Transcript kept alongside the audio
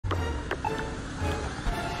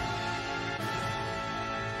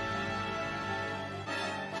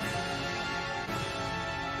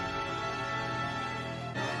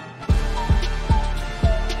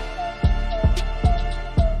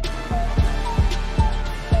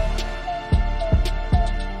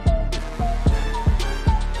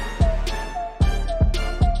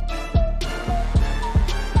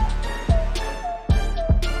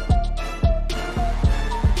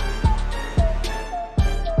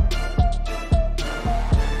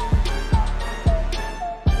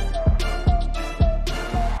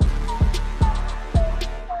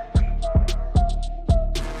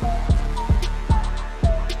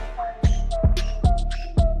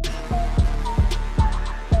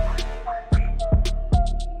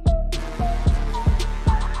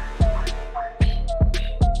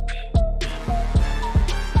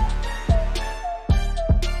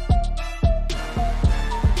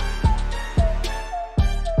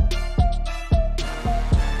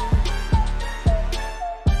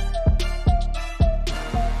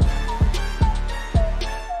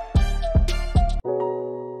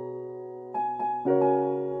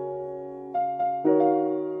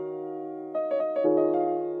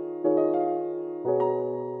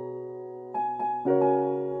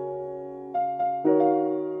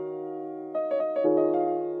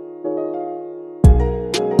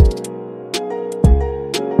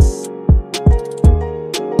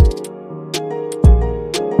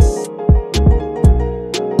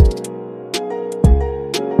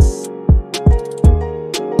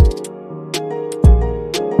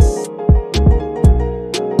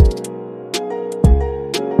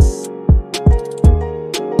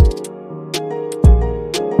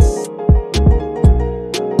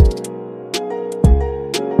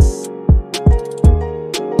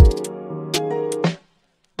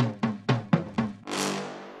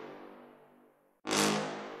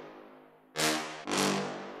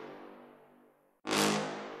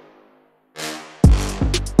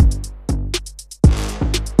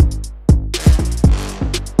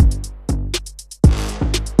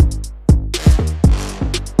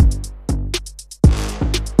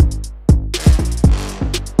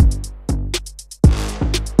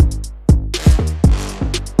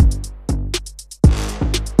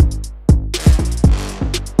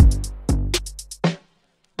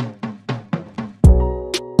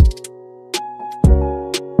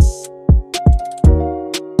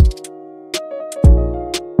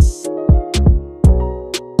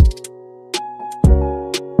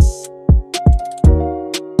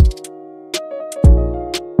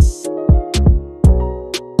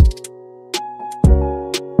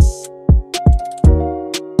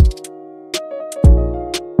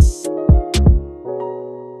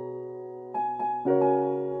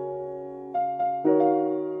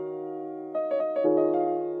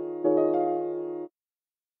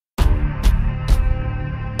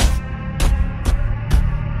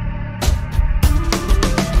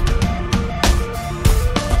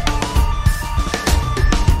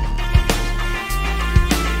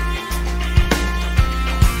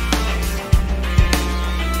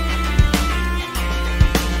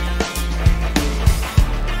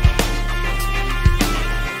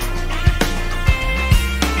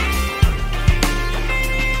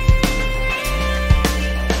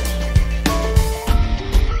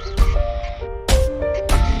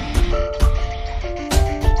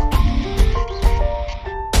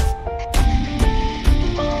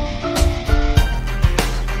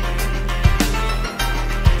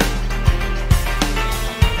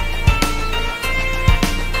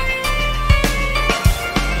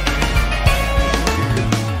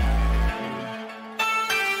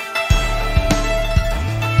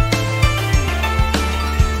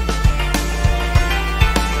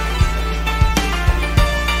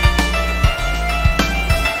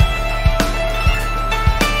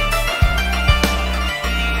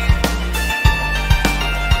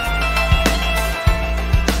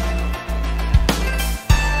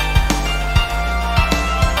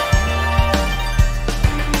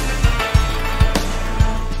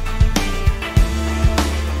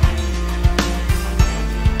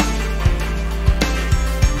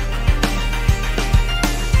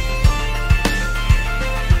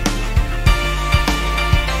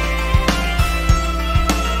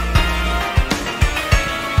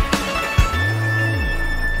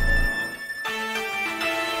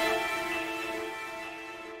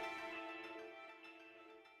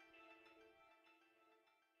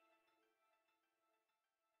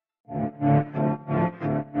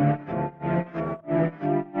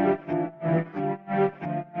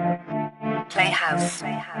house.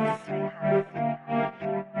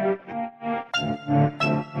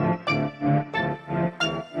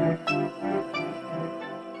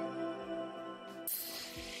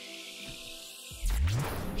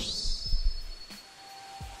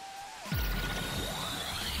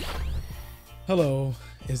 Hello,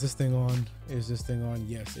 is this thing on? Is this thing on?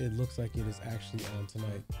 Yes, it looks like it is actually on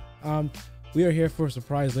tonight. We are here for a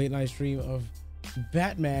surprise late night stream of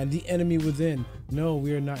Batman, the Enemy Within. No,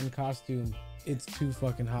 we are not in costume. It's too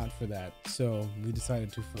fucking hot for that. So we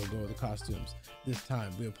decided to forego the costumes this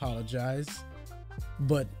time. We apologize.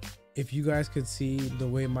 But if you guys could see the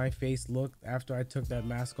way my face looked after I took that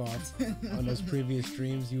mask off on those previous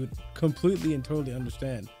streams, you would completely and totally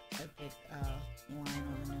understand. Epic line on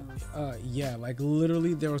the nose. Yeah, like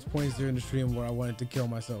literally there was points during the stream where I wanted to kill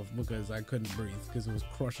myself because I couldn't breathe because it was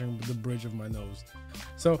crushing the bridge of my nose.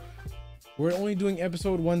 So we're only doing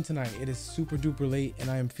episode 1 tonight. It is super duper late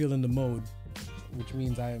and I am feeling the mode, which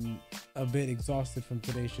means I am a bit exhausted from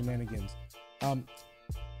today's shenanigans.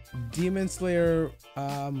 Demon Slayer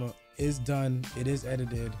is done. It is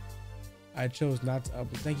edited. I chose not to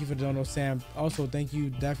upload. Thank you for the dono, Sam. Also, thank you,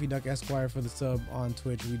 Daffy Duck Esquire, for the sub on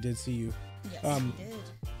Twitch. We did see you. Yes, he did.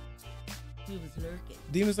 He was lurking.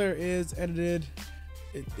 Demon Slayer is edited.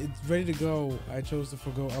 It's ready to go. I chose to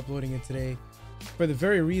forego uploading it today for the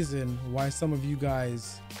very reason why some of you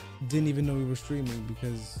guys didn't even know we were streaming,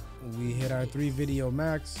 because we hit our 3 video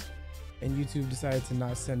max and YouTube decided to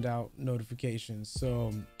not send out notifications.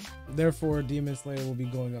 So therefore Demon Slayer will be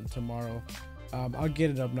going up tomorrow. I'll get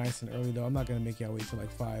it up nice and early though. I'm not gonna make y'all wait till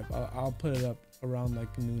like 5. I'll put it up around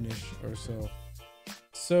like noonish or so.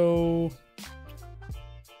 So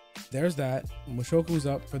there's that. Mushoku's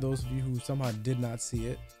up for those of you who somehow did not see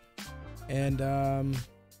it. And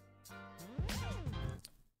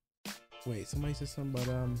wait, somebody said something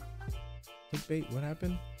about clickbait. What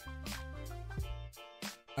happened?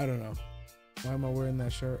 I don't know. Why am I wearing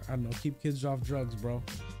that shirt? I don't know. Keep kids off drugs, bro.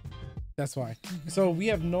 That's why. So we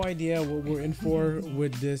have no idea what we're in for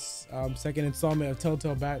with this second installment of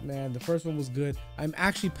Telltale Batman. The first one was good. I'm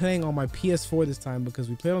actually playing on my PS4 this time because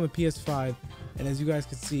we played on the PS5, and as you guys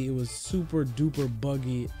can see, it was super duper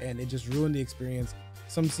buggy and it just ruined the experience.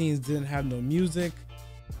 Some scenes didn't have no music.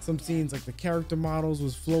 Some scenes, like the character models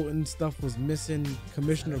was floating, stuff was missing.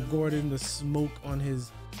 Commissioner Gordon, the smoke on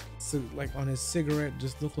his cigarette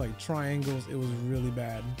just looked like triangles. It was really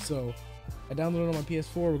bad. So I downloaded it on my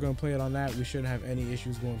PS4. We're gonna play it on that. We shouldn't have any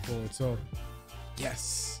issues going forward. So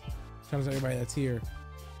yes, shout out to everybody that's here.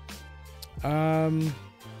 But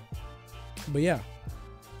yeah,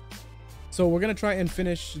 so we're gonna try and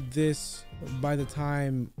finish this by the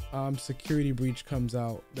time Security Breach comes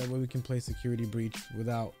out. That way we can play Security Breach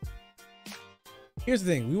without. Here's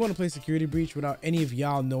the thing, we want to play Security Breach without any of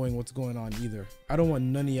y'all knowing what's going on either. I don't want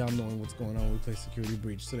none of y'all knowing what's going on when we play Security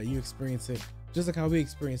Breach, so that you experience it just like how we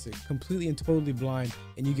experience it, completely and totally blind,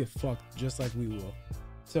 and you get fucked just like we will.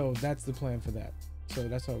 So that's the plan for that. So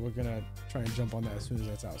that's why we're gonna try and jump on that as soon as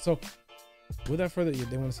that's out. So without further ado,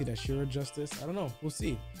 they want to see that Shira Justice. I don't know, we'll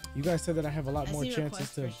see. You guys said that I have a lot more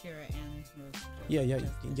chances to. Yeah,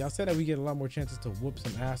 y'all said that we get a lot more chances to whoop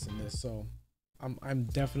some ass in this, so I'm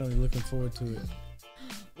definitely looking forward to it.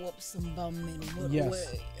 Whoop some bum and what yes.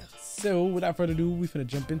 away. So without further ado, we finna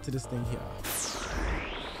jump into this thing here.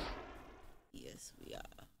 Yes, we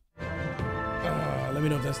are. Let me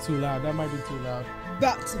know if that's too loud. That might be too loud.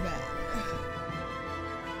 Back to back.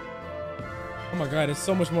 Oh my god, it's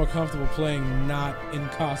so much more comfortable playing not in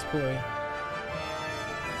cosplay.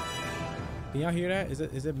 Can y'all hear that?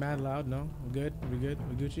 Is it mad loud? No? We good? We good?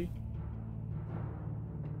 We Gucci?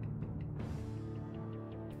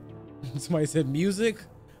 Somebody said music?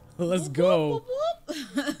 Let's go. Whoop, whoop,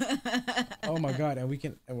 whoop. Oh my god, and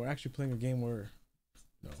we're actually playing a game where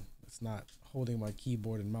no, it's not holding my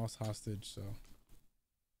keyboard and mouse hostage, so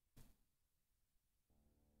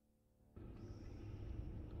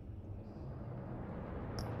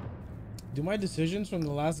do my decisions from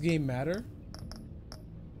the last game matter?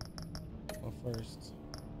 Well, first.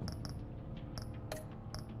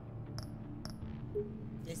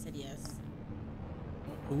 They said yes.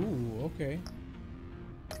 Ooh, okay.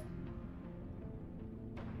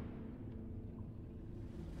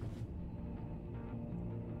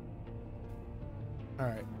 All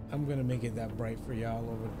right, I'm gonna make it that bright for y'all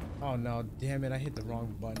over. Oh no, damn it, I hit the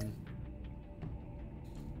wrong button.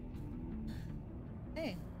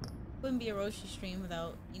 Hey, wouldn't be a Roshi stream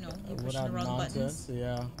without, you know, you pushing without the wrong nonsense. buttons.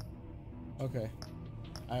 Yeah. Okay.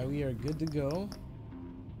 All right, we are good to go.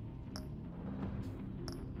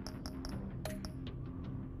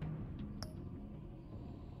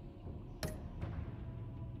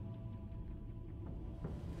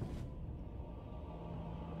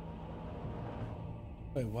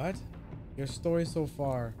 Wait, what? Your story so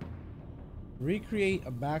far. Recreate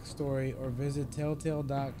a backstory or visit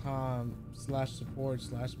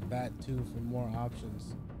telltale.com/support/bat2 for more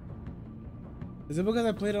options. Is it because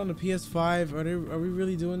I played it on the PS5? Are we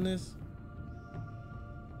really doing this?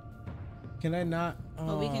 Can I not?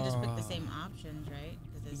 Well, we can just pick the same options, right?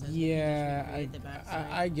 It says yeah,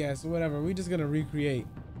 I guess. Whatever. We're just gonna recreate.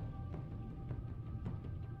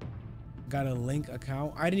 Got a link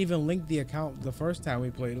account. I didn't even link the account the first time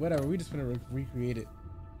we played. Whatever. We just gonna recreate it.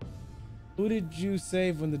 Who did you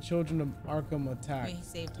save when the children of Arkham attacked?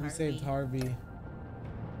 We saved Harvey.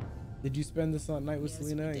 Did you spend this night with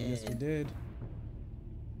Selena? Yes, we did.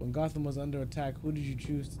 When Gotham was under attack, who did you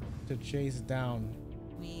choose to chase down?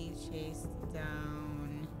 We chased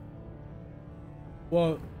down...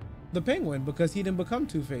 Well, the Penguin, because he didn't become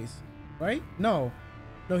Two-Face, right? No,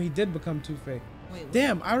 he did become Two-Face. Wait,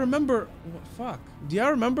 damn, I remember. Fuck. Do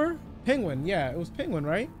y'all remember? Penguin. Yeah, it was Penguin,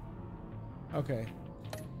 right? Okay.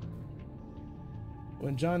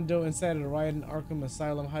 When John Doe incited a riot in Arkham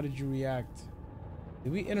Asylum, how did you react?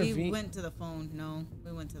 Did we intervene? We went to the phone. No,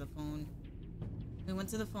 we went to the phone. We went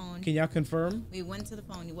to the phone. Can y'all confirm? We went to the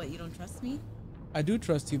phone. What, you don't trust me? I do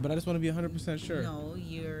trust you, but I just want to be 100% sure. No,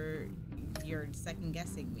 you're second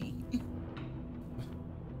guessing me.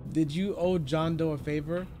 Did you owe John Doe a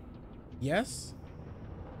favor? Yes?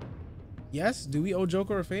 Yes? Do we owe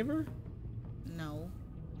Joker a favor? No.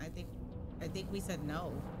 I think we said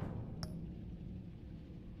no.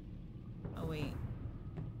 Oh wait.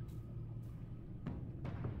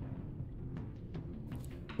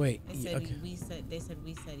 Wait. They said okay. we said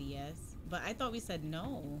yes, but I thought we said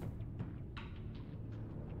no.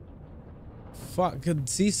 Fuck.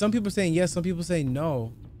 See, some people saying yes, some people saying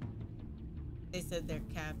no. They said they're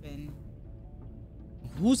capping.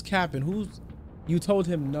 Who's capping? You told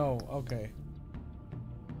him no. Okay.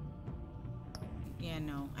 Yeah,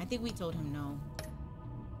 no. I think we told him no.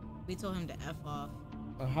 We told him to F off.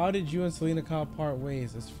 How did you and Selena Kyle part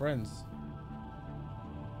ways as friends?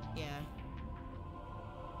 Yeah.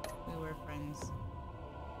 We were friends.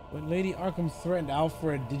 When Lady Arkham threatened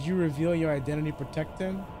Alfred, did you reveal your identity, protect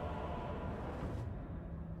him?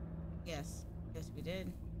 Yes. Yes, we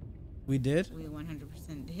did. We did? We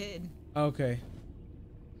 100% did. Okay.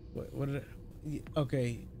 What did it,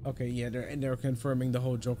 okay, yeah, they're confirming the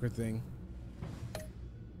whole Joker thing.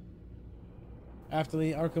 After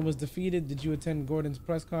Lady Arkham was defeated, did you attend Gordon's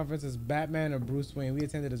press conference as Batman or Bruce Wayne? We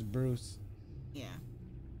attended as Bruce. Yeah.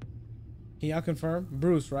 Can y'all confirm?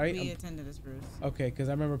 Bruce, right? We attended as Bruce. Okay, because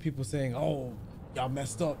I remember people saying, oh, y'all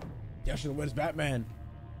messed up. Y'all should have went as Batman.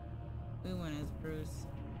 We went as Bruce.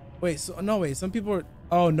 Wait, some people were,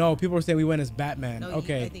 oh no, people were saying we went as Batman. No,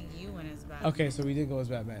 okay. I think you went as Batman. Okay, so we did go as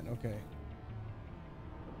Batman. Okay.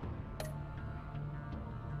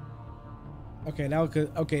 Okay, now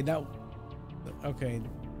okay.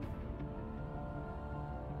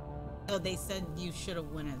 Oh, they said you should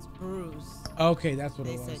have went as Bruce. Okay, that's what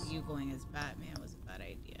it was. They said you going as Batman was a bad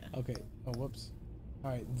idea. Okay. Oh, whoops.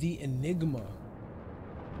 All right. The Enigma.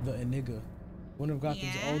 One of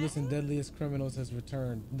Gotham's oldest and deadliest criminals has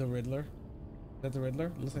returned. The Riddler. Is that the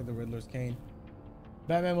Riddler? Looks like the Riddler's Kane.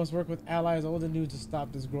 Batman must work with allies old and new to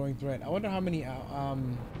stop this growing threat. I wonder how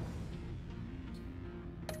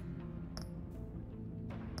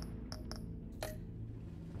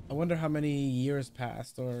many years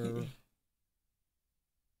passed, or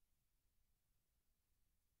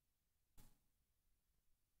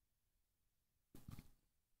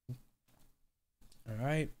all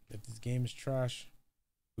right, if this game is trash,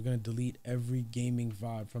 we're gonna delete every gaming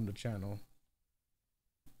VOD from the channel.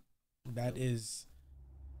 That is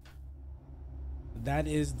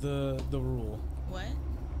the rule. What?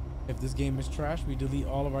 If this game is trash, we delete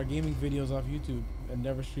all of our gaming videos off YouTube and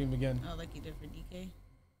never stream again. Oh, like you did for DK?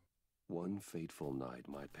 One fateful night,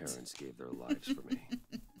 my parents gave their lives for me.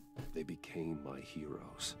 They became my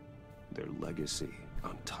heroes. Their legacy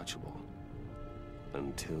untouchable.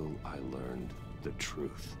 Until I learned the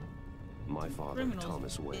truth. My father,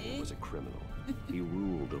 Thomas Wayne, was a criminal. He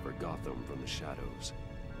ruled over Gotham from the shadows.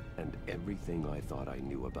 And everything I thought I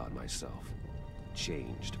knew about myself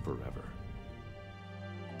changed forever.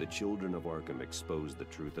 The children of Arkham exposed the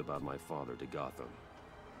truth about my father to Gotham.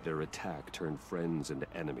 Their attack turned friends into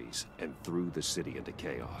enemies and threw the city into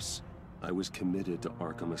chaos. I was committed to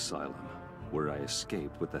Arkham Asylum, where I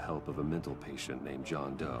escaped with the help of a mental patient named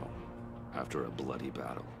John Doe. After a bloody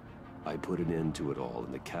battle, I put an end to it all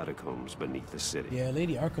in the catacombs beneath the city. Yeah,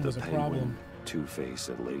 Lady Arkham was a problem. Two-Face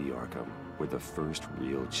and Lady Arkham were the first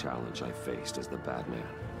real challenge I faced as the Batman,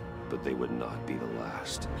 but they would not be the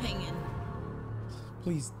last. Hanging.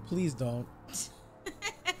 Please don't.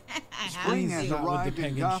 Spring have has to. arrived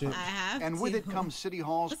in Gotham, I have and with to. it comes City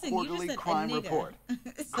Hall's Listen, you just quarterly said a crime nigga. report.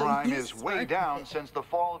 So Crime you is way started down it. since the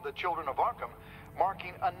fall of the Children of Arkham,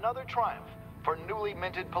 marking another triumph for newly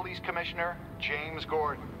minted police commissioner James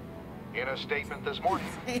Gordon. In a statement this morning,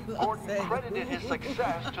 Gordon credited his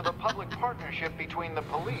success to the public partnership between the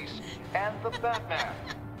police and the Batman.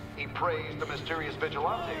 He praised the mysterious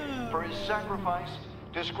vigilante for his sacrifice,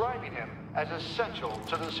 describing him as essential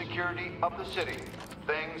to the security of the city.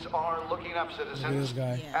 Things are looking up, citizens. This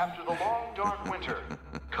guy. After the long, dark winter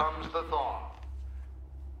comes the thaw.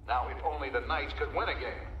 Now, if only the Knights could win a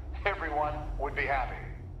game, everyone would be happy.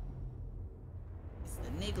 It's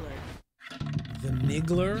the Niggler. The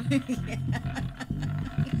Niggler?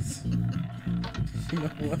 You know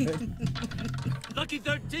what? Lucky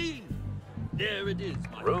 13! There it is.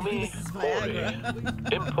 Rumi This is Mori,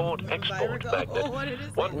 Viagra. import-export Viagra. magnate, Oh, what it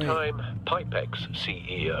is. one-time Pipex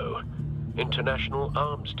CEO, international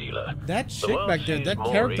arms dealer. That The chick world back there, sees that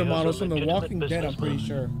Mori character as a model's from The legitimate Walking Dead, I'm pretty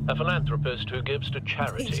sure. businessman, a philanthropist who gives to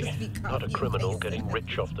charity, just be not a criminal copy-pasting getting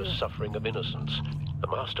rich off the suffering of innocence. A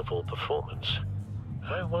masterful performance.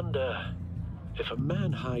 I wonder, if a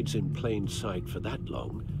man hides in plain sight for that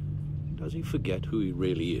long, does he forget who he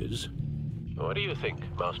really is? What do you think,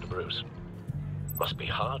 Master Bruce? Must be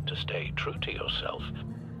hard to stay true to yourself.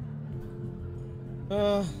 We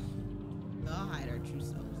all hide our true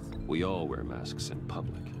selves. We all wear masks in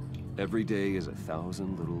public. Every day is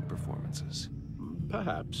 1,000 little performances.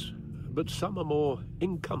 Perhaps, but some are more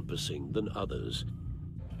encompassing than others.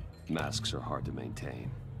 Masks are hard to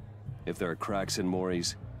maintain. If there are cracks in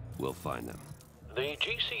Mori's, we'll find them. The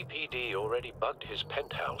GCPD already bugged his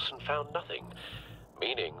penthouse and found nothing,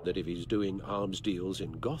 meaning that if he's doing arms deals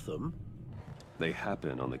in Gotham... They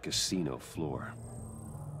happen on the casino floor.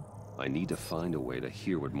 I need to find a way to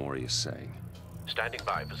hear what Mori is saying. Standing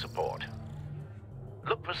by for support.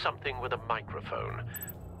 Look for something with a microphone.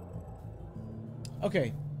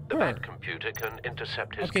 Okay. The her. Bat computer can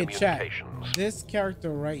intercept his Okay, chat. communications. This character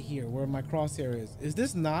right here, where my crosshair is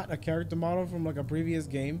this not a character model from like a previous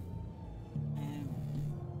game?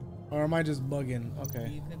 Or am I just bugging? Okay.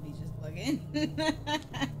 You could be just bugging.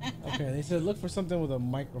 Okay, they said look for something with a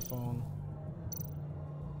microphone.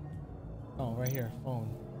 Oh, right here, phone.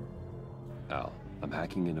 Al, I'm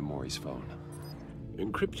hacking into Mori's phone.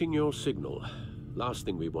 Encrypting your signal. Last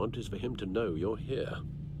thing we want is for him to know you're here.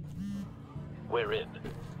 We're in.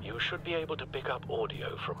 You should be able to pick up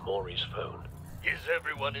audio from Mori's phone. Is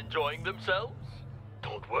everyone enjoying themselves?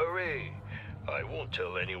 Don't worry. I won't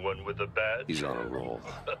tell anyone with a badge. He's on a roll.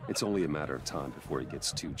 It's only a matter of time before he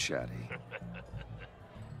gets too chatty.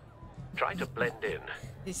 Try to blend in.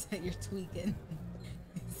 They said you're tweaking.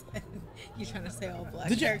 They said you're trying to say all black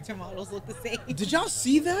Did you- character models look the same. Did y'all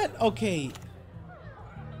see that? Okay.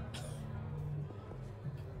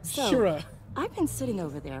 So, Shira, I've been sitting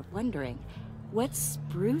over there wondering, what's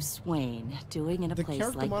Bruce Wayne doing in a the place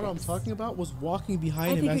character like model this? I'm talking about was walking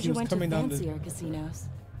behind I him as figured he you was went to coming down the... fancier casinos.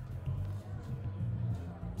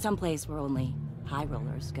 Someplace where only high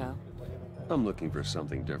rollers go. I'm looking for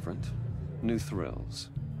something different. New thrills.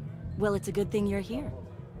 Well, it's a good thing you're here.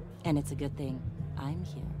 And it's a good thing I'm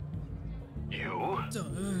here. You?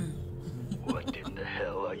 What in the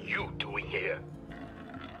hell are you doing here?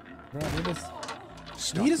 Bro, they just...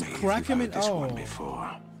 Stop He just me if crack you've him heard in- this one oh.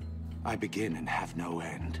 before. I begin and have no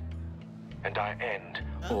end. And I end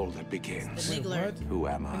all that begins. The Niggler. What? Who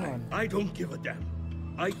am Hang I? on. I don't give a damn.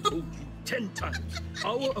 I told you 10 times.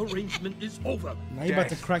 Our arrangement is over. Now you about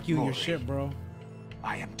to Death, crack you in your Mori. shit, bro.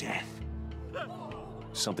 I am death.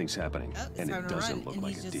 Something's happening, Oh, it's and time it to doesn't run, look and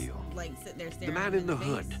like he's a just, deal. like sit there The staring man him in the face.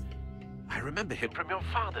 hood. I remember him from your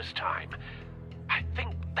father's time. I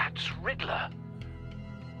think that's Riddler.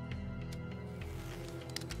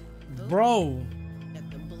 Bro.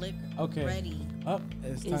 Got the blick Okay. ready. Up.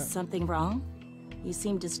 It's time. Is something wrong? You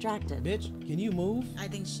seem distracted. Bitch, can you move? I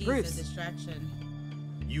think she's Bruce. a distraction.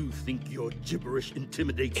 You think your gibberish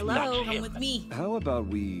intimidates Hello? not Come him. with me. How about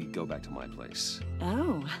we go back to my place?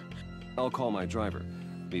 Oh, I'll call my driver.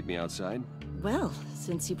 Meet me outside? well,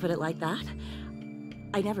 since you put it like that,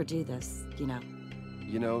 I never do this, you know.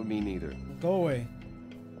 You know, me neither. Go away.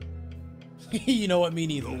 You know what? Me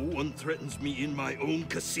neither. No one threatens me in my own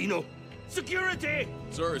casino. Security!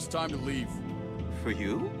 Sir, it's time to leave. For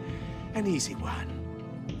you, an easy one.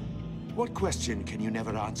 What question can you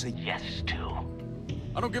never answer yes to?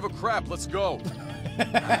 I don't give a crap. Let's go.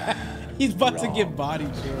 He's about to Wrong. get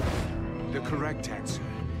bodied, Joe. The correct answer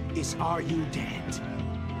is, are you dead?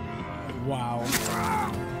 Wow.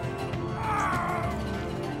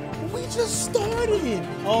 We just started.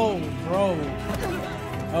 Oh, bro.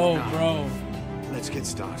 Oh, bro. Let's get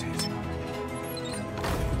started.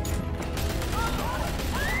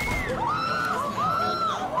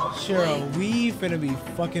 Cheryl, we finna be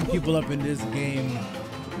fucking people up in this game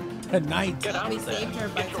tonight. We saved her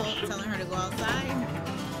by telling her to go outside.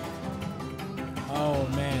 Oh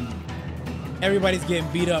man, everybody's getting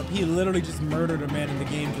beat up. He literally just murdered a man and the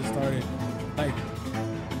game just started. Like,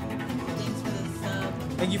 Thanks for the sub.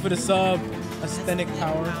 thank you for the sub, Aesthetic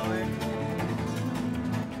Power.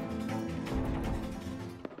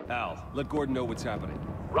 Al, let Gordon know what's happening.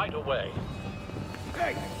 Right away.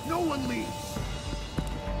 Hey, no one leaves.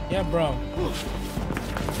 Yeah, bro.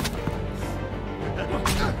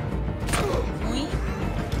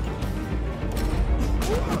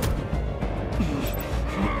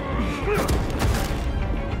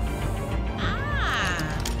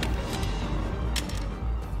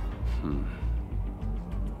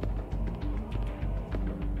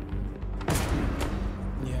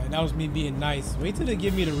 Yeah, that was me being nice. Wait till they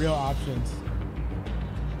give me the real options.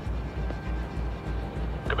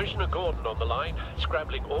 Commissioner Gordon on the line,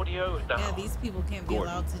 scrambling audio now. Yeah, these people can't be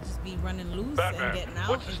allowed to just be running loose Batman, and getting out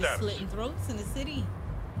what's and the just status? slitting throats in the city.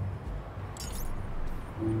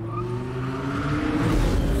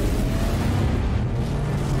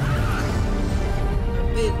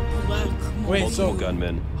 Big black Wait, Multiple so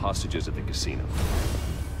gunmen, hostages at the casino.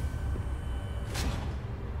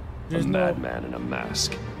 A there's no madman in a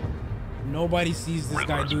mask. nobody sees this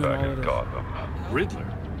guy doing all of this.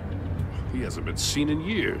 Riddler? He hasn't been seen in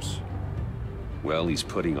years. Well, he's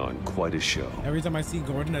putting on quite a show. Every time I see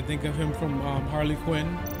Gordon, I think of him from Harley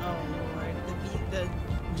Quinn. Oh Lord,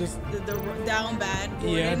 the down bad Gordon.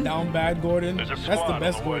 Yeah, down bad Gordon. There's a That's the squad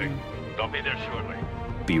best on the way. Gordon. They'll be there shortly.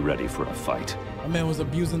 Be ready for a fight. My man was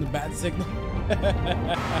abusing the bat signal.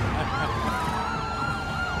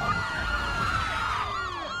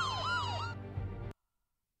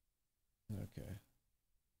 Okay.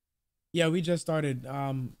 Yeah, we just started.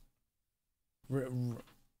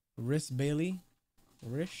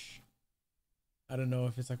 Rish. I don't know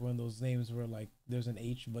if it's like one of those names where like there's an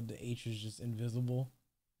H, but the H is just invisible,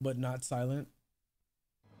 but not silent.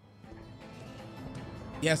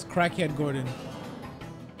 Yes, crackhead Gordon.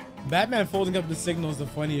 Batman folding up the signal is the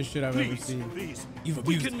funniest shit I've ever seen. Please, You've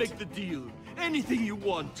we abused can it. make the deal. Anything you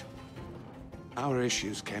want. Our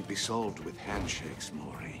issues can't be solved with handshakes,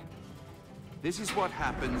 Maury. This is what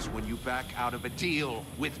happens when you back out of a deal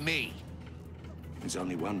with me. There's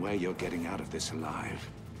only one way you're getting out of this alive.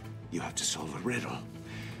 You have to solve a riddle.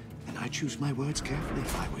 And I choose my words carefully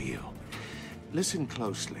if I were you. Listen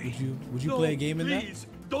closely. Would you play a game in that?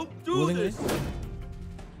 Don't do Willingly?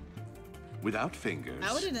 Without fingers,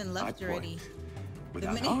 I would have been left I already. point. The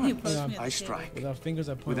Without minute arms, you approached me at the I table. strike. Without fingers,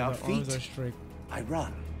 I point. Without Without arms, feet, I strike. I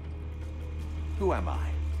run. Who am I?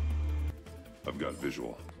 I've got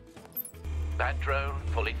visual. That drone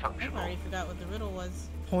fully I functional. already forgot what the riddle was.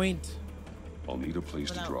 Point. I'll need a place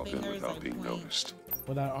Without to drop in fingers, without I being point. noticed.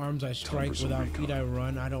 Without arms, I strike. for some Without recon. feet, I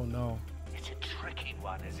run. I don't know. It's a tricky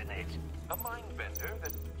one, isn't it? A mind bender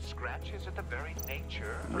that scratches at the very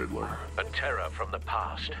nature. Riddler. A terror from the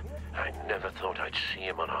past. I never thought I'd see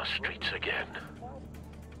him on our streets again.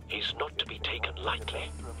 He's not to be taken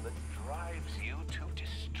lightly. That drives you to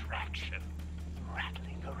distraction,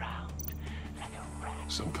 rattling around like a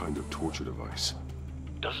rat. Some kind of torture device.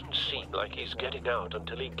 Doesn't seem like he's getting out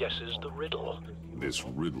until he guesses the riddle. This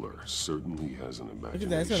Riddler certainly has an Look at that. It's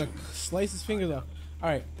imagination. gonna slice his fingers off. All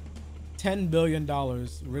right. $10 billion.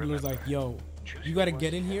 Riddler's like, yo, you gotta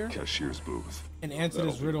get in here Cashier's booth. and answer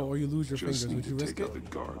That'll this do. riddle or you lose your Just fingers. need Would to you risk take out it? the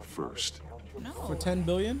guard first. No. For 10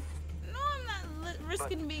 billion? No, I'm not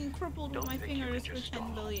risking being crippled with my fingers for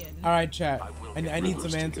 10 billion. All right, chat. I need Riddler's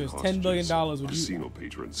some taking answers. $10 billion. hostages, Would you? Casino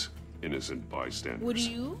patrons, innocent bystanders. Would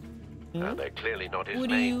you? And they're clearly not his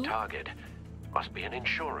Would main you? target. Must be an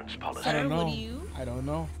insurance policy. I don't Sir, know. would you? I don't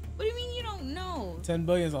know. What do you mean you don't know? 10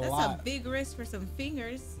 billion is a That's lot, a big risk for some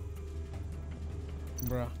fingers.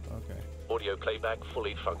 bruh. Okay. Audio playback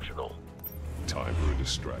fully functional. Time for a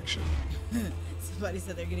distraction. Somebody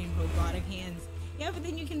said they're getting robotic hands. Yeah, but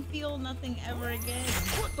then you can feel nothing ever again.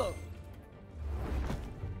 What the?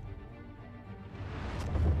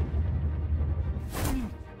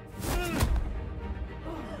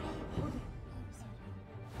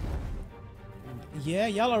 Yeah,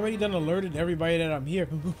 y'all already done alerted everybody that I'm here.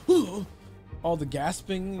 All the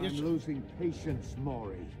gasping. I'm losing patience,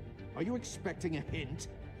 Maury. Are you expecting a hint?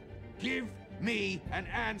 Give me an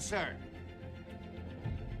answer.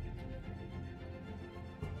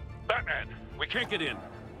 Batman, we can't get in.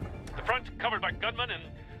 The front's covered by gunmen, and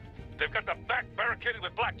they've got the back barricaded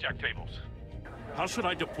with blackjack tables. How should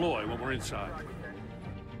I deploy when we're inside?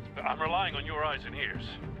 I'm relying on your eyes and ears.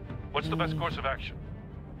 What's the best course of action?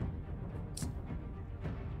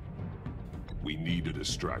 We need a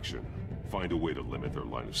distraction. Find a way to limit their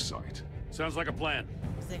line of sight. Sounds like a plan.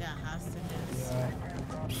 They got hostages.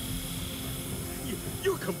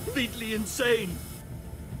 You're completely insane.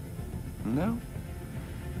 No,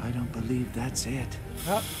 I don't believe that's it.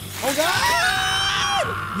 Oh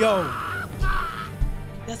God! Yo.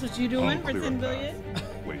 That's what you doing for 10 billion?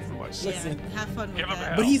 Wait for my Yeah, have fun with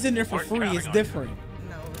that. But he's in there for free. It's different.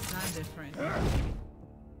 No, it's not different.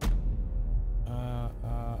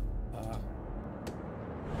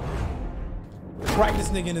 Crack this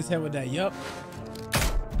nigga in his head with that. Yup.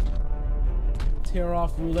 Tear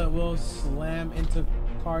off roulette wheel. Slam into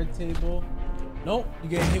card table. Nope. You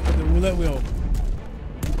get hit with the roulette wheel.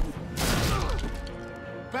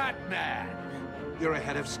 Batman! You're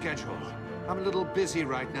ahead of schedule. I'm a little busy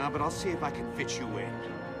right now, but I'll see if I can fit you in.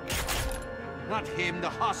 Not him, the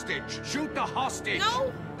hostage. Shoot the hostage!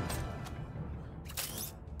 No!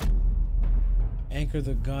 Anchor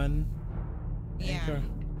the gun. Yeah. Anchor.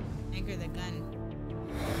 Anchor the gun.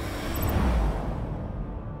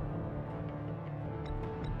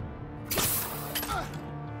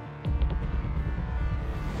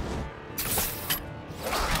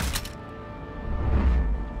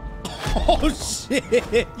 Oh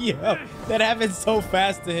shit! Yo, that happened so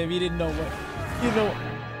fast to him. He didn't know what. You know.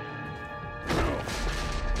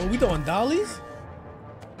 Oh, we doing dollies?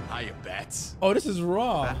 Hiya, bats. Oh, this is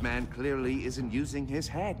raw. Batman clearly isn't using his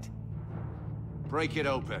head. Break it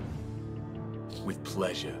open. With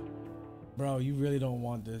pleasure. Bro, you really don't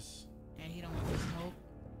want this. Yeah, he don't want the smoke.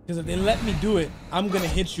 Because if they let me do it, I'm gonna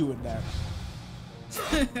hit you with that.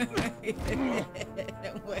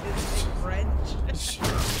 What is it, French?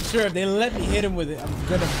 Sure, if they let me hit him with it, I'm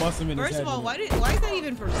gonna bust him in his head. First of all, with why is that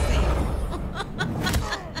even for sale?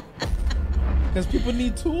 Because people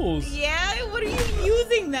need tools. Yeah, what are you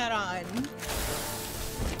using that on?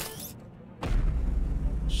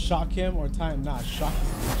 Shock him or tie him? Nah, shock him.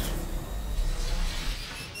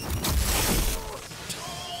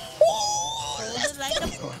 Hold it like a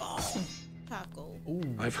taco.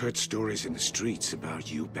 I've heard stories in the streets about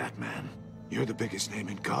you, Batman. You're the biggest name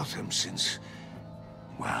in Gotham since...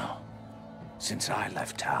 well, since I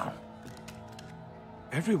left town.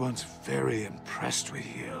 Everyone's very impressed with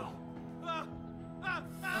you.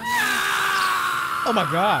 Oh my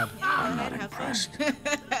God. I'm not impressed.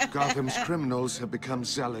 Gotham's criminals have become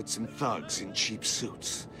zealots and thugs in cheap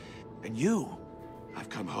suits. And you, I've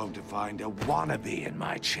come home to find a wannabe in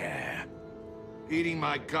my chair. Eating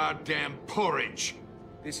my goddamn porridge.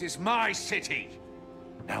 This is my city.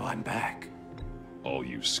 Now I'm back. All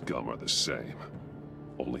you scum are the same.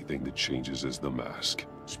 Only thing that changes is the mask.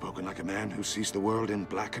 Spoken like a man who sees the world in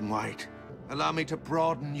black and white. Allow me to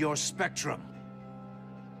broaden your spectrum.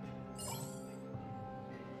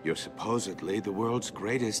 You're supposedly the world's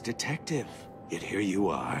greatest detective. Yet here you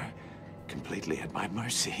are, completely at my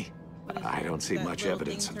mercy. I don't see much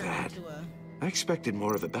evidence of that. I expected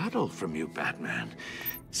more of a battle from you, Batman.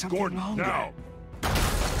 Something Gordon, longer. now!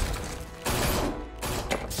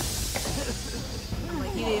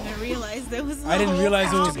 Like you didn't even realize there was. I didn't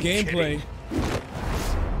realize it was gameplay.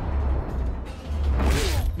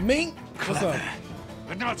 Mink, what's up?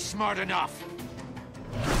 But not smart enough.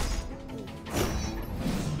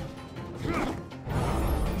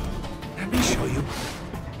 Let me show you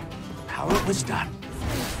how it was done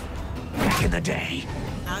back in the day.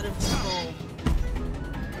 Out of control.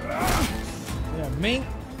 Yeah, Mink.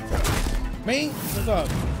 Mink, what's up?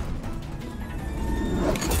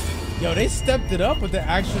 Yo, they stepped it up with the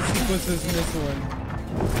action sequences in this one.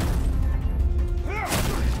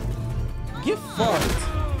 Get fucked.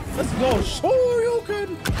 Let's go. Sure, you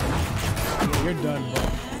can. Yeah, you're done, bro.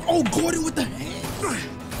 Oh, Gordon with the hands.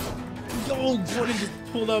 Yo, Gordon just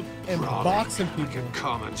pulled up and boxing people. Like a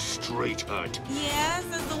common street hood. Yes,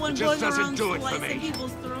 that's the one It going just doesn't around do it for slicing me.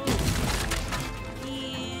 people's throats.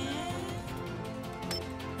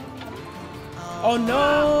 Oh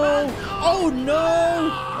no! Oh no!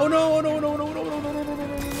 Oh no! Oh no! No! No! No! No! No! No! No! No! No!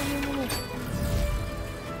 No!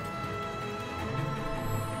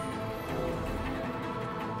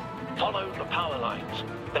 Follow the power lines.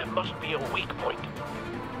 There must be a weak point.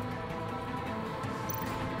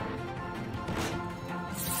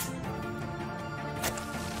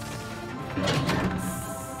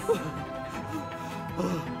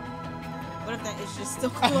 What if that is just still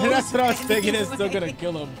closed? That's what I was thinking. It's still gonna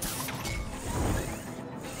kill him.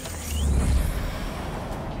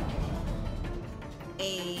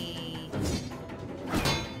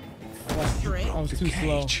 I was too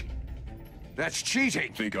slow. That's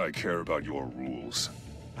cheating. Think I care about your rules?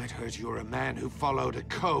 I'd heard you were a man who followed a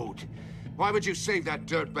code. Why would you save that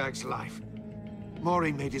dirtbag's life?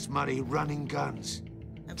 Maury made his money running guns,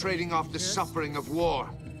 trading off the suffering of war.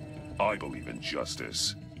 I believe in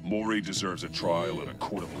justice. Maury deserves a trial in a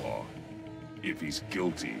court of law. If he's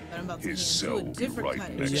guilty, his cell will be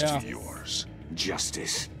right next to yours.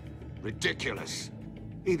 Justice? Ridiculous.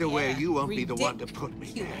 Either way, you won't be the one to put me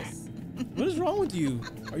there. What is wrong with you?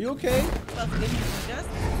 Are you okay?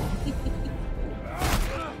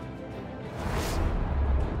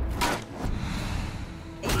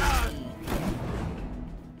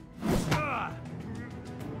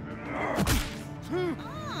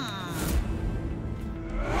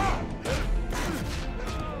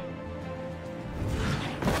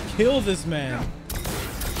 Kill this man.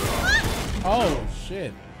 Oh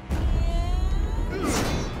shit.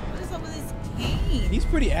 What is up with his cane? He's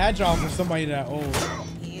pretty agile for somebody that old.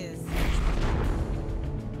 He is.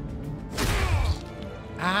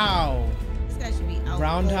 Ow. This guy should be out.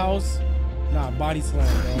 Roundhouse? Nah, body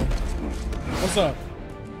slam, bro. What's up?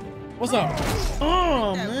 What's up?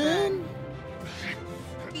 Oh man.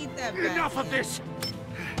 Beat that back. Enough of this.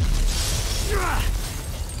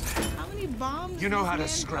 How many bombs? You know how to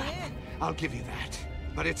scrap. I'll give you that.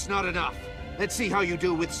 But it's not enough. Let's see how you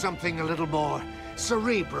do with something a little more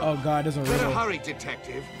cerebral. Oh God, there's a Better riddle. hurry,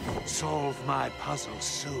 detective. Solve my puzzle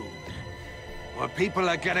soon. Or people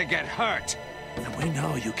are gonna get hurt. And we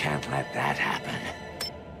know you can't let that happen.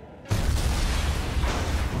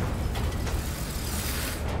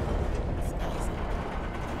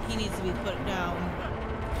 He needs to be put down.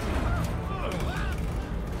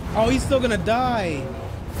 Oh, he's still gonna die.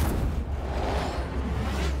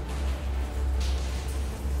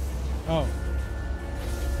 Oh.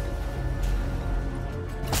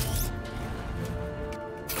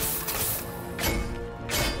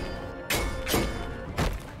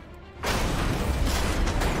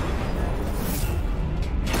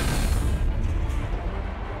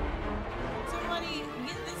 Somebody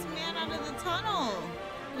get this man out of the tunnel.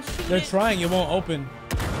 They're trying, it won't open.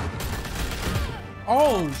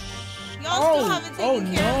 Oh, Y'all still haven't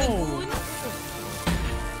taken care of the goons?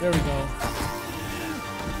 There we go.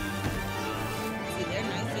 See, they're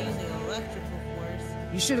nice. They're using electrical force.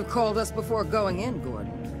 You should have called us before going in,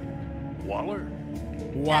 Gordon. Waller?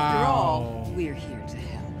 Wow. After all, we're here to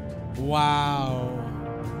help. Wow.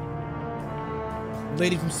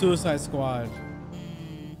 Lady from Suicide Squad.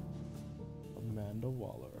 Amanda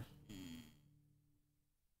Waller.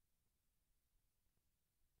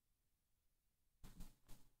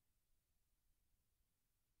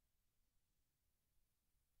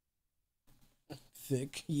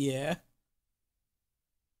 Thick, yeah.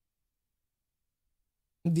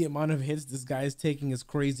 The amount of hits this guy is taking is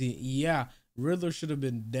crazy. Yeah, Riddler should have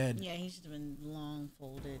been dead. Yeah, he should have been long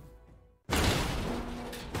folded.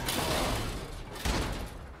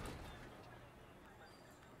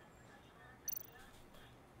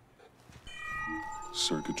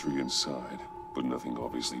 Circuitry inside, but nothing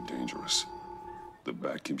obviously dangerous. The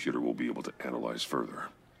back computer will be able to analyze further.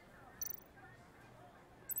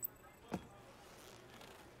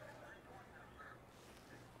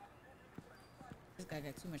 This guy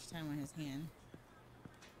got too much time on his hand.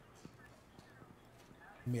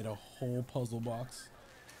 Made a whole puzzle box.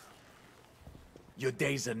 Your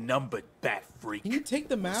days are numbered, bat freak. Can you take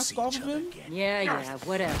the mask off of him? Yeah,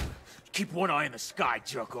 whatever. Keep one eye in the sky,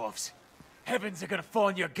 jerk-offs. Heavens are gonna fall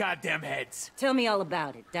on your goddamn heads. Tell me all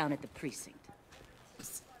about it down at the precinct.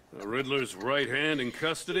 The Riddler's right hand in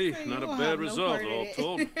custody. Not a bad result, all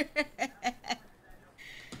told.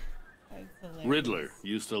 Riddler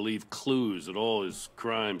used to leave clues at all his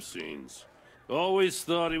crime scenes. Always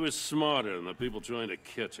thought he was smarter than the people trying to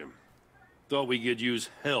catch him. Thought we could use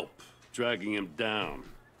help dragging him down.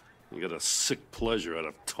 He got a sick pleasure out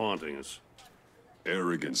of taunting us.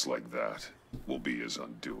 Arrogance like that will be his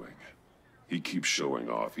undoing. He keeps showing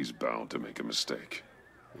off, he's bound to make a mistake.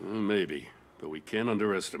 Maybe, but we can't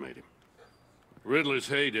underestimate him. Riddler's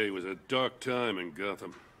heyday was a dark time in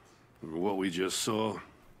Gotham. And what we just saw,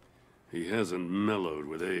 he hasn't mellowed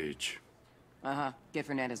with age. Uh-huh. Get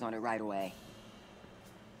Fernandez on it right away.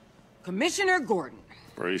 Commissioner Gordon.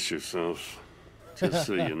 Brace yourselves. Just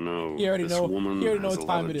so you know, You already this know- woman you already know has what a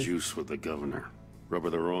time lot it of is. juice with the governor. Rub her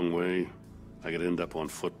the wrong way, I could end up on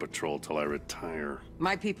foot patrol till I retire.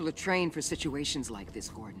 My people are trained for situations like this,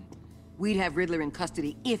 Gordon. We'd have Riddler in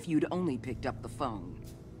custody if you'd only picked up the phone.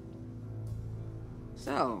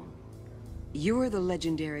 So, you're the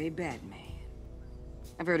legendary Batman.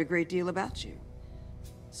 I've heard a great deal about you.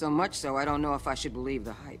 So much so, I don't know if I should believe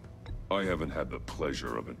the hype. I haven't had the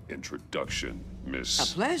pleasure of an introduction,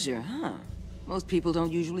 Miss... A pleasure, huh? Most people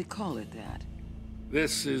don't usually call it that.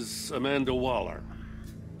 This is Amanda Waller,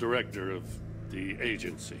 director of the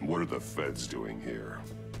agency. What are the feds doing here?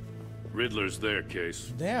 Riddler's their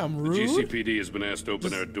case. Damn, The rude. GCPD has been asked to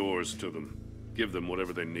open our doors to them. Give them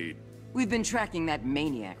whatever they need. We've been tracking that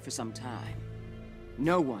maniac for some time.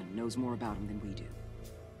 No one knows more about him than we do.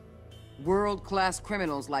 World-class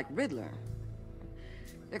criminals like Riddler,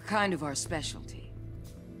 they're kind of our specialty.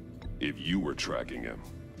 If you were tracking him,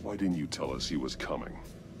 why didn't you tell us he was coming?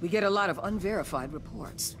 We get a lot of unverified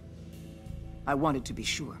reports. I wanted to be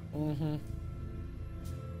sure. Mm-hmm.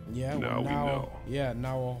 Yeah, Now we know. Yeah,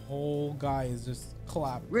 now a whole guy is just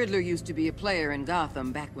clapped. Riddler used to be a player in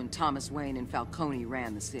Gotham back when Thomas Wayne and Falcone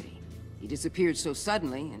ran the city. He disappeared so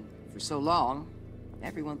suddenly and for so long,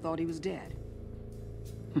 everyone thought he was dead.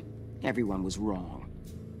 Everyone was wrong.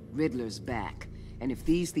 Riddler's back, and if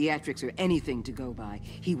these theatrics are anything to go by,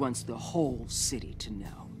 he wants the whole city to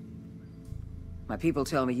know. My people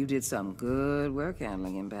tell me you did some good work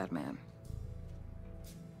handling him, Batman.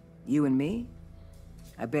 You and me?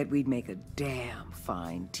 I bet we'd make a damn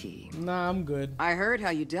fine team. Nah, I'm good. I heard how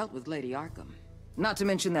you dealt with Lady Arkham. Not to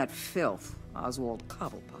mention that filth, Oswald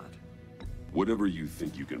Cobblepot. Whatever you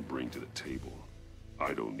think you can bring to the table,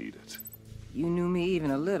 I don't need it. You knew me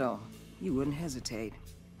even a little, you wouldn't hesitate.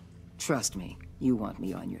 Trust me, you want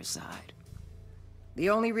me on your side. The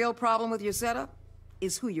only real problem with your setup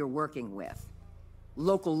is who you're working with.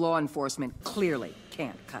 Local law enforcement clearly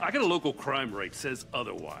can't cut it. I got a local crime rate says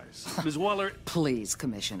otherwise. Ms. Waller... Please,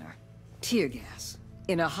 Commissioner. Tear gas.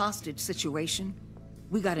 In a hostage situation,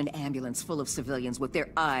 we got an ambulance full of civilians with their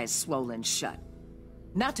eyes swollen shut.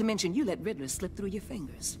 Not to mention you let Riddler slip through your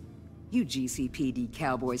fingers. You GCPD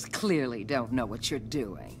cowboys clearly don't know what you're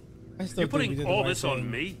doing. You're putting all this on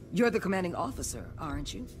me? You're the commanding officer,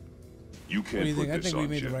 aren't you? You What do can't you put think? I this think we on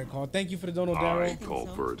made Jim. the right call. Thank you for the dono, I Daryl.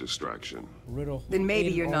 called for a distraction. Riddle. Then maybe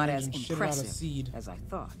ate you're not orange as and shit out a impressive seed. as I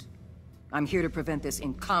thought. I'm here to prevent this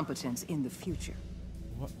incompetence in the future.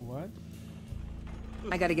 What?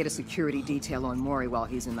 I gotta get a security detail on Maury while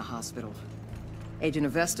he's in the hospital. Agent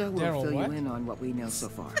Avesta will Daryl, fill what? you in on what we know so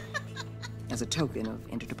far. As a token of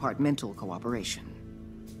interdepartmental cooperation.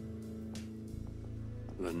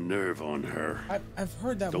 The nerve on her. I've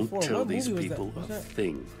heard that Don't before. tell What these movie was people that? a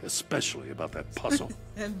thing, especially about that puzzle.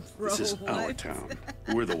 This is our town.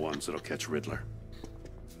 We're the ones that'll catch Riddler.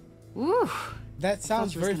 Ooh. That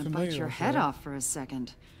sounds very Bite familiar. your head off for a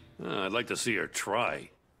second. I'd like to see her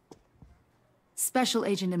try. Special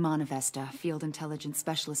Agent Iman Avesta, Field Intelligence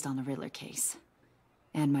Specialist on the Riddler case.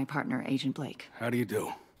 And my partner, Agent Blake. How do you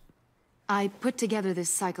do? I put together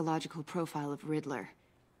this psychological profile of Riddler.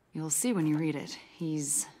 You'll see when you read it.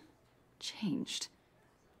 He's changed.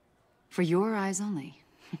 For your eyes only.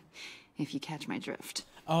 If you catch my drift.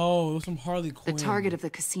 Oh, it was from Harley Quinn. The target of the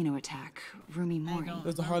casino attack, Rumi Mori. It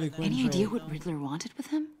was the Harley Quinn Any show. idea what Riddler wanted with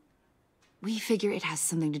him? We figure it has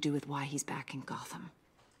something to do with why he's back in Gotham.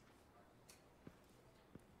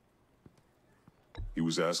 He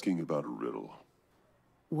was asking about a riddle.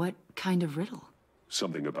 What kind of riddle?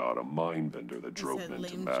 Something about a mind bender that drove him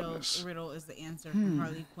into madness. Riddle is the answer from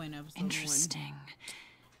Harley Quinn episode 1. Interesting.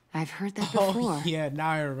 I've heard that before. Oh, yeah, now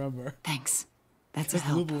I remember. Thanks. That's a Because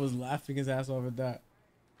help. Luba was laughing his ass off at that.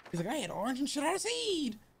 He's like, I had orange and shit out of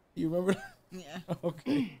seed. You remember that? Yeah.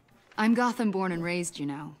 Okay. I'm Gotham born and raised, you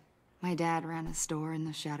know. My dad ran a store in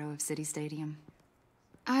the shadow of City Stadium.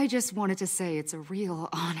 I just wanted to say it's a real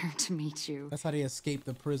honor to meet you. That's how they escaped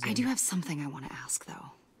the prison. I do have something I want to ask,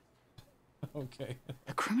 though. Okay.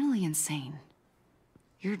 The criminally insane.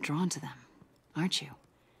 You're drawn to them, aren't you?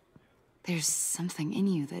 There's something in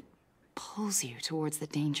you that pulls you towards the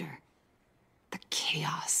danger. The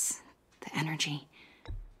chaos, the energy.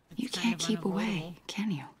 You can't keep away,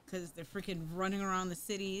 can you? Because they're freaking running around the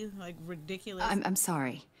city like ridiculous. I'm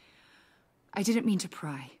sorry. I didn't mean to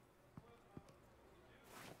pry.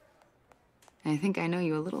 I think I know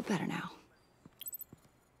you a little better now.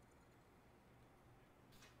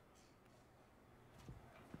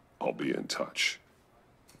 I'll be in touch.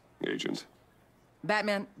 Agent.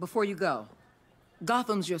 Batman, before you go,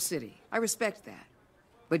 Gotham's your city. I respect that.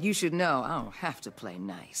 But you should know I don't have to play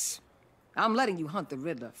nice. I'm letting you hunt the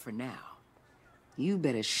Riddler for now. You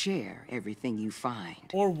better share everything you find.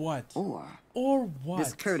 Or what? Or what?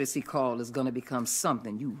 This courtesy call is gonna become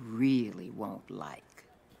something you really won't like.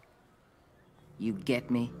 You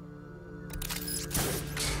get me?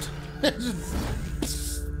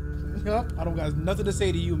 Yup, I don't got nothing to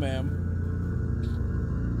say to you, ma'am.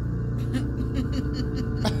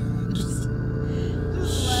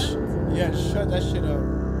 Yeah, shut that shit up.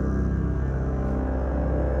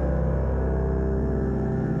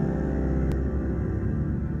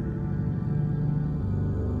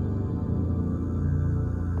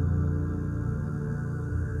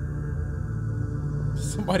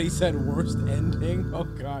 Somebody said worst ending. Oh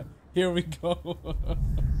god. Here we go.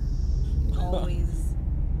 Always.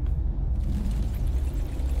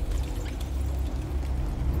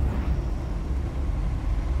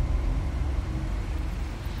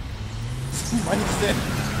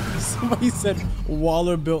 Somebody said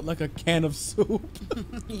Waller built like a can of soup.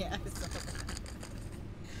 Yeah.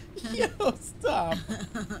 Yo, stop.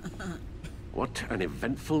 What an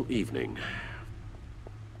eventful evening.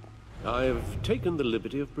 I've taken the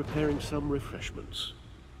liberty of preparing some refreshments.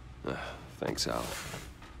 Thanks, Al.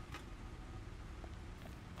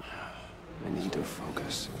 I need to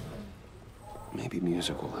focus. Maybe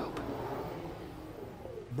music will help.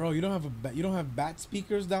 Bro, you don't have bat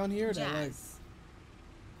speakers down here? That, like...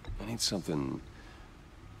 I need something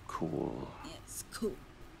cool. Yes, cool.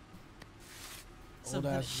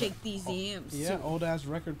 Something to shake these amps. Yeah, old ass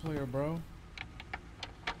record player, bro.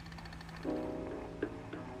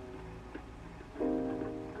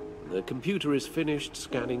 The computer is finished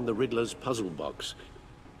scanning the Riddler's puzzle box.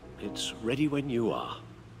 It's ready when you are.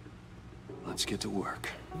 Let's get to work.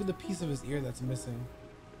 Look at the piece of his ear that's missing.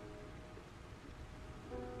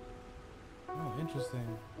 Oh,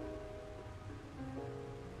 interesting.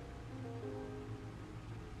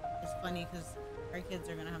 It's funny because our kids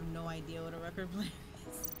are gonna have no idea what a record player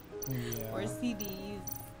is. Yeah. Or CDs.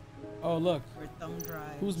 Oh, look. Or thumb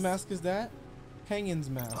drives. Whose mask is that? Penguin's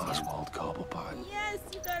mask. Oswald Cobblepot. Yes,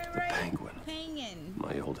 you got it right. The Penguin. Penguin.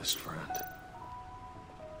 My oldest friend.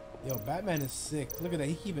 Yo, Batman is sick. Look at that.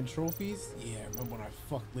 He keeping trophies. Yeah, remember when I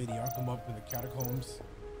fucked Lady Arkham up in the catacombs?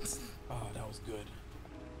 Oh, that was good.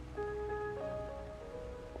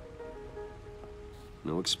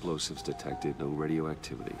 No explosives detected, no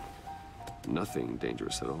radioactivity. Nothing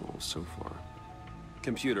dangerous at all so far.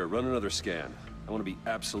 Computer, run another scan. I want to be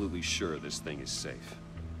absolutely sure this thing is safe.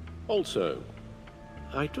 Also,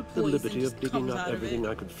 I took the liberty of digging up everything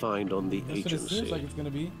I could find on the agency. That's what it seems like it's gonna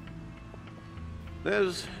be.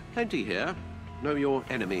 There's plenty here. Know your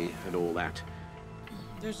enemy and all that.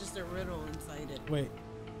 There's just a riddle inside it. Wait.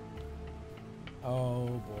 Oh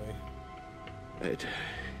boy.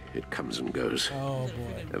 It comes and goes. Oh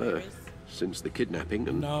boy. Ever since the kidnapping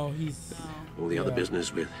and all the other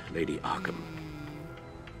business with Lady Arkham.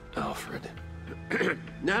 Alfred.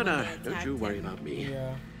 No, don't you worry about me.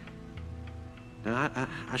 Yeah. No,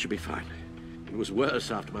 I should be fine. It was worse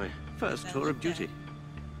after my first tour of duty.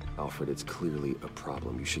 Alfred, it's clearly a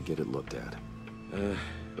problem. You should get it looked at.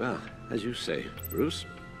 Well, as you say, Bruce,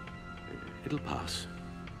 it'll pass.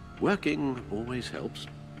 Working always helps.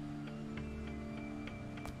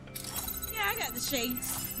 Yeah, I got the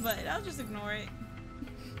shakes, but I'll just ignore it.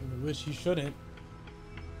 I wish you shouldn't.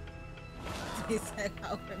 They said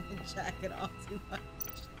I'll women jack it off too much.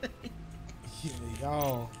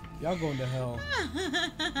 Yeah, y'all going to hell.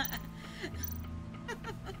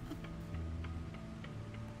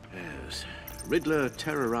 Yes, Riddler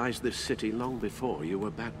terrorized this city long before you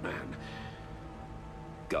were Batman.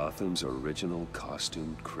 Gotham's original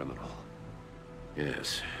costumed criminal.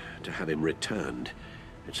 Yes, to have him returned,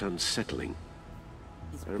 it's unsettling.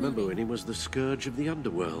 I remember when he was the scourge of the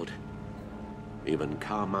underworld. Even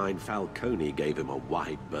Carmine Falcone gave him a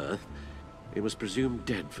wide berth. He was presumed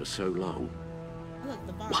dead for so long. Look,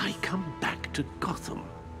 the box. Why come back to Gotham?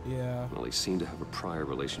 Yeah. Well, he seemed to have a prior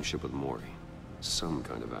relationship with Mori. Some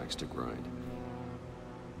kind of axe to grind.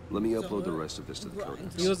 Let me upload the rest of this to the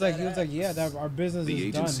codex. He was like, yeah, that our business the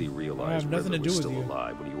is done. agency realized I have nothing Riddler to do was with still you.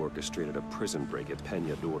 alive when he orchestrated a prison break at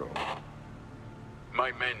Peña Duro.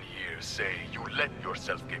 My men here say you let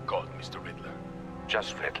yourself get caught, Mr. Riddler.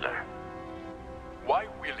 Just Riddler. Why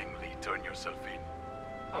willingly turn yourself in?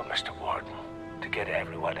 Oh, Mr. Warden, to get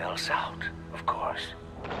everyone else out, of course.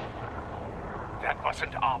 That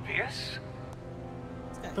wasn't obvious.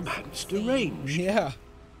 The man's deranged. Yeah.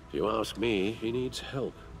 If you ask me, he needs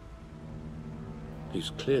help.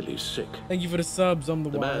 He's clearly sick. Thank you for the subs. I'm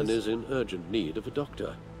the man is in urgent need of a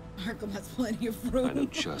doctor. Arkham has plenty of room. I know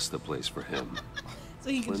just the place for him.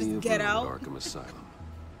 So he can Plenty just of get room out. at Arkham Asylum.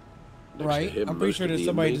 Right? him, I'm pretty sure there's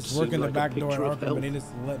somebody just working the like a back door at picture of Arkham and they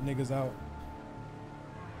just let niggas out.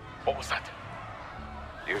 What was that?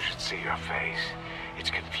 You should see your face. Its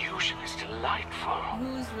confusion is delightful.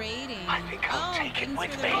 Who's raiding? I think I'll take it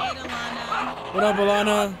with me. What up,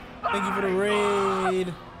 Alana? Thank you for the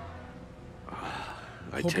raid.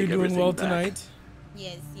 I Hope take you're doing well everything back. tonight.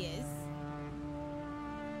 Yes, yes.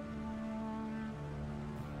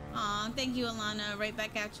 Aw, thank you, Alana. Right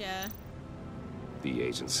back at ya. The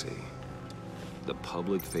agency. The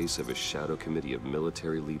public face of a shadow committee of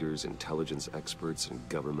military leaders, intelligence experts, and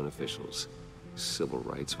government officials. Civil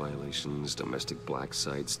rights violations, domestic black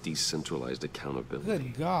sites, decentralized accountability.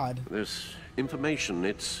 Good God. This information,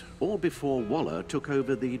 it's all before Waller took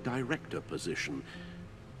over the director position.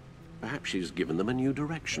 Perhaps she's given them a new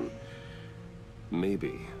direction.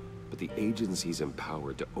 Maybe, but the agency's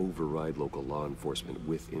empowered to override local law enforcement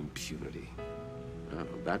with impunity.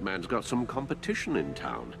 Batman's got some competition in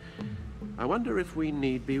town. I wonder if we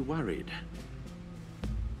need be worried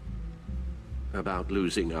about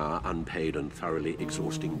losing our unpaid and thoroughly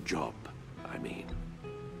exhausting job, I mean.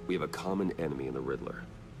 We have a common enemy in the Riddler.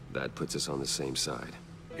 That puts us on the same side.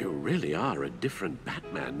 You really are a different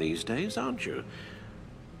Batman these days, aren't you?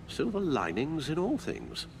 Silver linings in all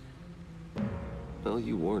things. Well,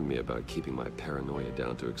 you warned me about keeping my paranoia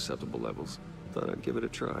down to acceptable levels. Thought I'd give it a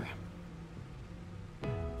try.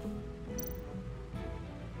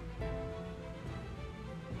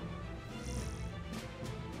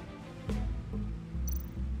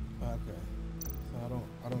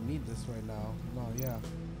 I don't need this right now. No, yeah.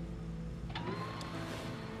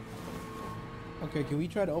 Okay, can we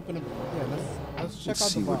try to open it? Yeah, let's check out the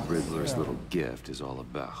box. See what Riddler's little gift is all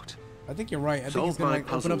about. I think you're right. I think he's gonna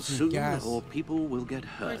like open up some gas. Or people will get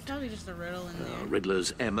hurt. It's probably just a riddle in there.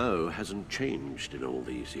 Riddler's MO hasn't changed in all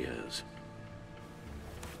these years.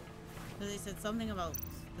 So they said something about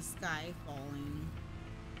the sky falling.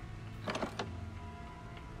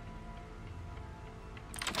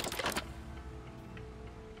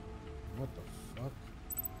 What the fuck?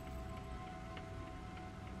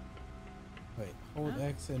 Wait, hold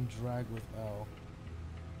X and drag with L.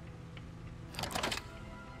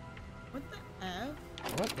 What the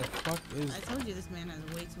F? What the fuck is... I told you this man has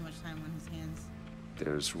way too much time on his hands.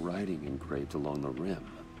 There's writing engraved along the rim.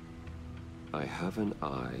 I have an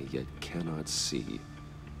eye, yet cannot see.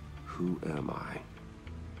 Who am I?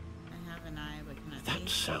 I have an eye, but cannot That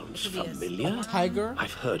see. sounds familiar. A tiger?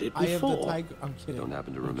 I've heard it before. I have the tiger. I'm kidding. Don't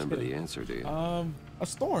happen to remember the answer, do you? A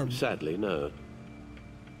storm. Sadly, no.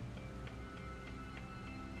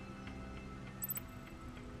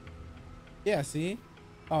 Yeah, see?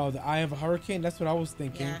 Oh, the eye of a hurricane? That's what I was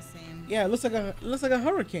thinking. Yeah, same. Yeah, it looks like a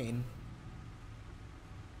hurricane.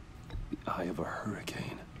 The eye of a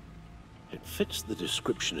hurricane. It fits the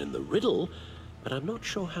description in the riddle, but I'm not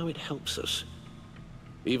sure how it helps us.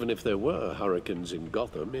 Even if there were hurricanes in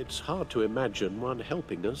Gotham, it's hard to imagine one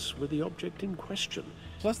helping us with the object in question.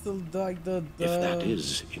 Plus the If that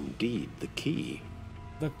is indeed the key.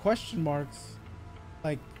 The question marks,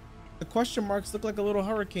 like the question marks look like a little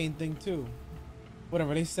hurricane thing too.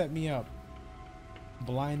 Whatever, they set me up.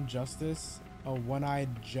 Blind Justice, a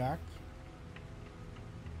one-eyed Jack.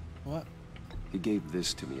 What? He gave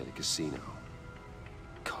this to me at a casino.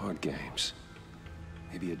 Card games.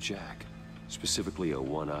 Maybe a jack. Specifically a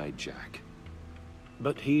one-eyed jack.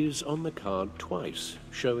 But he's on the card twice,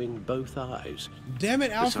 showing both eyes. Damn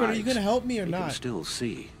it, Alfred, are you Besides, gonna help me or he not? can still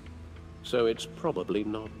see. So it's probably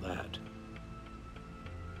not that.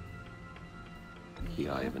 The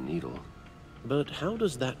eye of a needle. But how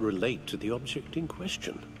does that relate to the object in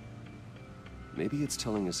question? Maybe it's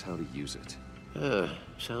telling us how to use it.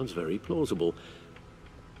 Sounds very plausible.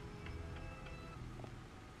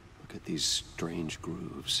 Look at these strange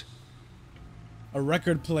grooves. A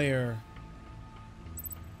record player.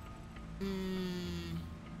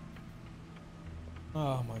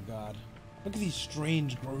 Oh my god. Look at these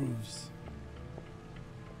strange grooves.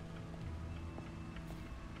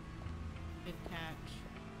 Good catch.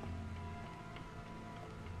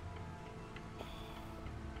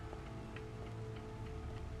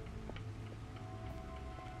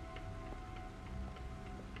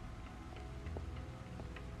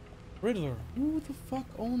 Riddler. Who the fuck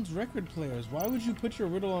owns record players? Why would you put your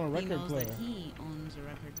riddle on a record He knows player? that he owns a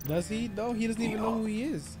record player. Does he? No, he doesn't even know who he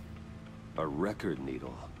is. A record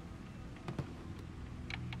needle.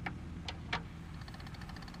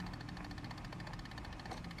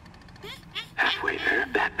 Halfway there,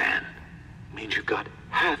 Batman. Means you've got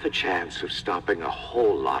half a chance of stopping a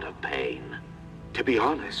whole lot of pain. To be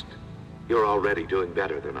honest, you're already doing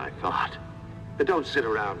better than I thought. But don't sit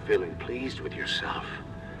around feeling pleased with yourself.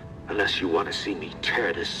 Unless you want to see me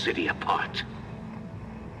tear this city apart.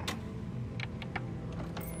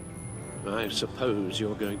 I suppose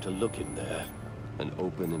you're going to look in there. An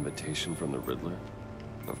open invitation from the Riddler?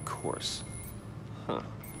 Of course. Huh.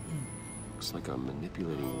 Looks like I'm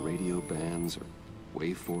manipulating radio bands or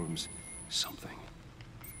waveforms. Something.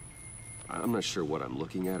 I'm not sure what I'm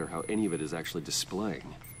looking at or how any of it is actually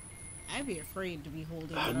displaying. I'd be afraid to be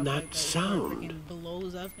holding it And up that like that. sound. It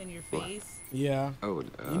blows up in your face. Yeah. Oh,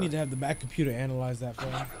 you need to have the back computer analyze that for I'm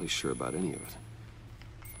you. not really sure about any of it.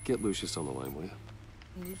 Get Lucius on the line, will you?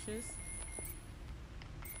 Lucius?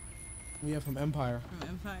 Yeah, from Empire. From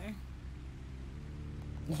Empire.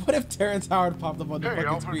 What if Terrence Howard popped up on the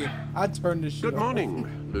fucking screen? I'd turn this shit Good off.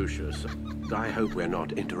 morning, Lucius. I hope we're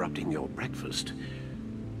not interrupting your breakfast.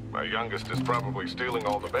 My youngest is probably stealing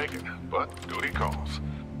all the bacon, but duty calls.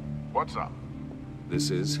 What's up?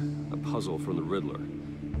 This is a puzzle from the Riddler.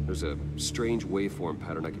 There's a strange waveform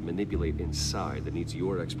pattern I can manipulate inside that needs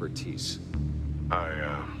your expertise.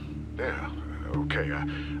 Yeah, okay.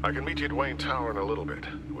 I can meet you at Wayne Tower in a little bit.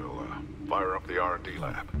 We'll, fire up the R&D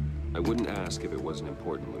lab. I wouldn't ask if it wasn't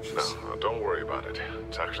important, Lucius. No, don't worry about it.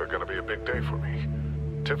 It's actually gonna be a big day for me.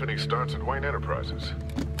 Tiffany starts at Wayne Enterprises.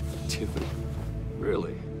 Tiffany?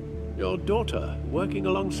 Really? Your daughter working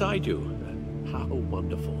alongside you. How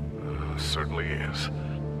wonderful. Certainly is.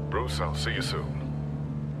 Bruce, I'll see you soon.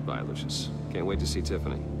 Bye, Lucius. Can't wait to see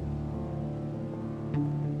Tiffany.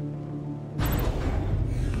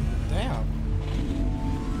 Damn.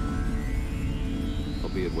 I'll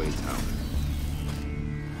be at Wayne Tower.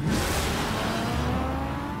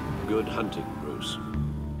 Good hunting, Bruce.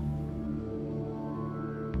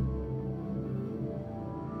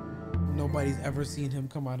 Nobody's ever seen him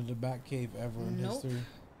come out of the Batcave ever in history.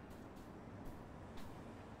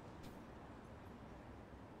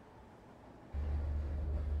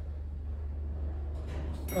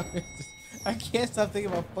 I can't stop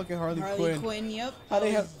thinking about fucking Harley Quinn. Yep. How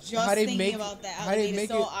they make about that. How they make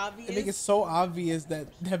so it obvious. They make it so obvious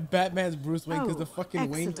that Batman's Bruce Wayne because the fucking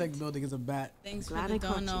excellent. Wayne Tech building is a bat. Thanks Glad for I the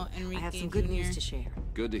caught dono, you. Enrique I have some good Jr. news to share.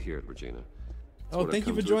 Good to hear it, Regina. It's Oh, what I've thank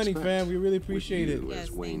you come for to joining, expect fam. We really with appreciate it. you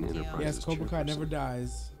as Wayne Enterprises Yes, Cobra Kai chairperson. never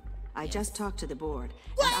dies. I just talked to the board,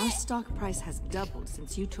 and our stock price has doubled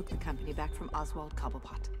since you took the company back from Oswald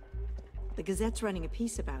Cobblepot. The Gazette's running a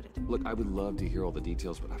piece about it. Look, I would love to hear all the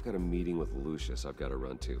details, but I've got a meeting with Lucius I've got to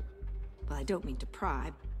run to. Well, I don't mean to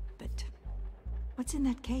pry, but what's in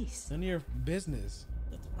that case? None of your business.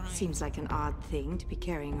 Seems like an odd thing to be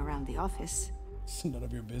carrying around the office. It's none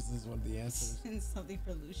of your business. One of the answers. And something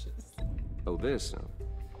for Lucius. Oh, this? No.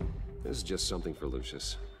 This is just something for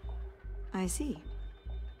Lucius. I see.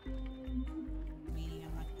 Meaning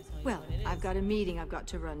I'm not gonna tell you Well, what it is. I've got a meeting I've got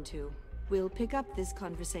to run to. We'll pick up this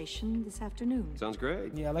conversation this afternoon. Sounds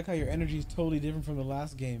great. Yeah, I like how your energy is totally different from the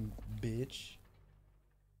last game, bitch.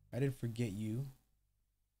 I didn't forget you.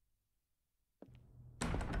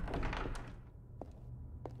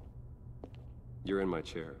 You're in my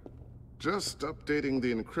chair. Just updating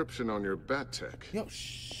the encryption on your bat tech. Yo,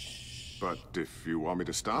 shh. But if you want me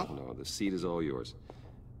to stop? Oh, no, the seat is all yours.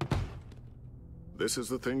 This is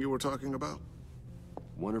the thing you were talking about?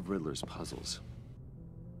 One of Riddler's puzzles.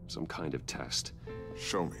 Some kind of test.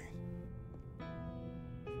 Show me.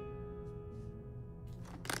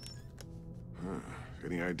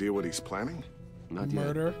 Any idea what he's planning? Not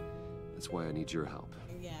Murder. yet. That's why I need your help.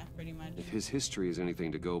 Yeah, pretty much. If his history is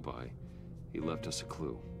anything to go by, he left us a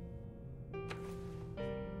clue.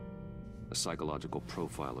 A psychological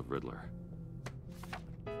profile of Riddler.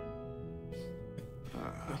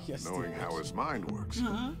 Knowing how his mind works.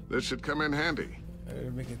 This should come in handy.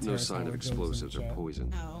 No sign of explosives or poison.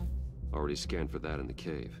 No. Already scanned for that in the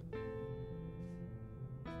cave.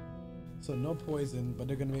 So no poison, but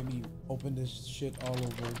they're gonna make me open this shit all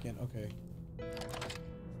over again. Okay.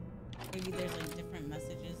 Maybe there's like different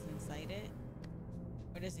messages inside it.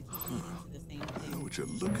 Or does it keep leading to the same thing? Would you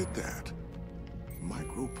look at that?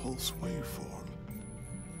 Micropulse waveform.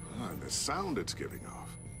 And the sound it's giving off.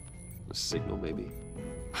 A signal, maybe?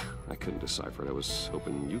 I couldn't decipher it. I was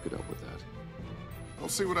hoping you could help with that. I'll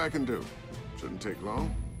see what I can do. Shouldn't take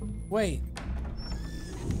long. Wait.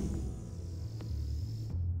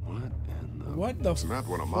 What in the... What the It's not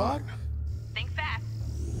one of fuck? mine. Think fast.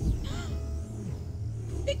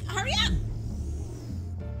 Hurry up!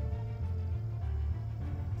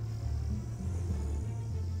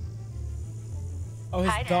 Oh,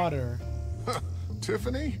 his daughter.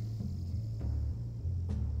 Tiffany?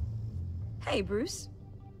 Hey, Bruce.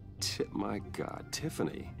 My God,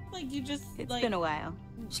 Tiffany. Like you just It's like been a while.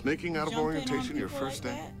 Sneaking out of jumping on orientation your people first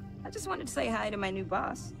like day? that? I just wanted to say hi to my new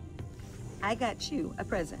boss. I got you a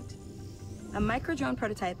present. A micro-drone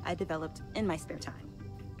prototype I developed in my spare time.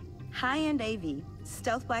 High-end AV,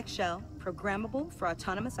 stealth black shell, programmable for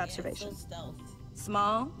autonomous observation. Yeah, so stealth.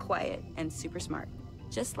 Small, quiet, and super smart.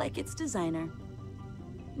 Just like its designer.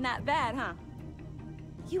 Not bad, huh?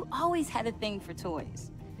 You always had a thing for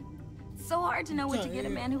toys. So hard to know what to get a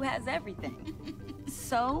man who has everything.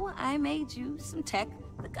 So I made you some tech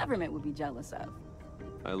the government would be jealous of.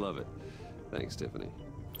 I love it. Thanks, Tiffany.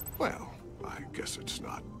 Well, I guess it's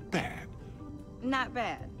not bad. Not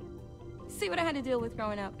bad. See what I had to deal with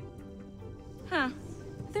growing up? Huh.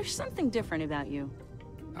 There's something different about you.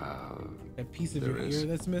 That piece of There your is. ear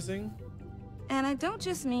that's missing? And I don't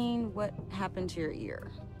just mean what happened to your ear.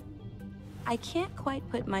 I can't quite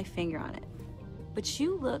put my finger on it, but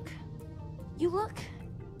you look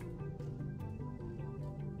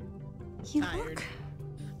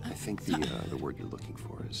I think the word you're looking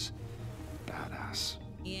for is badass.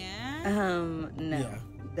 Yeah? No. Yeah.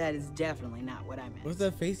 That is definitely not what I meant. What's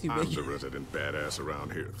that face you I'm make? the resident badass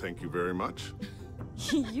around here. Thank you very much.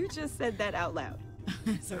 You just said that out loud.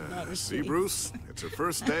 See, Bruce? It's her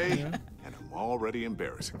first day, and I'm already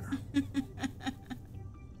embarrassing her.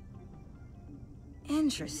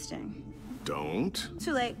 Interesting. Don't.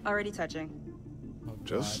 Too late, already touching.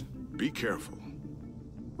 Just be careful.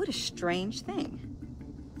 What a strange thing.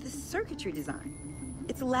 The circuitry design.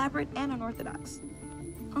 It's elaborate and unorthodox.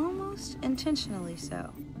 Almost intentionally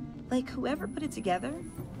so. Like whoever put it together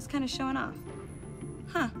was kind of showing off.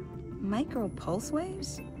 Huh. Micro pulse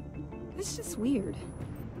waves? It's just weird.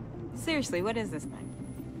 Seriously, what is this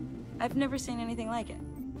thing? I've never seen anything like it.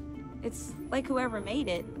 It's like whoever made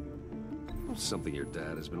it. Something your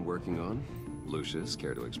dad has been working on. Lucius,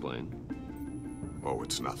 care to explain? Oh,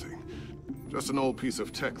 it's nothing. Just an old piece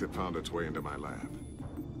of tech that found its way into my lab.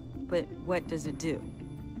 But what does it do?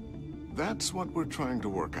 That's what we're trying to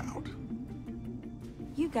work out.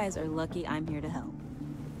 You guys are lucky I'm here to help.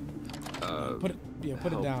 Put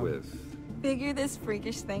it down. With... Figure this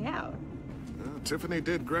freakish thing out. Tiffany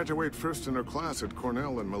did graduate first in her class at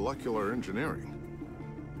Cornell in molecular engineering.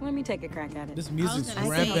 Let me take a crack at it. This music's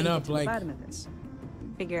ramping up like... bottom of this.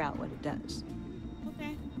 Figure out what it does.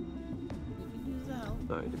 Okay.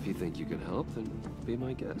 All right, if you think you can help, then be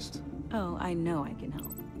my guest. Oh, I know I can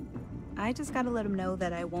help. I just gotta let him know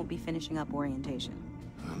that I won't be finishing up orientation.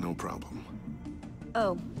 No problem.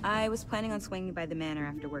 Oh, I was planning on swinging by the manor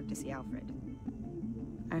after work to see Alfred.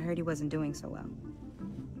 I heard he wasn't doing so well.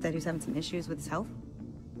 That he was having some issues with his health.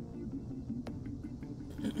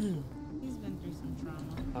 He's been through some trauma.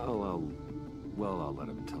 I'll let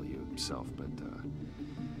him tell you himself, but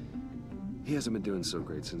he hasn't been doing so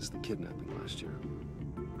great since the kidnapping last year.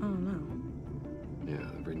 Oh no. Yeah,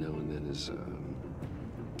 every now and then his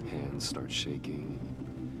hands start shaking.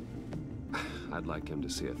 I'd like him to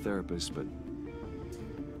see a therapist, but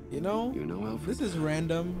you know, Alfred, this is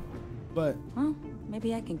random, but well,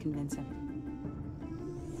 maybe I can convince him.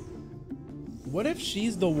 What if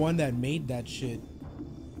she's the one that made that shit?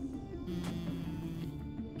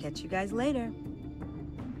 Catch you guys later.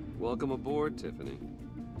 Welcome aboard, Tiffany.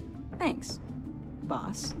 Thanks,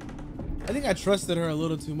 boss. I think I trusted her a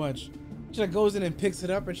little too much. She like goes in and picks it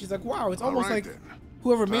up, and she's like, "Wow, it's almost like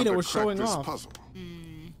whoever made it was showing off."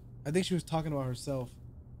 I think she was talking about herself.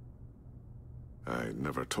 I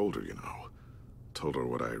never told her, Told her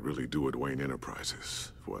what I really do at Wayne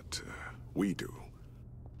Enterprises, what we do.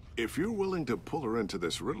 If you're willing to pull her into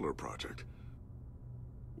this Riddler project,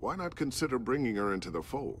 why not consider bringing her into the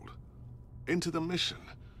fold? Into the mission?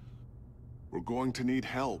 We're going to need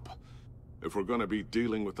help if we're going to be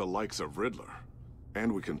dealing with the likes of Riddler.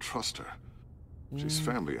 And we can trust her. She's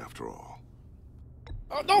family after all.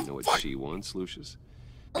 Oh, no, you know what she wants, Lucius?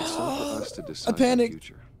 It's not for us to decide the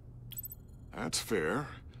future. That's fair.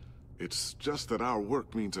 It's just that our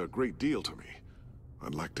work means a great deal to me.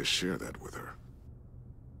 I'd like to share that with her.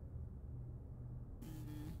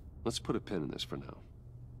 Let's put a pin in this for now.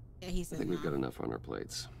 Yeah, he said I think we've got enough on our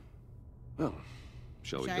plates. Well,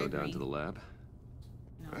 shall we go down to the lab?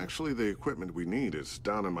 No. Actually, the equipment we need is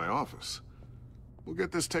down in my office. We'll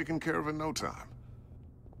get this taken care of in no time.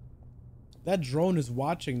 That drone is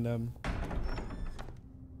watching them.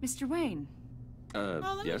 Mr. Wayne.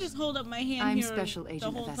 Let me just hold up my hand I'm here Special Agent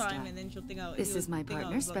the whole Avesta. time, and then she'll think out. This is my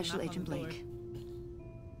partner, Special Agent Blake.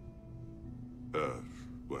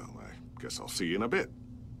 Well, I guess I'll see you in a bit.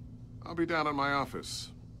 I'll be down in my office.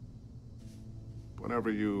 Whenever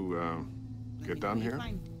you, get done here.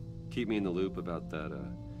 Keep me in the loop about that,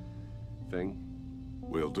 thing.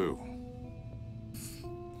 Will do.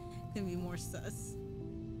 Gonna be more sus.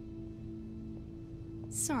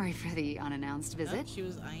 Sorry for the unannounced visit. She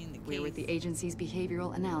was eyeing the case. We're with the agency's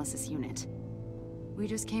Behavioral Analysis Unit. We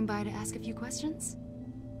just came by to ask a few questions.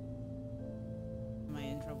 Am I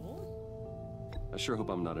in trouble? I sure hope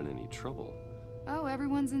I'm not in any trouble. Oh,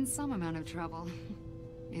 everyone's in some amount of trouble.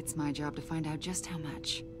 It's my job to find out just how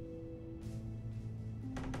much.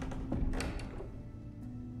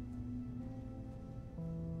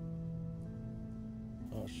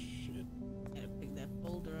 Oh, shit. Gotta pick that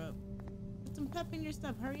folder up. Put some pep in your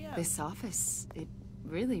stuff. Hurry up. This office, it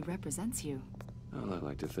really represents you. Well, I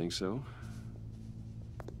like to think so.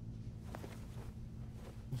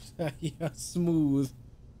 Yeah, smooth.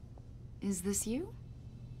 Is this you?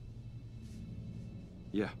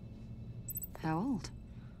 Yeah. How old?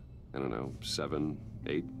 I don't know, 7,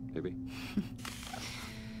 8, maybe?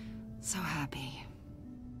 So happy.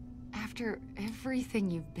 After everything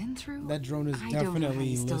you've been through, that drone is I don't know how definitely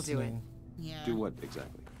you still do it. listening. Yeah. Do what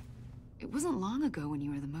exactly? It wasn't long ago when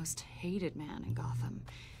you were the most hated man in Gotham,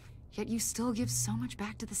 yet you still give so much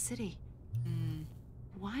back to the city.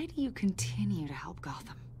 Why do you continue to help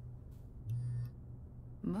Gotham?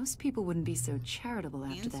 Most people wouldn't be so charitable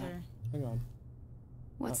after that. Hang on.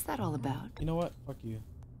 What's that all about? You know what? Fuck you.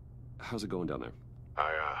 How's it going down there?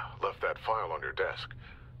 I left that file on your desk.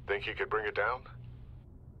 Think you could bring it down?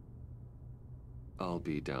 I'll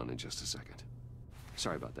be down in just a second.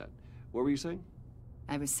 Sorry about that. What were you saying?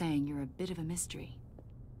 I was saying you're a bit of a mystery.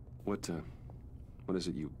 What is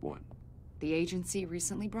it you want? The agency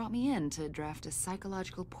recently brought me in to draft a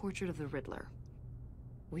psychological portrait of the Riddler.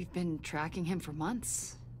 We've been tracking him for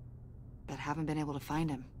months, but haven't been able to find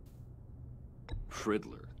him.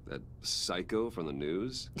 Riddler? That psycho from the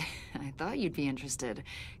news? I thought you'd be interested,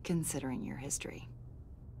 considering your history.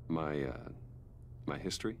 My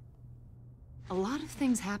history? A lot of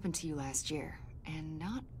things happened to you last year, and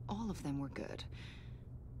not all of them were good.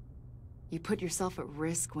 You put yourself at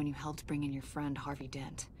risk when you helped bring in your friend Harvey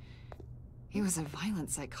Dent. He was a violent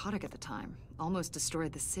psychotic at the time, almost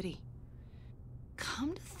destroyed the city.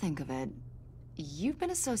 Come to think of it, you've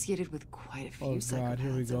been associated with quite a few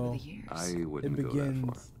psychopaths over the years. I wouldn't go that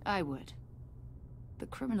far. I would. The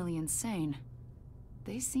criminally insane,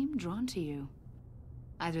 they seem drawn to you.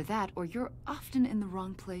 Either that, or you're often in the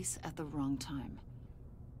wrong place at the wrong time.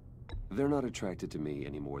 They're not attracted to me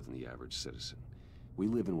any more than the average citizen. We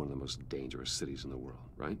live in one of the most dangerous cities in the world,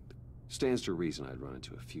 right? Stands to reason I'd run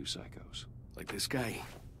into a few psychos. Like this guy.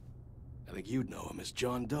 I think you'd know him as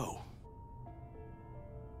John Doe.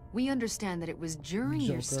 We understand that it was during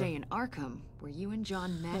your Joker. stay in Arkham where you and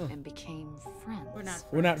John met and became friends.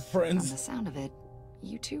 We're not friends. From the sound of it,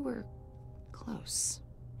 you two were close.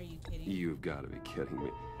 Are you kidding? You've got to be kidding me.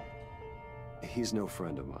 He's no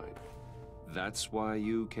friend of mine. That's why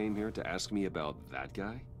you came here to ask me about that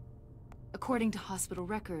guy? According to hospital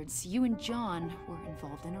records, you and John were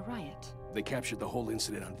involved in a riot. They captured the whole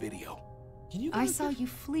incident on video. I saw you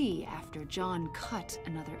flee after John cut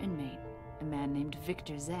another inmate, a man named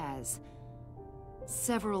Victor Zaz.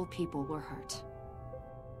 Several people were hurt.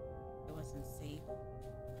 It wasn't safe.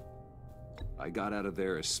 I got out of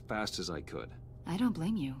there as fast as I could. I don't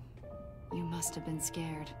blame you. You must have been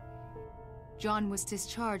scared. John was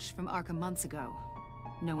discharged from Arkham months ago.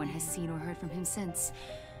 No one has seen or heard from him since.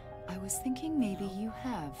 I was thinking maybe you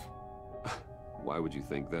have. Why would you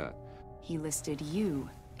think that? He listed you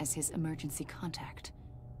as his emergency contact.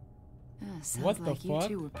 Sounds What the like you fuck?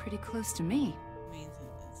 two were pretty close to me.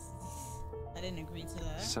 I didn't agree to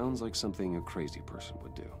that. Sounds like something a crazy person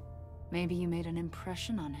would do. Maybe you made an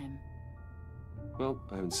impression on him. Well,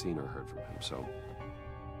 I haven't seen or heard from him, so...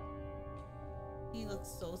 He looks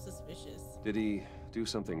so suspicious. Did he do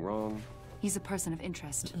something wrong? He's a person of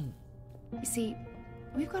interest. You see,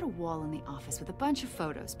 we've got a wall in the office with a bunch of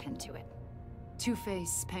photos pinned to it.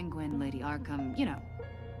 Two-Face, Penguin, Lady Arkham, you know,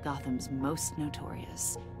 Gotham's most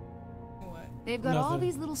notorious. What? They've got all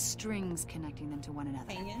these little strings connecting them to one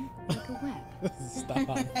another. Hanging? Like a web.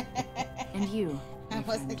 Stop. And you, I my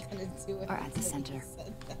wasn't friend, gonna do it. are at the center.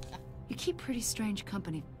 You keep pretty strange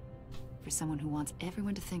company for someone who wants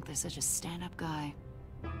everyone to think they're such a stand-up guy.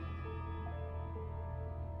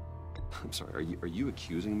 I'm sorry, are you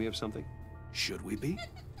accusing me of something? Should we be?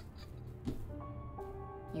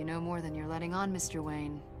 You know more than you're letting on, Mr.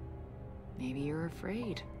 Wayne. Maybe you're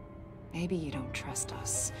afraid. Maybe you don't trust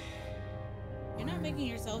us. You're not making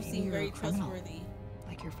yourself seem you're very a criminal, trustworthy.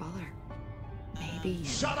 like your father. Maybe you're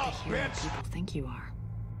Shut not up, the hero bitch! people think you are.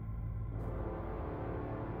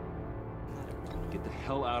 Get the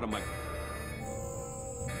hell out of my...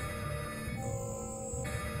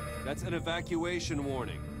 That's an evacuation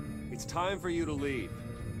warning. It's time for you to leave.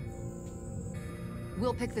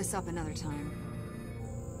 We'll pick this up another time.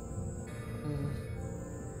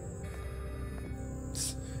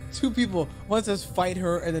 Two people. One says fight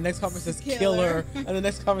her, and the next comment says kill her, and the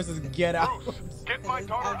next comment says get out. Get my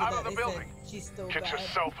daughter out of the building. She's still Get bad.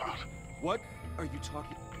 yourself out. What are you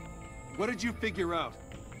talking... What did you figure out?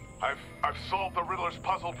 I've solved the Riddler's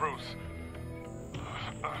puzzle, Bruce.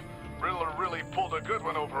 Riddler really pulled a good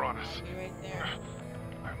one over on us. You're right there.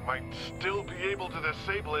 I might still be able to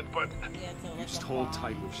disable it, but Yeah, so like Just a hold bomb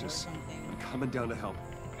tight, or Lucius. something. I'm coming down to help.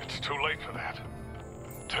 it's too late for that.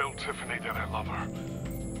 Tell Tiffany that I love her.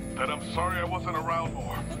 That I'm sorry I wasn't around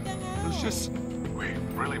more. What the hell? Lucius! We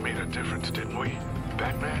really made a difference, didn't we,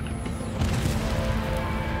 Batman?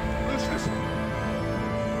 Lucius!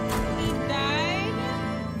 He died?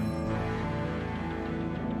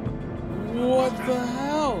 What the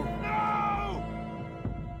hell?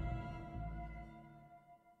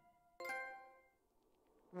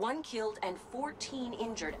 One killed and 14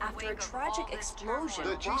 injured after a tragic explosion.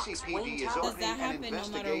 The GCPD is opening an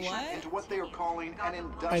investigation into what they are calling an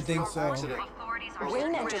industrial accident.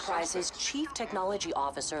 Wayne Enterprises Chief Technology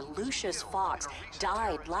Officer Lucius Fox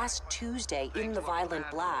died last Tuesday in the violent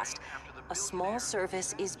blast. A small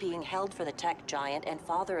service is being held for the tech giant and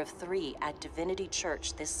father of 3 at Divinity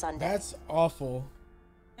Church this Sunday. That's awful.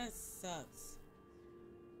 That sucks.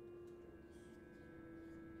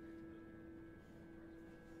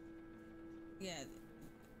 Yeah,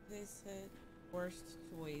 they said worst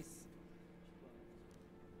choice.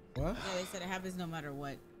 What? Yeah, they said it happens no matter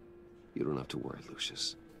what. You don't have to worry,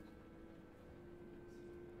 Lucius.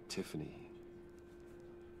 Tiffany,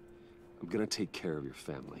 I'm gonna take care of your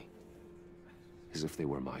family. As if they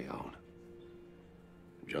were my own.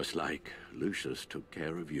 Just like Lucius took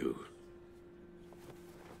care of you.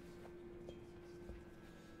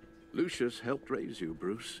 Lucius helped raise you,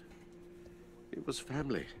 Bruce. It was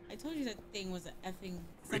family. I told you that thing was a effing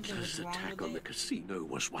something Riddler's was wrong attack with on the it. casino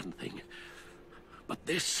was one thing. But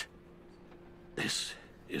this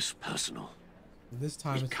is personal. This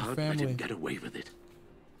time We it's the can't let family. him get away with it.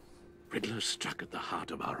 Riddler struck at the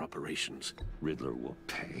heart of our operations. Riddler will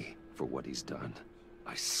pay for what he's done.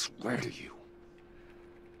 I swear to you,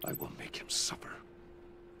 I will make him suffer.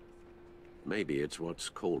 Maybe it's what's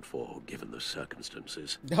called for, given the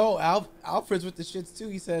circumstances. Oh, Alfred's with the shits too.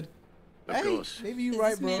 He said, Of hey, course. maybe you're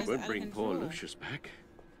right, bro. Won't bring poor Lucius back.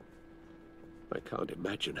 I can't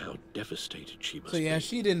imagine how devastated she must So yeah, be.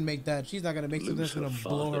 she didn't make that. She's not gonna make something that's gonna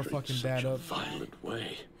blow her fucking dad up. Violent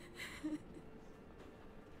way.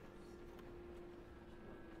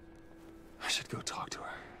 I should go talk to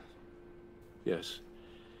her. Yes.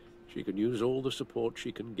 She can use all the support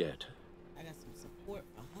she can get. I got some support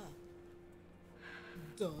for her.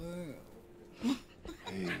 Damn.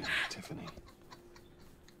 Hey, Tiffany.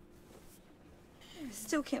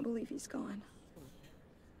 Still can't believe he's gone.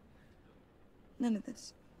 None of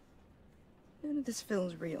this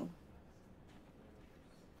feels real.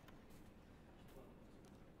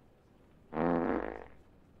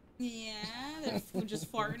 Yeah, they're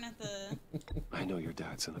just farting at the. I know your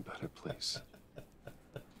dad's in a better place.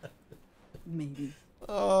 Maybe.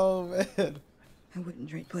 Oh man. I wouldn't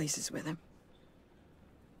trade places with him.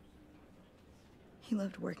 He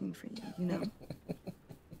loved working for you, you know.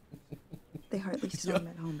 They hardly saw him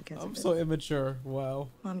at home because I'm of so it. immature. Wow.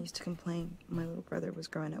 Mom used to complain my little brother was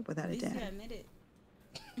growing up without At a least you dad. admit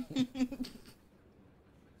it.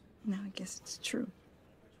 Now I guess it's true.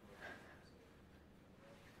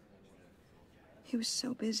 He was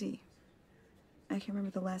so busy. I can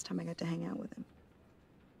remember the last time I got to hang out with him.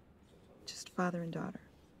 Just father and daughter.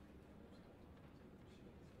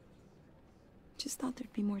 Just thought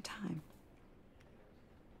there'd be more time.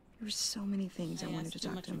 There were so many things I wanted to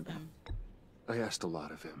talk to him about. I asked a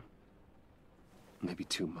lot of him. Maybe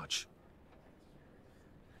too much.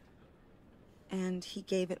 And he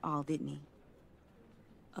gave it all, didn't he?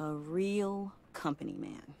 A real company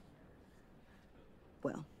man.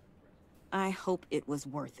 Well, I hope it was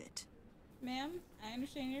worth it. Ma'am, I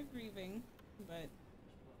understand you're grieving, but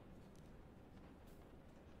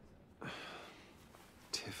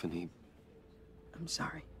Tiffany. I'm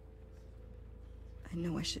sorry. I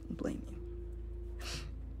know I shouldn't blame you.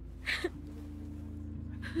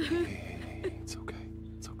 Hey, it's okay.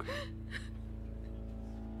 It's okay.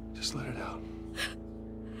 Just let it out.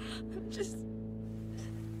 I'm just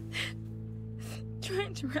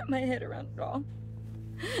trying to wrap my head around it all.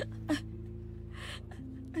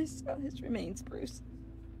 I saw his remains, Bruce.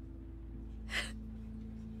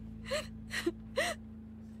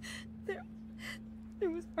 There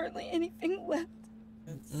was hardly anything left.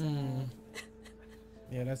 that's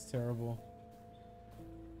Yeah, that's terrible.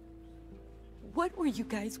 What were you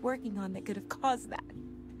guys working on that could have caused that?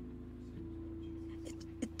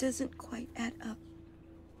 It doesn't quite add up.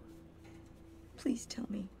 Please tell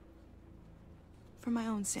me. For my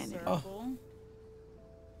own sanity. circle.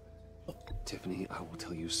 Tiffany, I will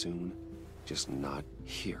tell you soon. Just not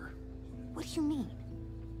here. What do you mean?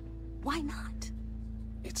 Why not?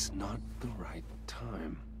 It's not the right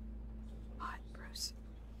time. What, Bruce?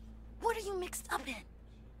 What are you mixed up in?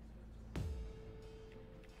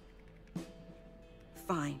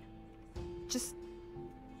 Fine. Just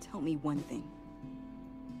tell me one thing.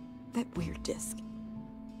 That weird disc.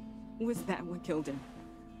 Was that what killed him?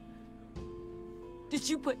 Did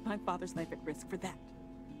you put my father's life at risk for that?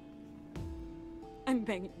 I'm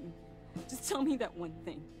begging you. Just tell me that one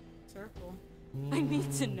thing. Circle. I need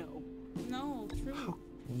to know. No, true.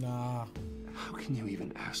 Nah. How can you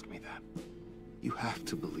even ask me that? You have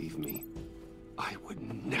to believe me. I would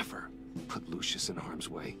never put Lucius in harm's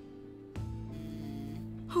way.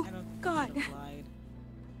 Oh, God.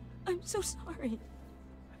 I'm so sorry.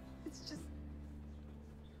 It's just...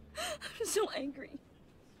 I'm so angry.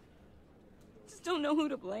 Just don't know who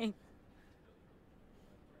to blame.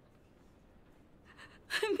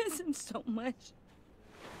 I miss him so much.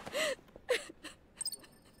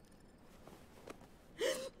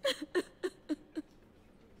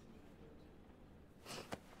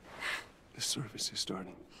 The service is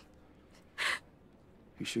starting.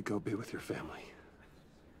 You should go be with your family.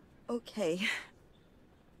 Okay.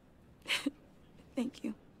 Thank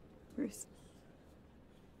you, Bruce.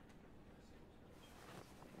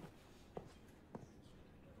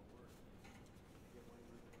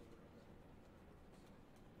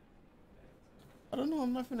 I don't know.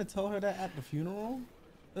 I'm not gonna tell her that at the funeral.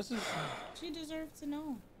 This is. She deserves to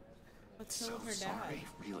know. What's so her dad? Sorry,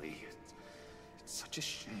 really. It's such a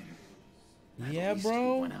shame. Yeah, At least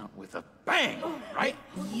bro. he went out with a bang, right?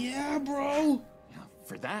 Yeah, bro. Yeah,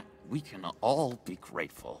 for that, we can all be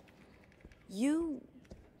grateful. You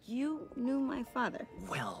knew my father.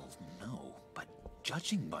 Well, no, but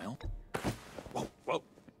judging by all... Whoa, whoa.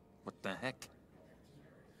 What the heck?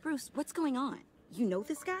 Bruce, what's going on? You know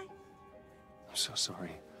this guy? I'm so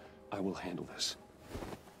sorry. I will handle this.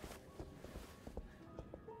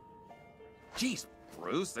 Jeez,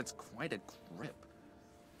 Bruce, that's quite a grip.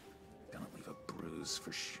 Gonna leave a bruise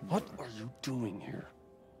for sure. What are you doing here?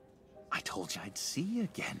 I told you I'd see you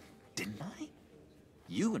again, didn't I?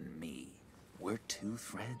 You and me, we're two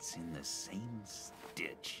threads in the same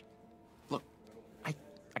stitch. Look, I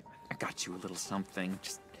got you a little something,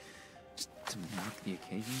 just to mark the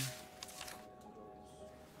occasion.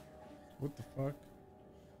 What the fuck?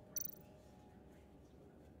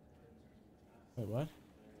 Wait, what?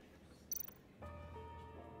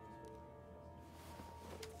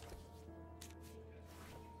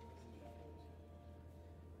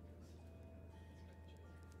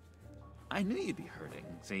 I knew you'd be hurting,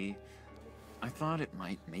 see? I thought it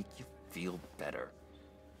might make you feel better.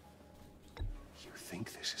 You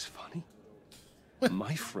think this is funny?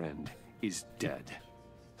 My friend is dead.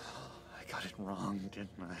 I got it wrong, didn't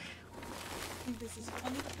I? I think this is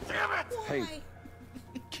funny. Damn it! Why? Hey,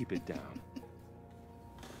 keep it down.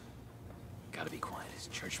 Gotta be quiet as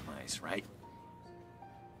church mice, right?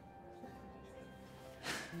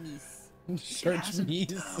 Niece. Church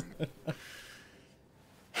niece.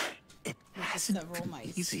 It hasn't been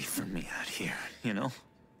easy for me out here, you know?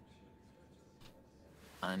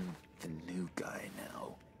 I'm the new guy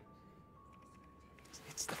now.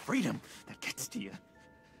 It's the freedom that gets to you.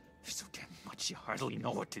 There's so damn much you hardly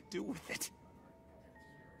know what to do with it.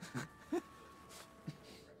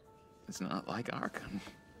 It's not like Arkham.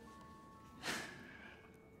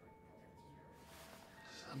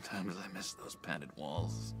 Sometimes I miss those padded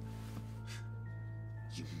walls.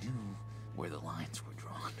 You knew where the lines were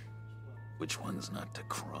drawn. Which ones not to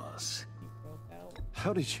cross.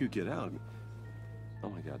 How did you get out? Oh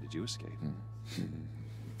my god, did you escape?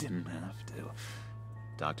 Didn't have to.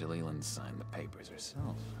 Dr. Leland signed the papers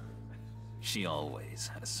herself. She always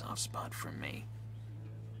had a soft spot for me.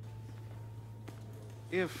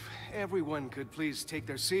 If everyone could please take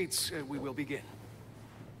their seats, we will begin.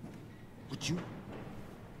 Would you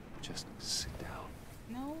just sit down?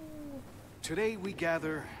 No. Today we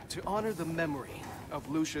gather to honor the memory of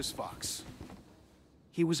Lucius Fox.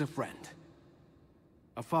 He was a friend,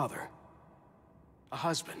 a father, a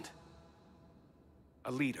husband,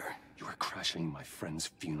 a leader. You are crashing my friend's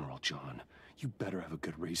funeral, John. You better have a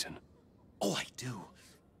good reason. Oh, I do.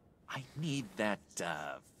 I need that,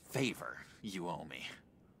 favor you owe me.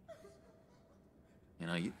 You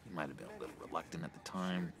know, you might have been a little reluctant at the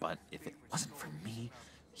time, but if it wasn't for me,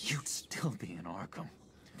 you'd still be in Arkham.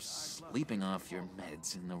 Sleeping off your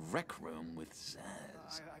meds in the rec room with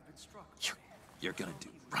Zaz. You're gonna do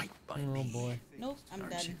right by me. Oh boy. Nope, I'm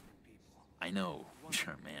aren't done. you? I know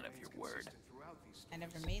you're a man of your word. I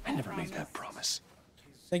never made that I never promise. made that promise.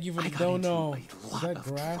 Thank you for I the got dono. into a Is lot that of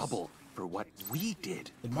grass? trouble for what we did.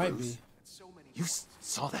 It might Bruce. be. You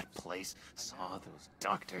saw that place, saw those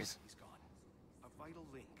doctors. A vital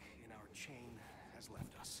link in our chain has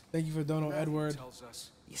left us. Thank you for dono, Edward.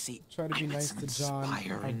 You see, Try to be nice to John.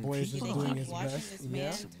 Our boy is just They doing keep his watching best. this Yeah.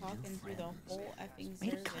 man talking through the whole effing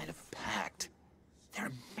Made a service. kind of pact.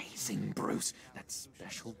 They're amazing, Bruce. That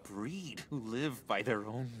special breed who live by their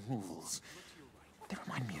own rules. They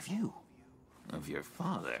remind me of you. Of your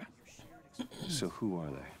father. So who are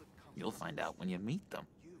they? You'll find out when you meet them.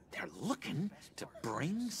 They're looking to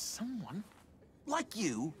bring someone like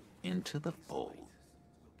you into the fold.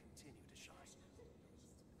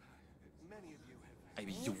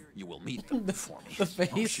 You will meet them for me. The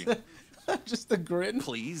face. Just the grin.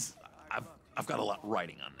 Please, I've got a lot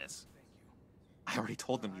riding on this. I already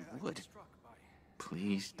told them you would.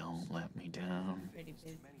 Please don't let me down.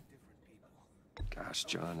 Gosh,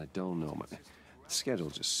 John, I don't know. My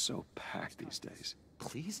schedule's just so packed these days.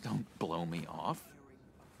 Please don't blow me off.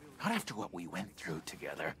 Not after what we went through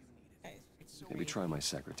together. Maybe try my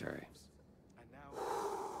secretary.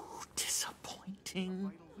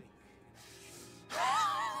 Disappointing.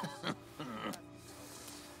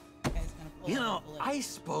 You know, I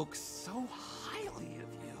spoke so highly of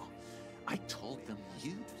you. I told them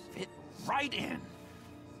you'd fit right in.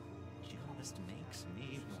 Just makes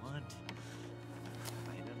me want,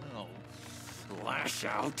 I don't know, lash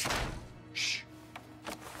out. Shh.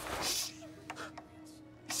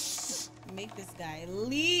 Make this guy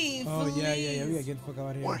leave. Oh, please. yeah. We gotta get the fuck out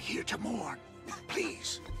of here. We're here to mourn.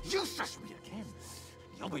 Please. You shush me again.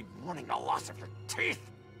 You'll be mourning the loss of your teeth.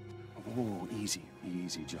 Whoa, easy,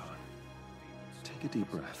 John. Take a deep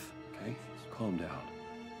breath, okay? Calm down.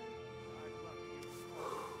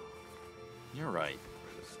 You're right.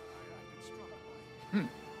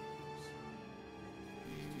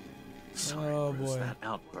 Sorry, Oh, Bruce, boy. that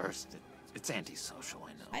outburst, it's antisocial,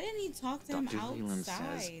 I know. Why didn't he talk to him Dr. Leland says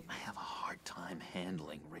outside? I have a hard time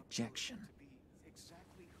handling rejection.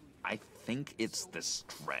 I think it's the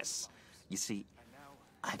stress. You see,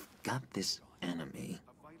 I've got this enemy.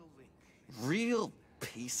 Real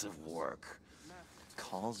piece of work.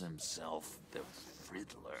 Calls himself the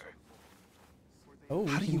Riddler. Oh,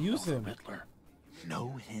 we can use him. Riddler? Know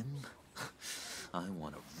him? I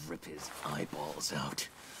want to rip his eyeballs out.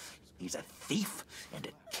 He's a thief and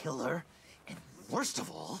a killer, and worst of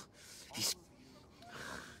all, he's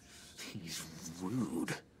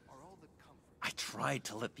rude. I tried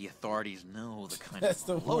to let the authorities know the kind That's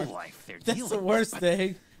the of worst. lowlife they're That's dealing the with. worst but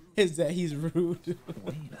thing, is that he's rude. Wait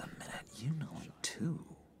a minute, you know him too.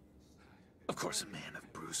 Of course, a man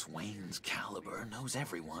of Bruce Wayne's caliber knows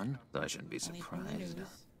everyone. I shouldn't be surprised.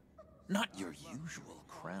 Not your usual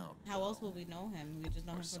crowd. How else will we know him? We just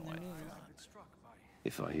know him from the news.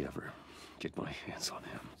 If I ever get my hands on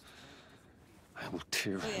him, I will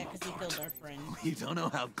tear Oh yeah, him because he apart. killed our friend. You don't know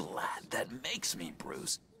how glad that makes me,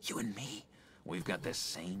 Bruce. You and me, we've got the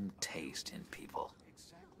same taste in people.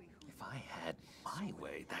 If I had my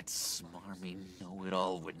way, that smarmy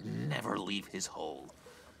know-it-all would never leave his hole.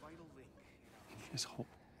 His hole?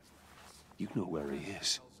 You know where he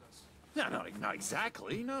is. No, not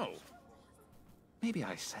exactly, no. Maybe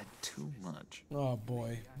I said too much. Oh,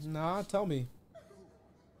 boy. Nah, tell me.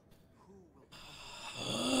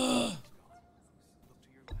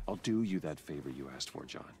 I'll do you that favor you asked for,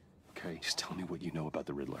 John. Okay? Just tell me what you know about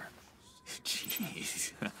the Riddler.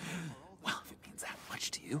 Jeez. Well, if it means that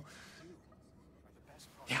much to you.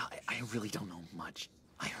 Yeah, I really don't know much.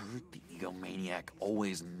 I heard the egomaniac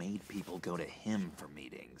always made people go to him for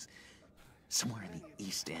meetings. Somewhere in the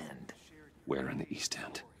East End. Where in the East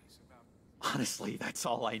End? Honestly, that's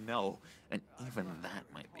all I know. And even that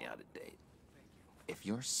might be out of date. If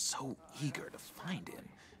you're so eager to find him,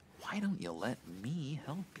 why don't you let me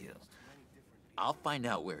help you? I'll find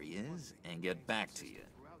out where he is and get back to you.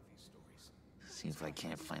 See if I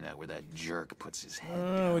can't find out where that jerk puts his head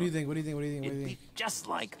down. What do you think? It'd be just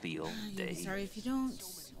like the old You'll be days. sorry if you don't.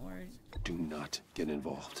 Or Do not get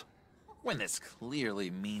involved. When this clearly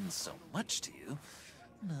means so much to you.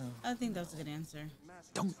 No. I think that was a good answer.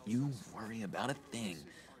 Don't you worry about a thing.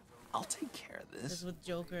 I'll take care of this. Because with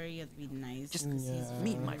Joker, you have to be nice. Just 'cause he's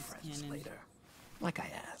meet my Bruce friends Cannon. later. Like I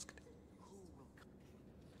asked.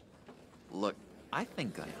 Look, I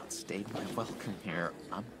think I outstayed my welcome here.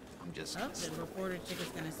 I'm just... Oh, the reporter chick is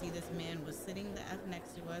gonna see this man was sitting the F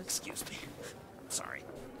next to us. Excuse me. Sorry.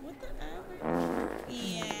 What the F?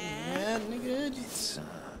 Yeah. Nigga. It's,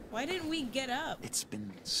 Why didn't we get up? It's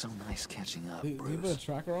been so nice catching up, Do you Bruce. put a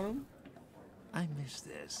tracker on him? I miss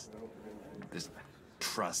this. This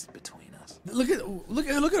trust between us. Look at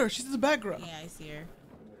her. She's in the background. Yeah, I see her.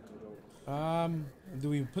 Do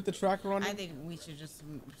we put the tracker on him? I think we should just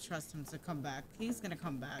trust him to come back. He's gonna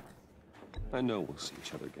come back. I know we'll see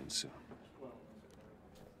each other again soon.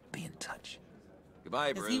 Be in touch. Goodbye,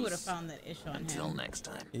 Because Bruce. he would have found that issue on Until him. next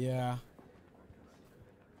time. Yeah.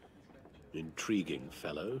 Intriguing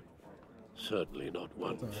fellow. Certainly not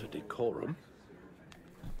one for decorum.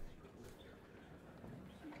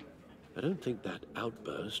 I don't think that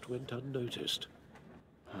outburst went unnoticed.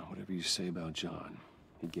 Whatever you say about John,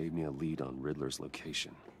 he gave me a lead on Riddler's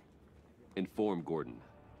location. Inform Gordon.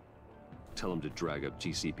 Tell him to drag up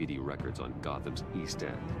GCPD records on Gotham's East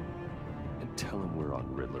End. And tell him we're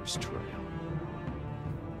on Riddler's trail.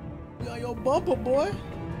 Yo, bumper boy.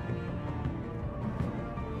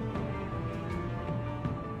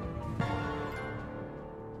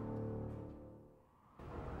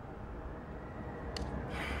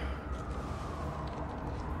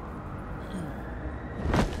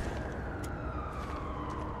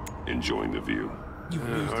 Enjoying the view?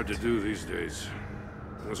 Hard to do these days.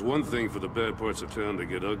 There's one thing for the bad parts of town to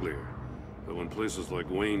get uglier. But when places like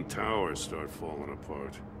Wayne Tower start falling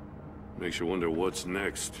apart, makes you wonder what's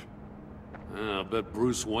next. I'll bet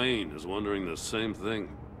Bruce Wayne is wondering the same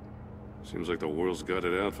thing. Seems like the world's got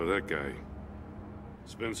it out for that guy.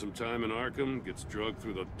 Spends some time in Arkham, gets drugged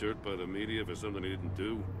through the dirt by the media for something he didn't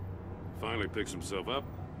do. Finally picks himself up.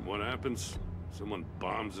 What happens? Someone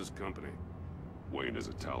bombs his company. Wayne has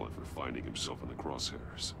a talent for finding himself in the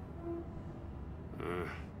crosshairs.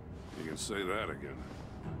 You can say that again.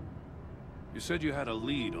 You said you had a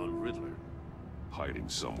lead on Riddler. Hiding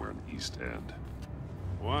somewhere in the East End.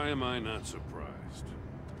 Why am I not surprised?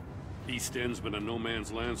 East End's been a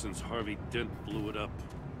no-man's land since Harvey Dent blew it up.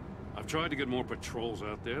 I've tried to get more patrols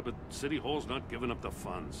out there, but City Hall's not giving up the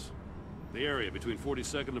funds. The area between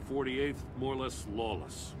 42nd and 48th, more or less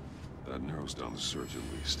lawless. That narrows down the search at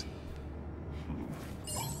least.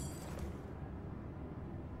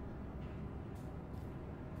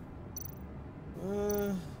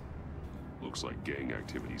 Looks like gang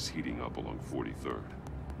activity's heating up along 43rd.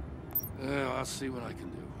 I'll see what I can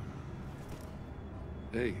do.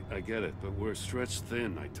 Hey, I get it, but we're stretched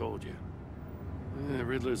thin, I told you.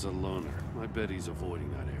 Riddler's a loner. I bet he's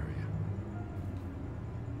avoiding that area.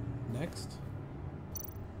 Next.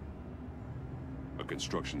 A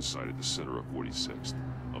construction site at the center of 46th.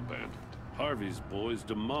 Abandoned. Harvey's boys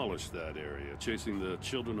demolished that area, chasing the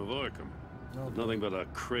children of Arkham. Okay. Nothing but a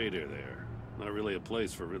crater there. Not really a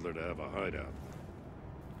place for Riddler to have a hideout.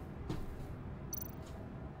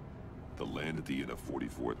 The land at the end of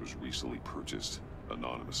 44th was recently purchased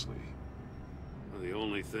anonymously. The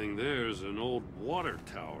only thing there is an old water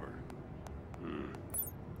tower.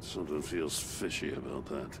 Something feels fishy about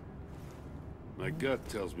that. My gut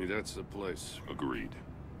tells me that's the place. Agreed.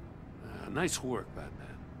 Nice work, Batman.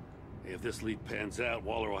 Hey, if this lead pans out,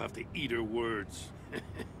 Waller will have to eat her words.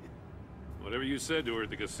 Whatever you said to her at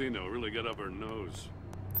the casino really got up her nose.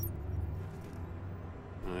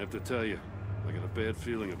 I have to tell you, I got a bad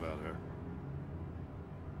feeling about her.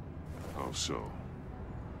 How so?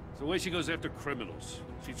 It's the way she goes after criminals.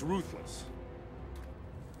 She's ruthless.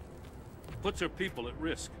 Puts her people at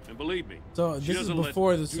risk, and believe me. So this is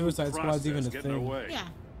before the Suicide Squad's even a thing. Yeah.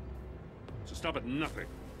 So stop at nothing,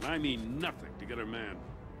 and I mean nothing, to get her man.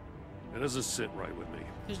 It doesn't sit right with me.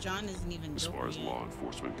 Because John isn't even As far as law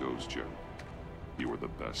enforcement goes, Jim, you were the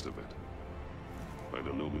best of it. I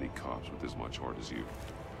don't know many cops with as much heart as you.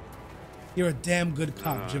 You're a damn good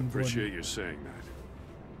cop, Jim Gordon. I appreciate you saying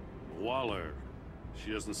that. Waller,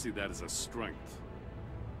 she doesn't see that as a strength.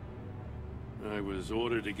 I was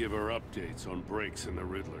ordered to give her updates on breaks in the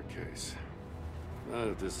Riddler case.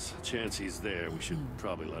 If there's a chance he's there, we should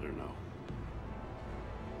probably let her know.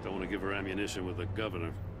 Don't want to give her ammunition with the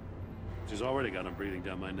governor. She's already got him breathing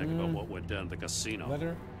down my neck about what went down at the casino. Let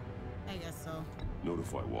her? I guess so.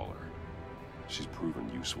 Notify Waller. She's proven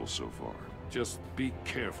useful so far. Just be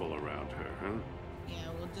careful around her, huh? Yeah,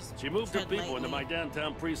 we'll just. She moved her people into my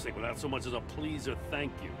downtown precinct without so much as a please or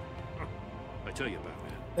thank you. I tell you, Batman.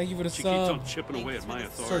 Thank you for the she sub. She keeps on chipping away at my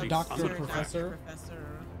authority. Sir, Doctor, Professor.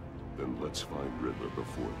 Then let's find Riddler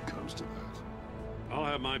before it comes to that. I'll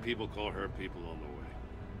have my people call her people on the way.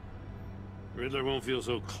 Riddler won't feel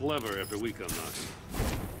so clever after we come knocking.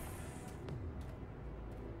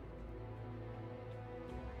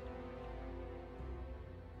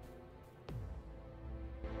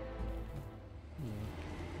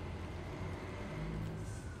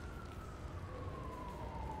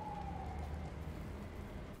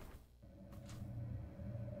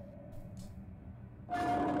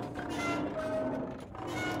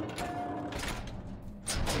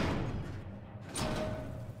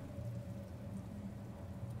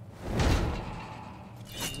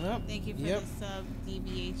 Thank you for the sub,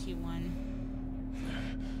 DBHE1.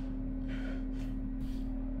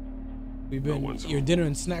 We've been your dinner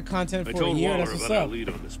and snack content for a year. That's what's up. Lead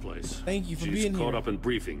on this place. Thank you for being She's here. caught up in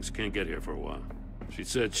briefings. Can't get here for a while. She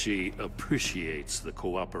said she appreciates the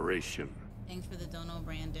cooperation. Thanks for the dono,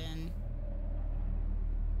 Brandon.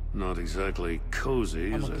 Not exactly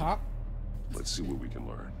cozy, I'm is a it? cop. Let's see what we can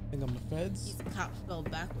learn. I think I'm the feds. He's a cop spelled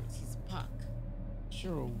backwards. He's a puck.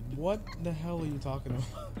 Sure. What the hell are you talking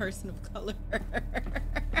about? Person of color. And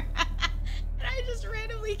I just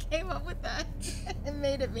randomly came up with that and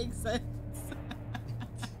made it make sense.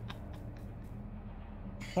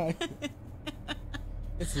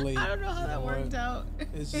 It's late. I don't know how that worked out.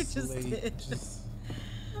 It's It just late. did.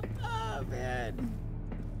 Oh man.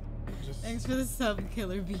 Thanks for the sub,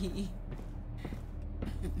 Killer B.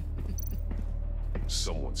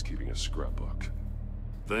 Someone's keeping a scrapbook.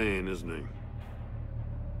 Thane, isn't he?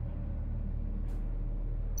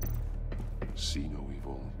 See no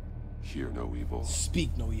evil, hear no evil.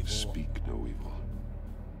 Speak no evil. Speak no evil.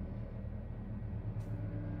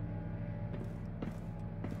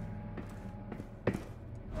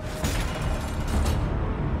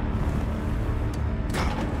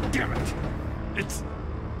 God damn it! It's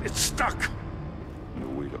stuck! No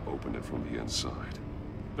way to open it from the inside.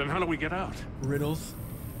 Then how do we get out? Riddles.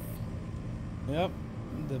 Yep,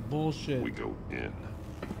 the bullshit. We go in.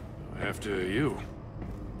 After you.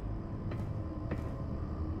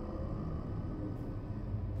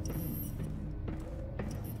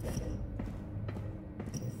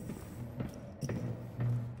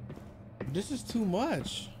 This is too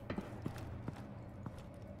much.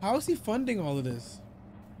 How is he funding all of this?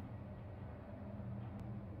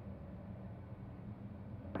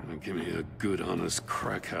 Give me a good, honest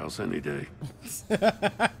crack house any day.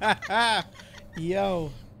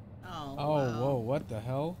 Yo. Oh, wow. Whoa, what the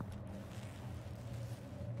hell?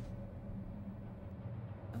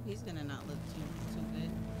 Oh, he's gonna not look too good.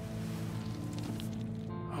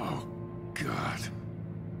 Oh, God.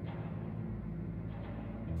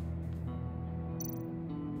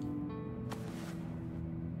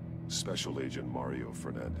 Special Agent Mario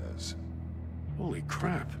Fernandez. Holy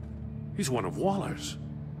crap. He's one of Waller's.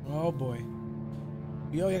 Oh boy.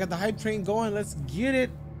 Yo, you got the hype train going. Let's get it.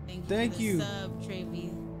 Thank you. Sub,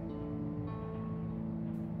 Trevi.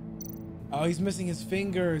 Oh, he's missing his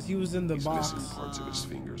fingers. He was in the box. Missing parts of his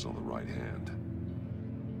fingers on the right hand.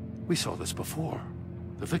 We saw this before.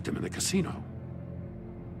 The victim in the casino.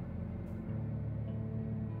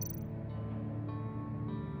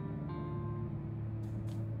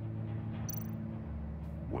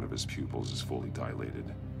 One of his pupils is fully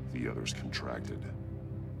dilated. The other's contracted.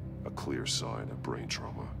 A clear sign of brain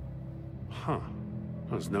trauma. Huh.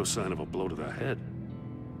 There's no sign of a blow to the head.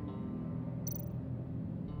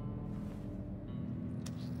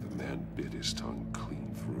 The man bit his tongue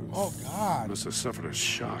clean through. Oh, God. Must have suffered a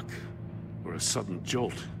shock. Or a sudden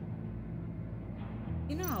jolt.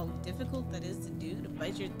 You know how difficult that is to do, to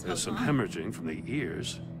bite your tongue There's some off? hemorrhaging from the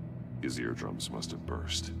ears. His eardrums must have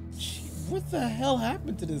burst. What the hell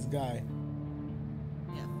happened to this guy?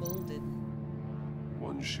 Yeah, folded.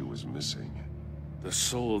 One shoe was missing. The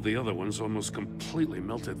sole of the other one's almost completely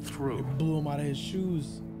melted through. Blew him out of his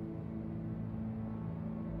shoes.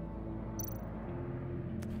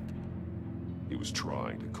 He was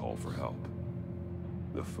trying to call for help.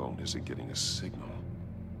 The phone isn't getting a signal.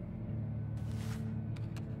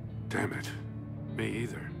 Damn it. Me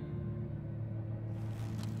either.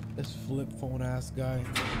 This flip phone ass guy.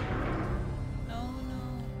 No.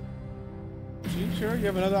 You sure? You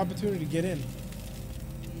have another opportunity to get in.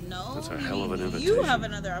 No. That's a hell of an invitation. You have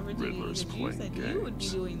another opportunity. Riddler's because you said playing you would be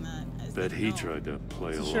games. doing that. I Bet said he no. tried to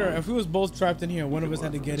play along. Sure, if we was both trapped in here, one of us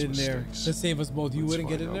had to learn get from in his there mistakes. to save us both. You Let's wouldn't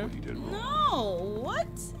get find in out there? what he did wrong. No. What?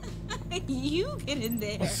 You get in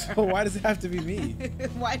there. So why does it have to be me?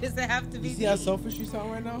 Why does it have to be You see me? how selfish you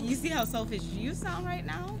sound right now? You see how selfish you sound right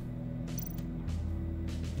now?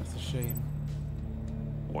 That's a shame.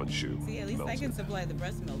 One shoe. See, at least I can supply the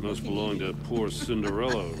breast milk. Must What can belong you to do? poor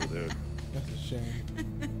Cinderella over there. That's a shame.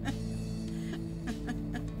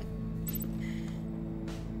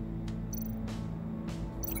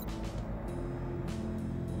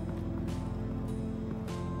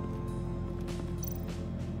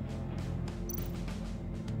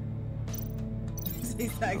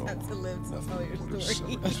 I got to live to tell your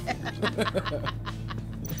story.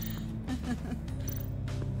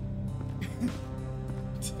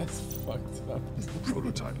 That's fucked up.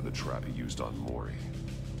 Prototype of the trap he used on Mori.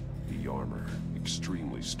 The armor,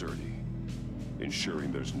 extremely sturdy,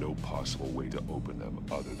 ensuring there's no possible way to open them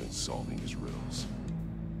other than solving his riddles.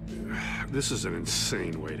 This is an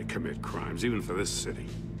insane way to commit crimes, even for this city.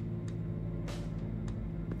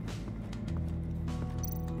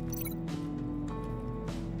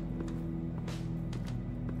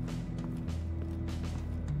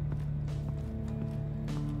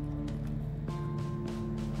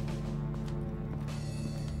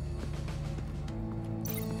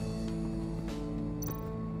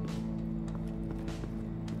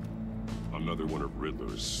 Another one of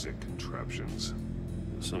Riddler's sick contraptions.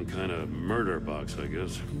 Some kind of murder box, I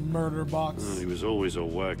guess. Murder box. He was always a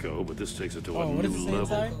wacko, but this takes it to a What new does it say level.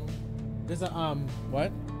 inside? There's a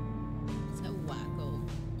what? It's a wacko.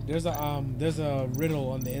 There's a riddle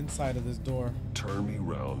on the inside of this door. Turn me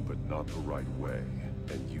round, but not the right way,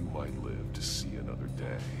 and you might live to see another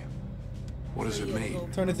day. What does it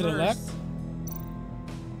mean? Turn it to the left.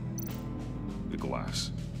 The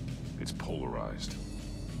glass. It's polarized.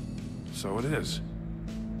 So it is.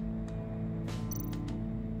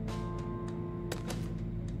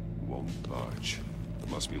 Won't budge.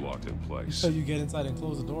 Must be locked in place. So you get inside and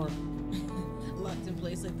close the door. Locked in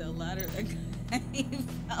place like the ladder.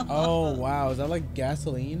 Oh wow, is that like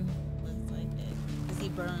gasoline? Looks like it. Because he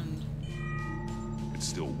burned. It's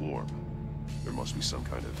still warm. There must be some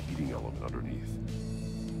kind of heating element underneath.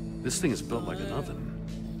 This thing is built like an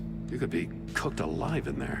oven. You could be cooked alive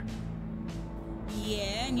in there.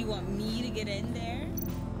 Yeah, and you want me to get in there,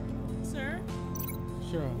 sir?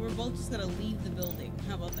 Sure. We're both just gonna leave the building.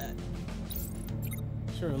 How about that?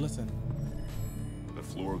 Sure, listen. The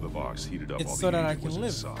floor of the box heated up It's while so the that I agent was can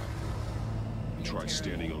live. inside. Try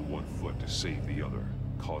standing on one foot to save the other,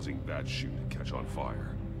 causing that shoe to catch on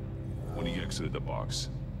fire. When he exited the box,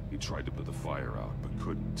 he tried to put the fire out, but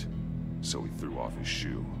couldn't. So he threw off his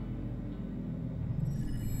shoe.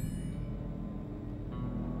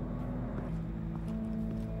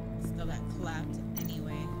 Still got clapped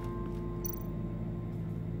anyway.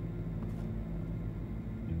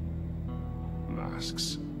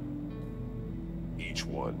 Masks. Each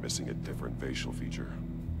one missing a different facial feature.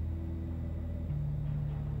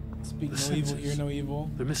 Speak The no evil, senses. hear no evil.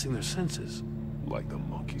 They're missing their senses. Like the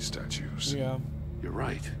monkey statues. Yeah. You're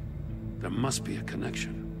right. There must be a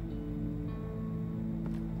connection.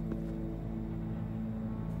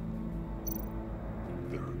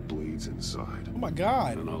 There are blades inside. Oh my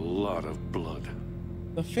god. And a lot of blood.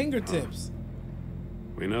 The fingertips.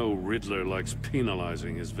 We know Riddler likes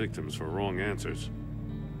penalizing his victims for wrong answers.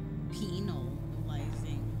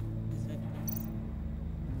 Penalizing his victims.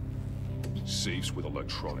 Safes with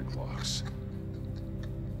electronic locks.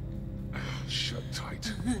 Shut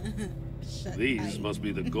tight. These must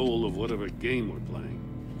be the goal of whatever game we're playing.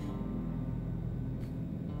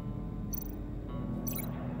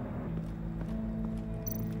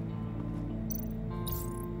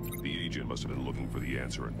 The agent must have been looking for the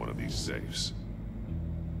answer in one of these safes.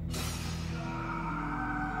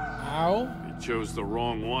 Ow. He chose the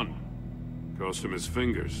wrong one. Cost him his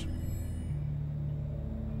fingers.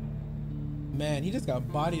 Man, he just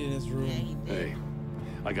got bodied in his room. Hey,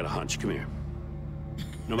 I got a hunch. Come here.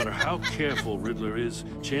 No matter how careful Riddler is,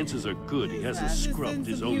 chances are good he hasn't scrubbed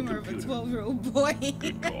his own computer. 12-year-old boy.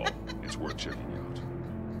 Good call. It's worth checking out.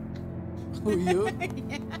 Who, you?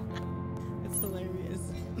 Yeah. It's hilarious.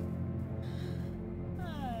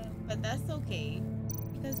 But that's okay,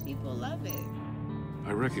 because people love it.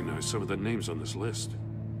 I recognize some of the names on this list.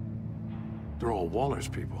 They're all Waller's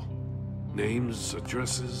people. Names,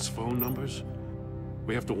 addresses, phone numbers.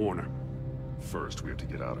 We have to warn her. First, we have to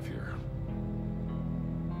get out of here.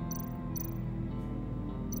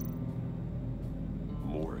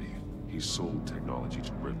 Maury. He sold technology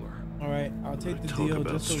to Riddler. Alright, I'll take the Talk deal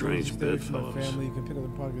about just so strange we stay from my bedfellows. family. You can pick up the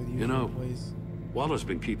product that You know, place. Waller's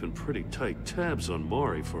been keeping pretty tight tabs on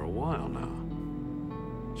Maury for a while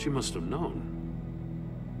now. She must have known.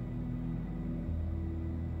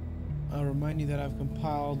 I'll remind you that I've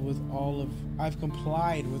complied with all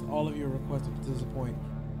of your requests up to this point.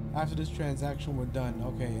 After this transaction, we're done.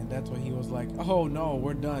 Okay, and that's when he was like, oh no,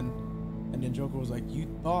 we're done. And then Joker was like, you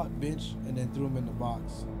thought, bitch, and then threw him in the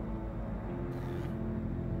box.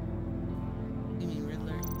 You mean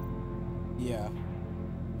Riddler? Yeah.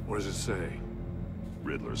 What does it say?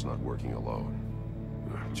 Riddler's not working alone.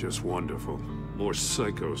 Just wonderful. More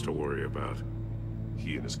psychos to worry about.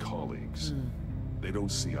 He and his colleagues. They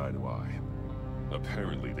don't see eye to eye.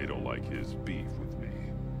 Apparently, they don't like his beef with me.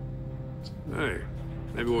 Hey,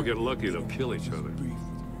 maybe we'll get lucky. They'll kill each other.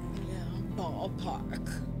 Yeah,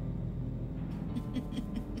 ballpark.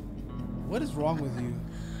 What is wrong with you?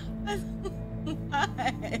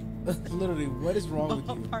 What? Literally, what is wrong with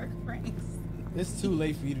you? Ballpark pranks. It's too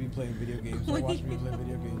late for you to be playing video games. Or watching me play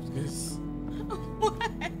video games, because...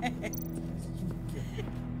 What?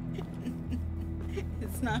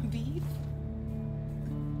 It's not beef?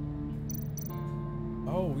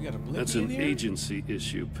 Oh, we got a blip. That's an agency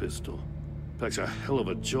issue pistol. Packs a hell of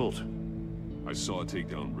a jolt. I saw it take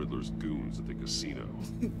down Riddler's goons at the casino.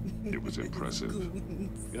 It was impressive.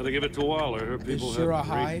 Gotta give it to Waller. Her people Is Shira have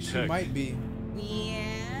great high? tech. She might be.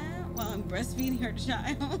 Yeah, while I'm breastfeeding her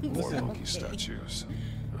child. More monkey statues.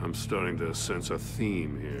 I'm starting to sense a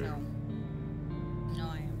theme here. No,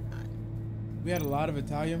 I am not. We had a lot of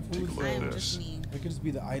Italian food, Take a so look I at am this. just mean. it could just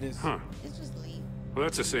be the itis. Huh. It's just lean. Well,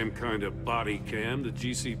 that's the same kind of body cam the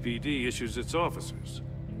GCPD issues its officers.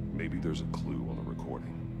 Maybe there's a clue on the recording.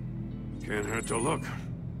 Can't hurt to look.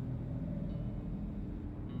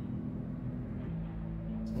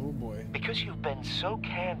 Oh boy. Because you've been so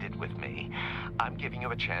candid with me, I'm giving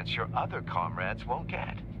you a chance your other comrades won't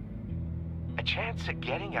get. A chance at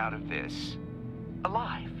getting out of this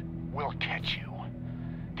alive. We'll catch you.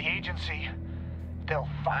 The agency, they'll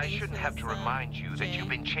find I shouldn't have to remind you that you've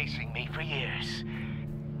been chasing me for years.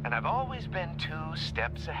 and I've always been 2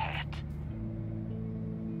 steps ahead.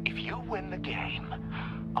 If you win the game,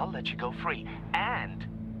 I'll let you go free, and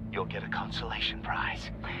you'll get a consolation prize.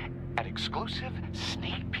 An exclusive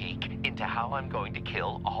sneak peek into how I'm going to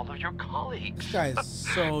kill all of your colleagues. This guy's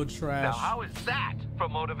so trash. Now, how is that for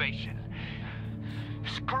motivation?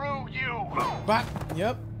 Screw you! But,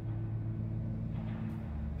 yep.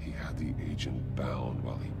 He had the agent bound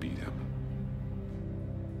while he beat him.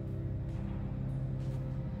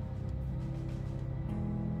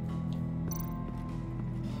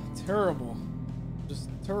 Terrible. Just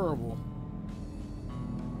terrible.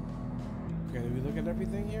 Okay, did we look at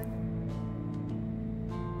everything here?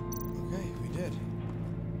 Okay, we did.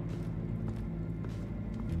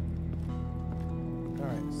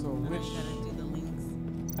 Alright, so which... do the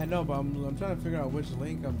links. I know, but I'm trying to figure out which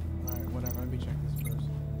link I'm... Alright, whatever, let me check this first.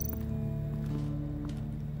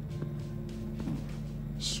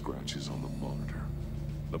 Scratches on the monitor.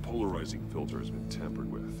 The polarizing filter has been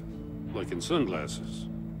tampered with. Like in sunglasses.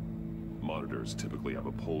 Monitors typically have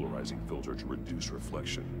a polarizing filter to reduce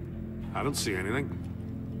reflection. I don't see anything.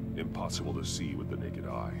 Impossible to see with the naked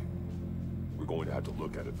eye. We're going to have to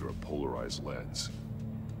look at it through a polarized lens.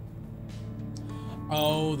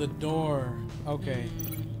 Oh, the door. Okay.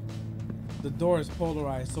 The door is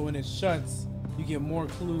polarized, so when it shuts, you get more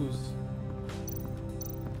clues.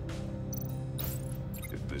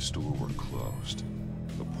 If this door were closed,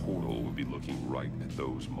 the portal would be looking right at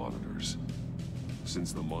those monitors.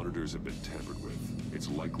 Since the monitors have been tampered with, it's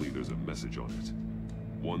likely there's a message on it.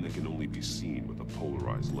 One that can only be seen with a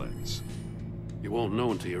polarized lens. You won't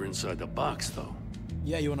know until you're inside the box, though.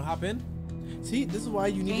 Yeah, you wanna hop in? See, this is why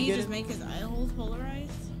you need to get just make his eye holes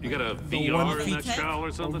polarized? You got a VR in that shell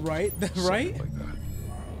or something? Right, right? Like that.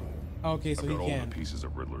 Okay, so I've he got all can. the pieces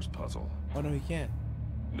of Riddler's puzzle. Oh no, he can't.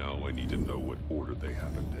 Now I need to know what order they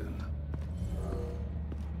happened in.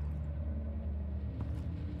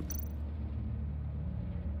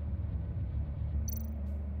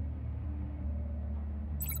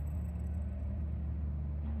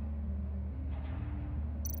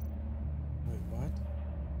 Wait, what?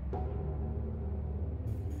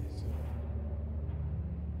 Okay, so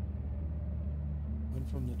went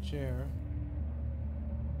from the chair.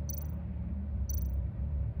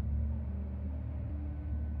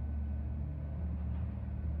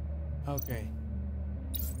 Okay.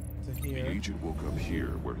 To here. The agent woke up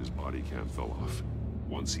here where his body cam fell off.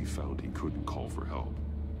 Once he found he couldn't call for help,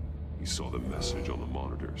 he saw the message on the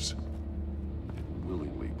monitors and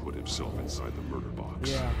willingly put himself inside the murder box.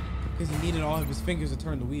 Yeah, because he needed all of his fingers to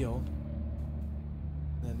turn the wheel.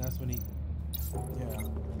 And then that's when he... Yeah.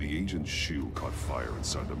 The agent's shoe caught fire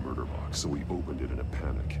inside the murder box, so he opened it in a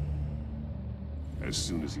panic. As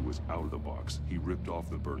soon as he was out of the box, he ripped off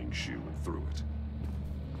the burning shoe and threw it.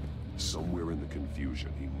 Somewhere in the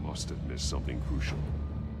confusion, he must have missed something crucial.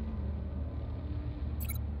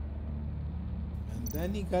 And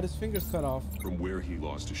then he got his fingers cut off. From where he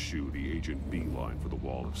lost his shoe, the agent beelined for the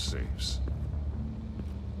wall of safes.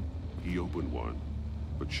 He opened one,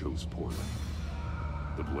 but chose poorly.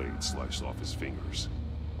 The blade sliced off his fingers.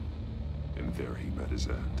 And there he met his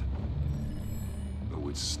end. Though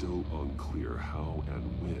it's still unclear how and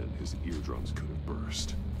when his eardrums could have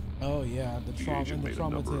burst. Oh yeah, the agent made a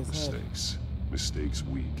trauma number to of his head. mistakes. Mistakes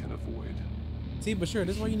we can avoid. See, but sure,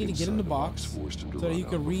 this is why you need to get in the box forced him to so that run you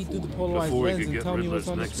out can read through the polarized Before he lens could and get tell me what's Riddler's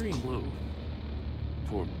on the next screen. clue.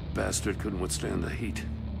 Poor bastard couldn't withstand the heat.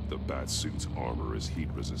 The Batsuit's armor is heat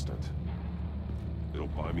resistant. It'll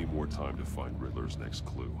buy me more time to find Riddler's next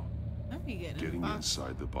clue. Getting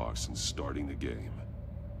inside the box and starting the game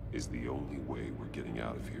is the only way we're getting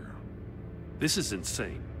out of here. This is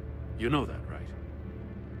insane. You know that, right?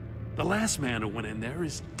 The last man who went in there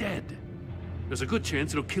is dead. There's a good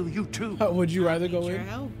chance it'll kill you too. Would you rather go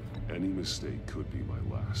in? Any mistake could be my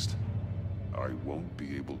last. I won't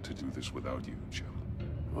be able to do this without you, Jim.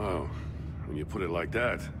 Wow, when you put it like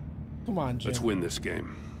that, Come on, Jim. let's win this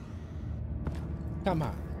game. Come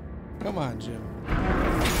on. Come on, Jim.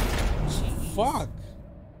 Fuck.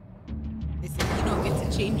 They said you don't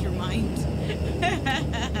get to change your mind.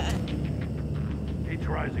 Heat's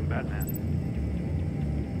rising, Batman.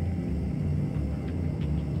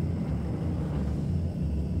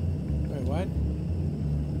 Wait, what?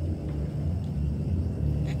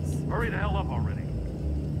 Hurry the hell up already.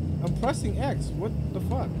 I'm pressing X. What the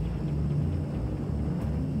fuck?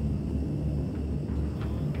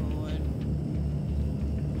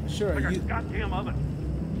 Sure, Like a you... goddamn oven.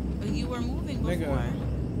 But you were moving before. Nigga.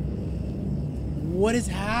 What is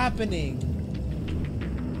happening?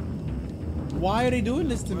 Why are they doing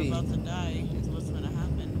this to me? We're about to die is what's gonna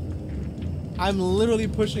happen. I'm literally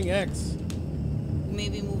pushing X.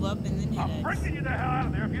 maybe move up and then hit X. I'm bringing you the hell out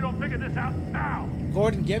of there if you don't figure this out now.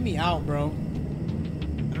 Gordon, get me out, bro. I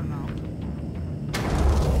don't know.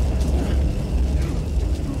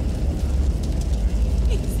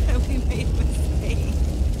 He said we made a mistake.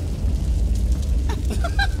 he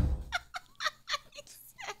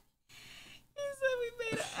said we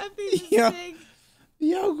made an epic mistake.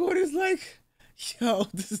 Yo, Gordon's like, yo,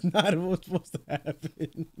 this is not what's supposed to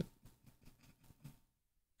happen.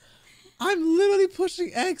 I'm literally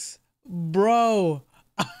pushing X, bro.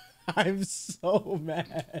 I'm so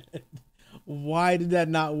mad. Why did that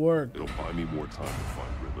not work? It'll buy me more time to find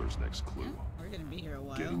Riddler's next clue. We're gonna be here a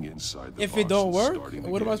while. Getting inside the If box it don't and work,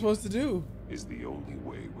 starting what am I again supposed to do? Is the only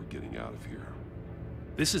way we're getting out of here.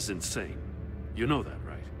 This is insane. You know that,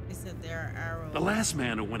 right? They said there are arrows. The last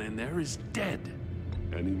man who went in there is dead.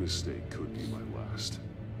 Any mistake could be my last.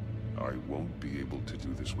 I won't be able to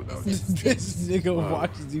do this without you. This nigga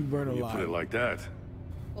watches you burn alive. You put it like that.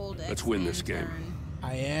 Old Let's win this game.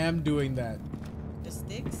 I am doing that. The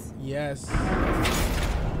sticks? Yes.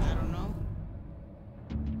 I don't know.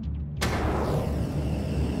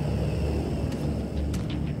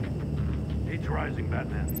 Age rising,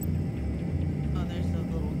 Batman. Oh, there's a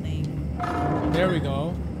little thing. There we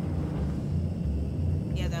go.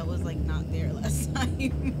 Yeah, that was like not there last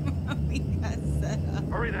time. We got set up.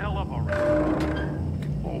 Hurry the hell up already.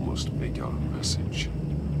 Can almost make out a message.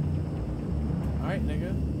 Alright,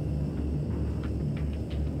 nigga.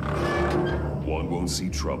 One won't see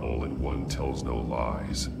trouble and one tells no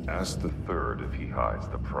lies. Ask the third if he hides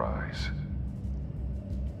the prize.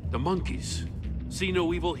 The monkeys. See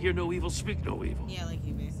no evil, hear no evil, speak no evil. Yeah, like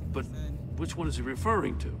you basically But said. which one is he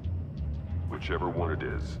referring to? Whichever one it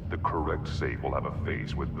is, the correct safe will have a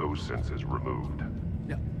face with those senses removed.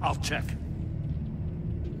 Yeah, I'll check.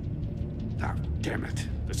 Ah, damn it.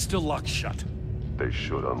 They're still locked shut. They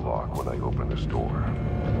should unlock when I open this door.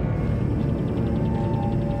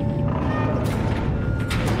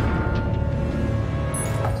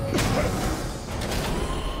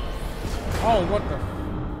 Oh, what the?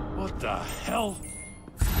 What the hell?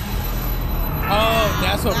 Oh,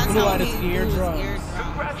 that's what blew out his eardrums.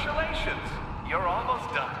 Congratulations! You're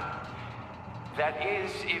almost done. That is,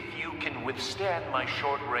 if you can withstand my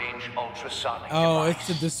short-range ultrasonic Oh, device.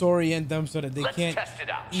 it's to disorient them so that they Let's can't test it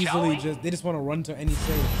out, shall easily we? just. They just want to run to any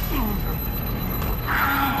safe.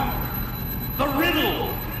 The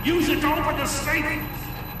riddle! Use it to open the safe!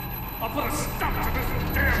 I'll put a stop to this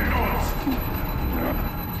damn noise!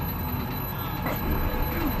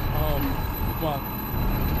 Fuck.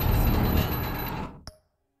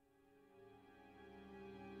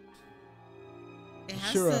 It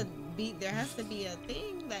has to be. There has to be a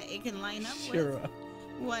thing that it can line up with.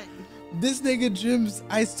 What? This nigga Jim's.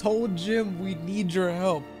 I told Jim we need your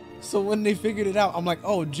help. So when they figured it out, I'm like,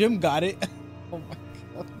 oh, Jim got it. Oh my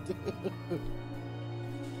god, dude.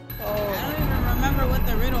 I don't even remember what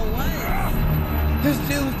the riddle was. This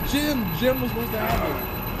was Jim. Jim was supposed to have it.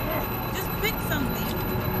 Just pick something.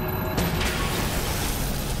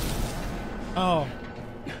 Oh,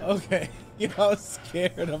 okay. Yo, I was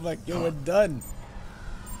scared. I'm like, yo, we're done.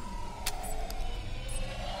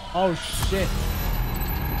 Oh shit.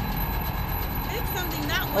 Pick something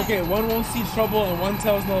that way. Okay, one won't see trouble and one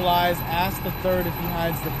tells no lies. Ask the third if he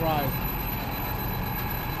hides the prize.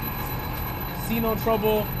 See no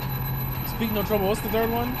trouble. Speak no trouble. What's the third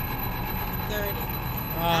one? Third.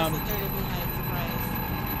 Ask the third if he hides the prize.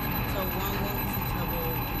 So one won't see trouble.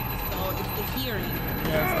 So it's the hearing.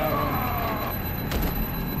 Yeah, it's that one.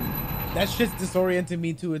 That shit's disorienting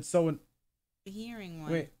me too. It's so. The hearing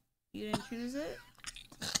one. Wait. You didn't choose it?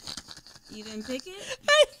 You didn't pick it?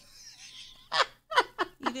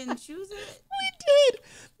 You didn't choose it? We did,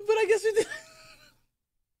 but I guess we did.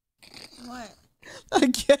 What? I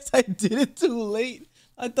guess I did it too late.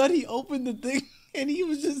 I thought he opened the thing and he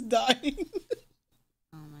was just dying.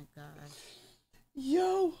 Oh my god.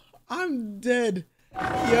 Yo, I'm dead.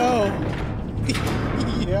 Yo.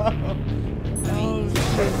 Yo. Oh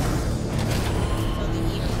shit.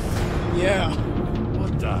 Yeah.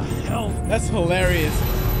 What the hell? That's hilarious.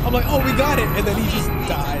 I'm like, oh, we got it, and then he just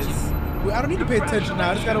dies. Well, I don't need to pay attention now.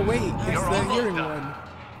 I just gotta wait. It's the hearing one.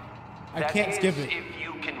 I can't skip it. If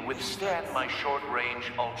you can withstand my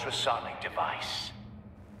short-range ultrasonic device.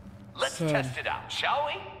 Let's Son. test it out, shall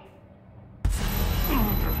we?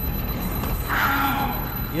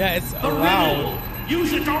 Yeah, it's The allowed. riddle!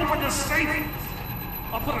 Use it to open the safe!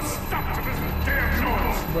 I'll put a stop to this damn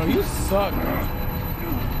noise! Bro, you suck.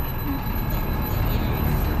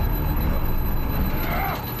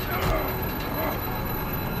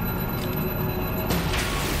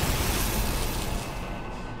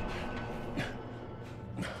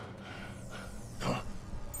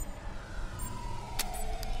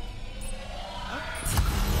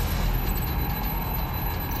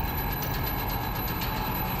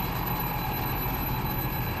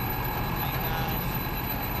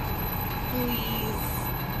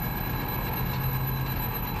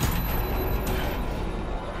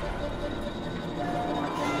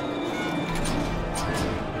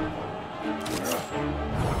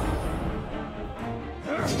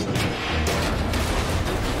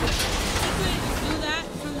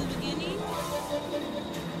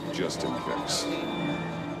 just in case.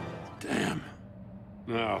 Damn.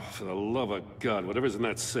 Now, for the love of God, whatever's in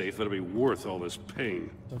that safe better be worth all this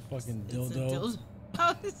pain. The fucking It's a dildo. dildo.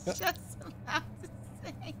 I was just about to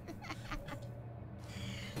say that.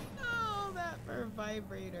 Oh, that for a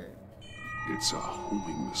vibrator. It's a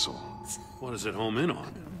homing missile. What does it home in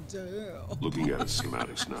on? Damn. Looking at its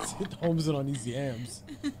schematics now. It homes it on these yams.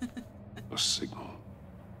 A signal.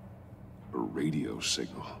 A radio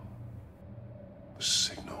signal. A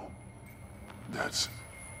signal. That's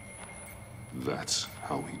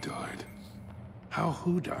how he died. How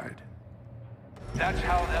who died? That's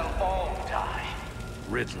how they'll all die.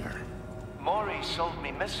 Riddler. Maury sold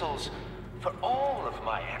me missiles for all of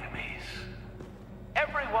my enemies.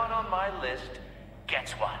 Everyone on my list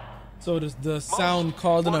gets one. So the sound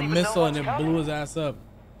called in a missile and it blew his ass up.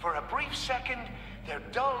 For a brief second, their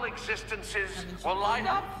dull existences will light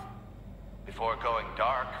up before going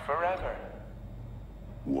dark forever.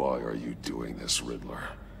 Why are you doing this, Riddler?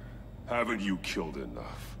 Haven't you killed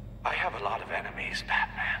enough? I have a lot of enemies,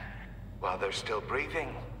 Batman. While they're still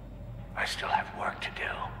breathing, I still have work to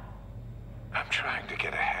do. I'm trying to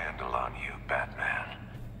get a handle on you, Batman.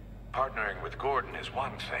 Partnering with Gordon is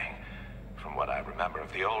one thing. From what I remember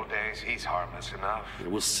of the old days, he's harmless enough. Yeah,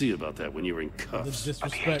 we'll see about that when you're in cuffs.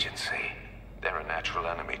 But the agency, they're a natural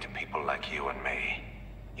enemy to people like you and me.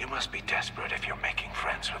 You must be desperate if you're making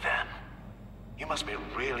friends with them. You must be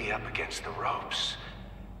really up against the ropes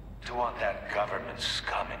to want that government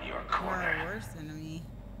scum in your corner. You're a worse enemy.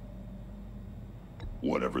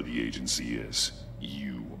 Whatever the agency is,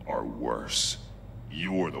 you are worse.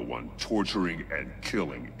 You're the one torturing and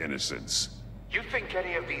killing innocents. You think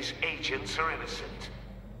any of these agents are innocent?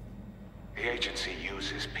 The agency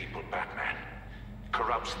uses people, Batman.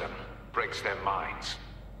 Corrupts them, breaks their minds.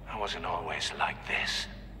 I wasn't always like this.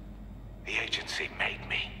 The agency made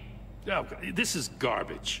me. Oh, this is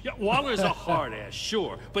garbage. Yeah, Waller's a hard ass,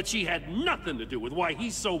 sure, but she had nothing to do with why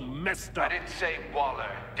he's so messed up. I didn't say Waller,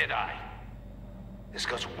 did I? This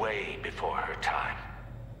goes way before her time.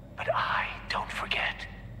 But I don't forget.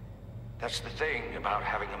 That's the thing about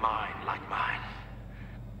having a mind like mine.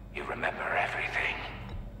 You remember everything.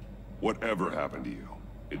 Whatever happened to you,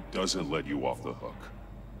 it doesn't let you off the hook.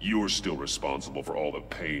 You're still responsible for all the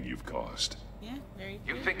pain you've caused. Yeah, very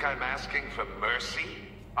true. You think I'm asking for mercy?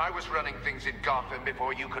 I was running things in Gotham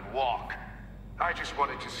before you could walk. I just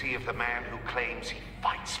wanted to see if the man who claims he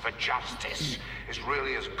fights for justice is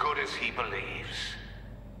really as good as he believes.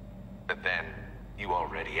 But then, you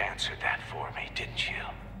already answered that for me, didn't you?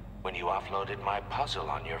 When you offloaded my puzzle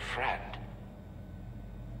on your friend.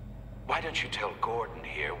 Why don't you tell Gordon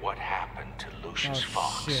here what happened to Lucius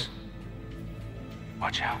Fox? Shit.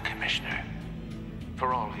 Watch out, Commissioner.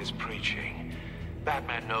 For all his preaching,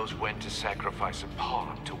 Batman knows when to sacrifice a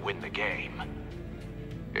pawn to win the game.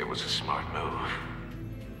 It was a smart move.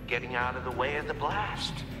 Getting out of the way of the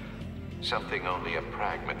blast. Something only a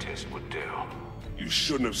pragmatist would do. You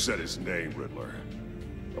shouldn't have said his name, Riddler.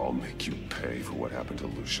 I'll make you pay for what happened to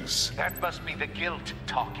Lucius. That must be the guilt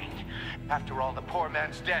talking. After all, the poor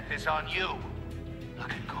man's death is on you.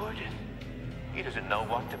 Look at Gordon. He doesn't know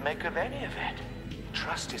what to make of any of it.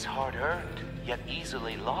 Trust is hard-earned, yet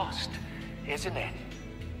easily lost, isn't it?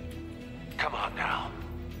 Come on now.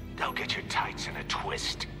 Don't get your tights in a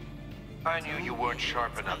twist. I knew you weren't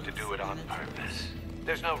sharp enough to do it on purpose.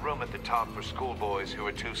 There's no room at the top for schoolboys who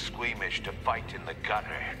are too squeamish to fight in the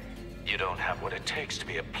gutter. You don't have what it takes to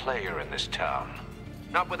be a player in this town.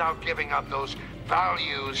 Not without giving up those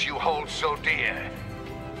values you hold so dear.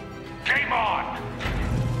 Game on!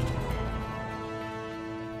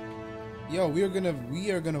 Yo, we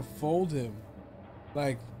are gonna fold him.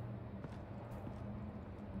 Like,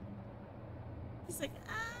 He's like,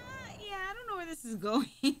 yeah, I don't know where this is going.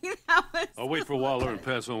 I'll wait for Waller and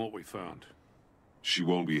pass on what we found. She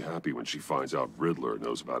won't be happy when she finds out Riddler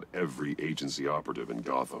knows about every agency operative in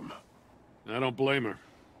Gotham. I don't blame her.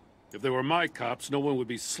 If they were my cops, no one would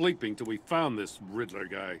be sleeping till we found this Riddler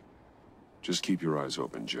guy. Just keep your eyes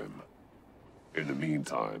open, Jim. In the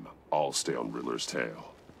meantime, I'll stay on Riddler's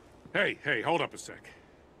tail. Hey, hold up a sec.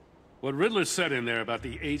 What Riddler said in there about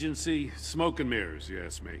the agency, smoke and mirrors, you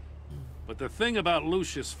ask me. But the thing about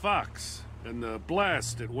Lucius Fox and the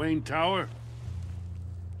blast at Wayne Tower,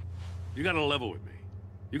 you gotta level with me.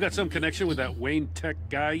 You got some connection with that Wayne Tech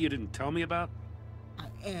guy you didn't tell me about? I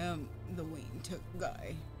am the Wayne Tech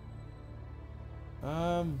guy.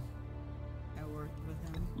 I worked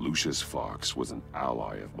with him. Lucius Fox was an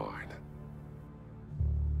ally of mine.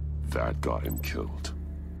 That got him killed.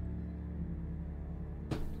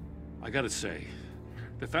 I gotta say,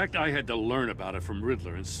 The fact I had to learn about it from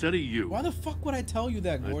Riddler instead of you... Why the fuck would I tell you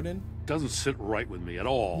that, Gordon? Doesn't sit right with me at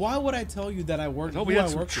all. Why would I tell you that I work? I thought we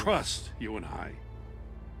had some trust, you and I.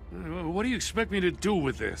 What do you expect me to do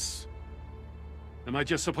with this? Am I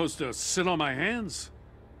just supposed to sit on my hands?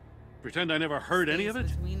 Pretend I never heard any of it?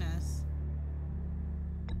 Between us.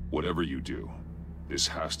 Whatever you do, this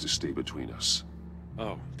has to stay between us.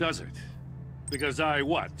 Oh, does it? Because I,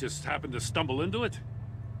 what, just happened to stumble into it?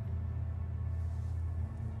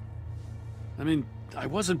 I mean, I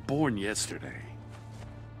wasn't born yesterday.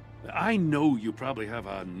 I know you probably have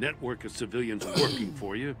a network of civilians working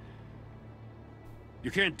for you.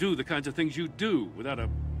 You can't do the kinds of things you do without a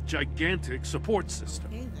gigantic support system.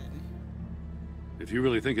 Okay, then. If you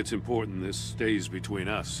really think it's important this stays between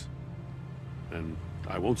us, then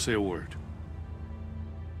I won't say a word.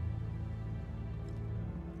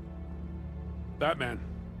 Batman.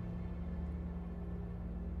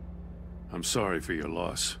 I'm sorry for your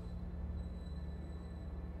loss.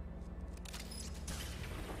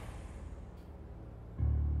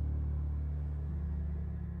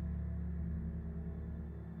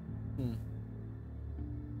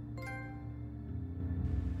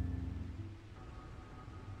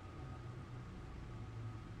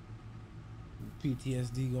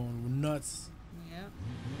 PTSD going nuts. Yep.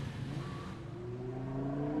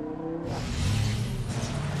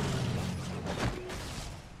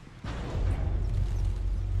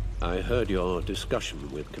 I heard your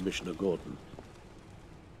discussion with Commissioner Gordon.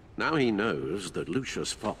 Now he knows that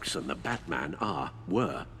Lucius Fox and the Batman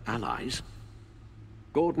were allies.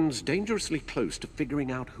 Gordon's dangerously close to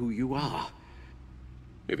figuring out who you are.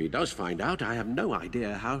 If he does find out, I have no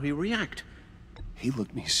idea how he'll react. He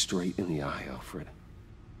looked me straight in the eye, Alfred.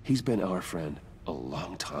 He's been our friend a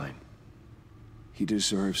long time. He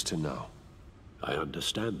deserves to know. I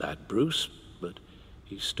understand that, Bruce, but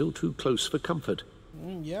he's still too close for comfort.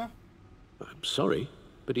 Yeah. I'm sorry,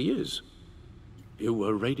 but he is. You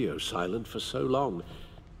were radio silent for so long.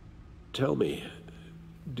 Tell me,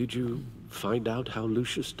 did you find out how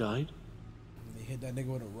Lucius died? They hit that nigga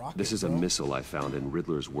with a rocket. This is a missile I found in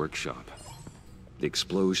Riddler's workshop. The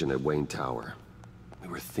explosion at Wayne Tower. We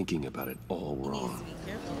were thinking about it all wrong. He needs to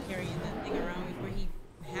be careful carrying that thing around before he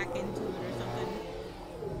hack into it or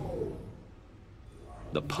something.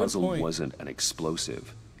 The puzzle wasn't an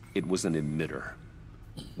explosive. It was an emitter.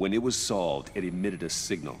 When it was solved, it emitted a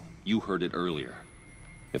signal. You heard it earlier.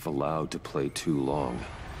 If allowed to play too long,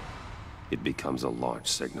 it becomes a launch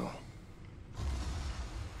signal.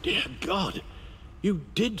 Dear God, you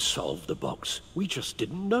did solve the box. We just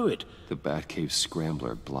didn't know it. The Batcave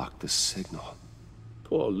scrambler blocked the signal.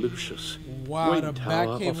 Poor Lucius. Wow, Wayne the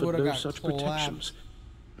Tower Batcave offered would've no got such collapsed. protections.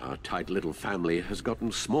 Our tight little family has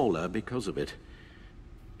gotten smaller because of it.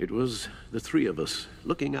 It was the three of us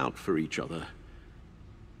looking out for each other.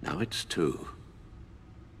 Now it's two.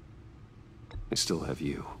 I still have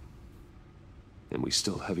you. And we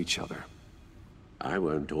still have each other. I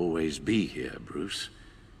won't always be here, Bruce.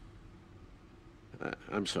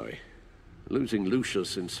 I'm sorry. Losing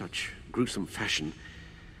Lucius in such gruesome fashion,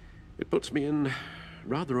 it puts me in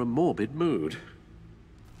rather a morbid mood.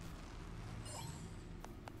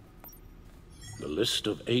 The list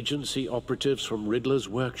of agency operatives from Riddler's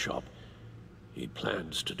workshop. He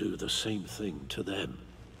plans to do the same thing to them.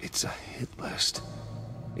 It's a hit list.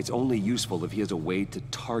 It's only useful if he has a way to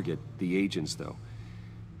target the agents, though.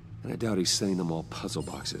 And I doubt he's sending them all puzzle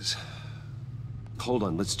boxes. Hold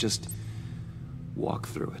on, let's just walk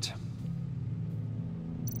through it.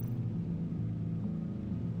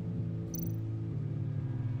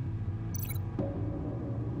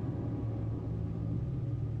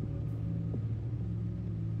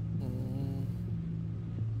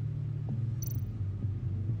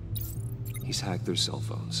 He's hacked their cell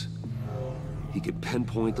phones. He could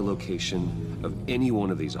pinpoint the location of any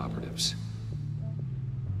one of these operatives.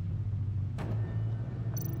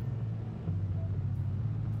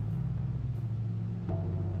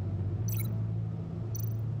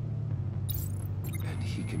 And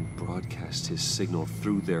he can broadcast his signal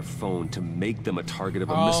through their phone to make them a target of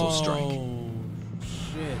a missile strike. Oh,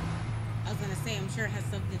 shit. I was gonna say, I'm sure it has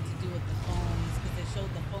something to do with the phones, because it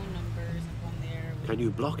showed the phone numbers up on there. Can you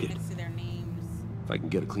block it? Next to their names. If I can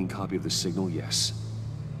get a clean copy of the signal, yes.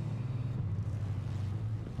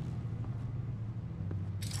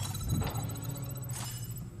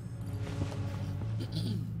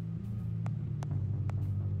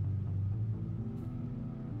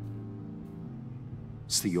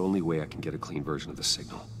 It's the only way I can get a clean version of the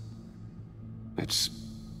signal. It's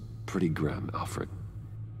pretty grim, Alfred.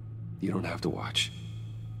 You don't have to watch.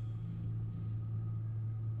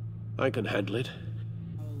 I can handle it.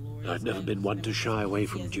 Oh, Lord. I've never been one to shy away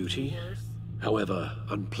from duty, however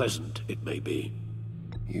unpleasant it may be.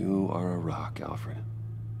 You are a rock, Alfred.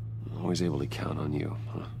 Always able to count on you,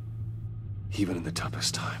 huh? Even in the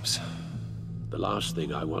toughest times. The last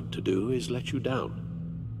thing I want to do is let you down.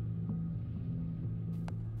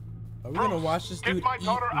 Are we gonna watch this dude Get my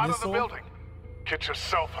daughter eat out missile? of the building. Get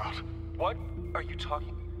yourself out. What are you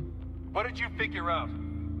talking? What did you figure out?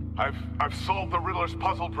 I've solved the Riddler's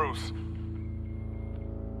puzzle, Bruce.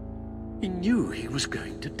 He knew he was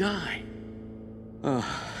going to die.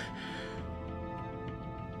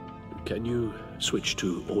 Can you switch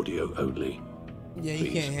to audio only? Yeah,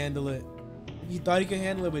 he can't handle it. He thought he could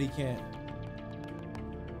handle it, but he can't.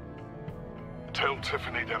 Tell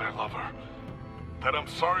Tiffany that I love her. That I'm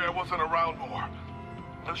sorry I wasn't around more.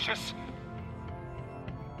 Lucius,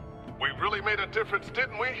 we really made a difference,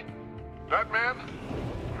 didn't we? That man?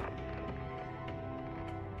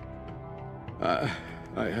 I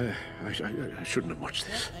shouldn't have watched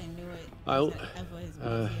this. I knew it.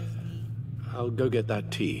 I'll go get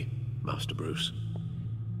that tea, Master Bruce.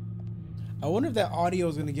 I wonder if that audio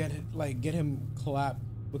is gonna get him clapped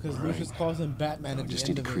because Lucius calls him Batman at I the just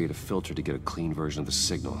end need to of create a filter to get a clean version of the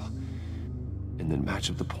signal, and then match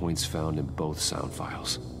up the points found in both sound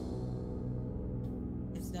files.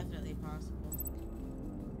 It's definitely possible.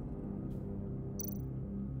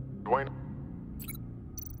 Dwayne?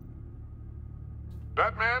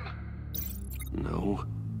 Batman? No.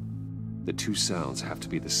 The two sounds have to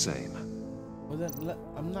be the same. Well, then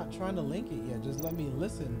I'm not trying to link it yet. Just let me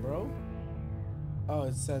listen, bro. Oh,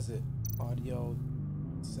 it says it. Audio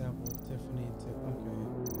sample Tiffany.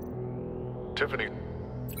 Okay.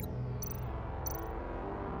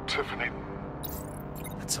 Tiffany.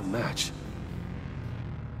 That's a match.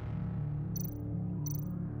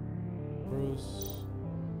 Bruce.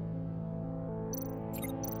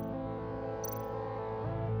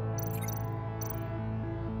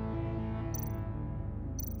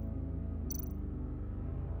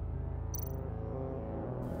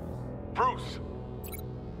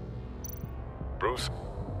 Bruce.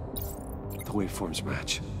 The waveforms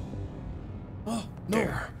match. Oh, no.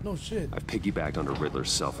 There. No shit. I've piggybacked onto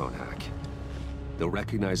Riddler's cell phone hack. They'll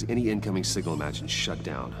recognize any incoming signal match and shut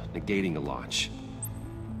down, negating a launch.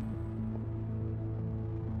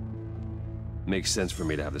 Makes sense for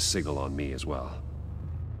me to have the signal on me as well.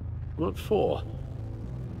 What for?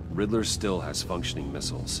 Riddler still has functioning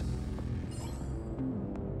missiles.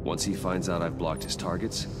 Once he finds out I've blocked his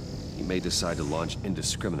targets, he may decide to launch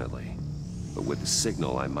indiscriminately. But with the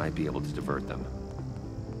signal, I might be able to divert them.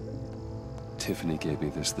 Tiffany gave me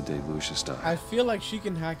this the day Lucius died. I feel like she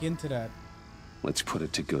can hack into that. Let's put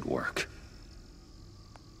it to good work.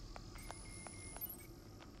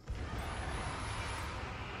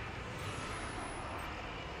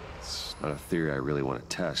 It's not a theory I really want to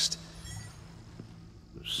test.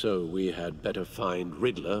 So we had better find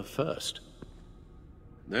Riddler first.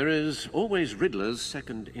 There is always Riddler's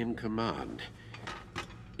second in command.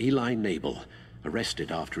 Eli Nabel, arrested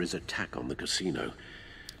after his attack on the casino.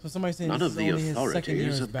 So somebody's saying none of the only his second year authorities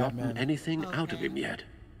as have gotten Batman. anything out of him yet.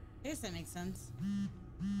 I guess that makes sense.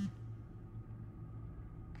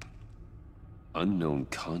 Unknown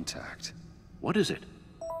contact. What is it?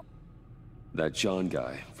 That John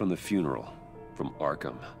guy from the funeral, from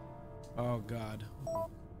Arkham. Oh God.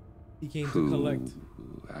 He came Who to collect.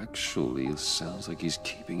 Actually sounds like he's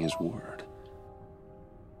keeping his word.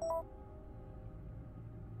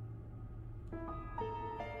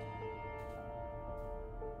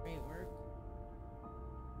 Great work.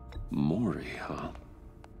 Maury, huh?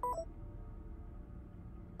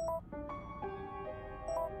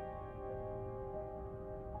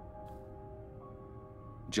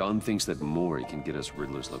 John thinks that Maury can get us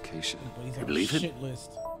Riddler's location. But he's You on believe a it? shit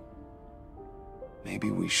list. Maybe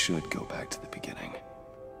we should go back to the beginning.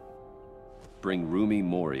 Bring Rumi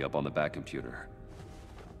Mori up on the back computer.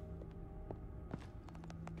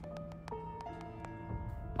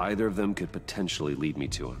 Either of them could potentially lead me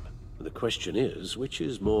to him. The question is, which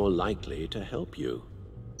is more likely to help you?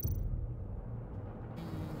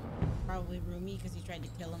 Probably Rumi, because he tried to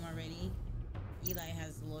kill him already. Eli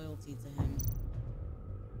has loyalty to him.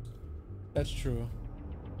 That's true.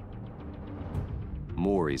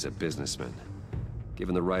 Maury's a businessman.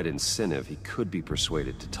 Given the right incentive, he could be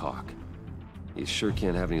persuaded to talk. He sure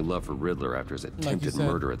can't have any love for Riddler after his attempted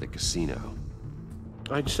murder at the casino.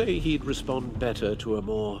 I'd say he'd respond better to a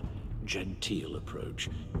more genteel approach,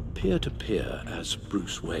 peer-to-peer as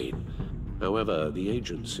Bruce Wayne. However, the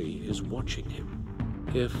agency is watching him.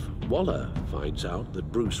 If Waller finds out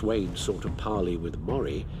that Bruce Wayne sought a parley with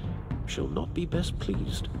Mori, she'll not be best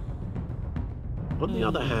pleased. On the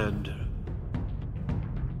other hand,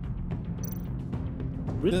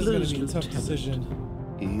 Riddler's be a tough decision.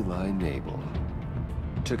 Eli Nabel.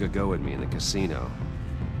 Took a go at me in the casino.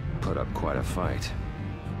 Put up quite a fight.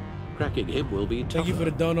 Cracking him will be tougher. Thank you for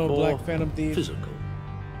the dono, more Black Phantom Thief. Physical.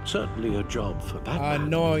 Certainly a job for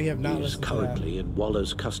Batman. No, you have not He's listened to currently in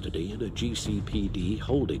Waller's custody in a GCPD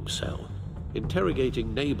holding cell.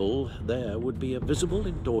 Interrogating Nabel there would be a visible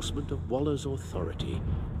endorsement of Waller's authority.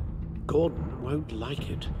 Gordon won't like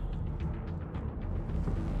it.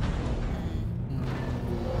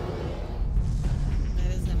 That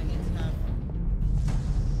is gonna be tough.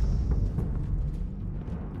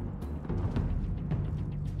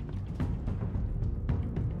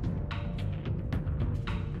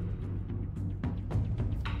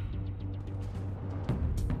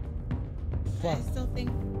 I still think,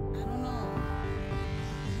 I don't know.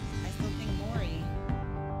 I still think Maury.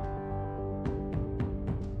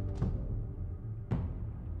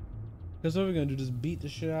 That's what we're gonna do. Just beat the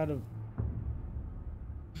shit out of.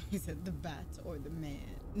 He said the bat or the man.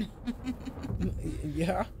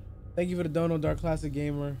 Yeah. Thank you for the dono, Dark Classic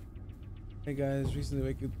Gamer. Hey guys,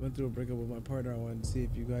 recently went through a breakup with my partner. I wanted to see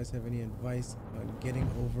if you guys have any advice on getting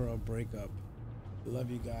over a breakup.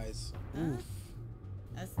 Love you guys. Oof.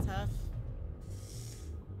 That's tough.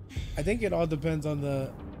 I think it all depends on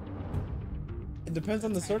the. It depends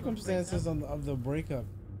on the circumstances of the breakup.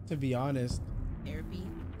 To be honest. Therapy.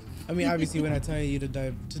 I mean, obviously, when I tell you to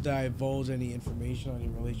divulge any information on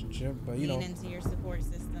your relationship, but you know, lean into your support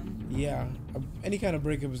system. Yeah, any kind of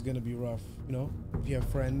breakup is gonna be rough. You know, if you have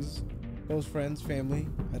friends, close friends, family,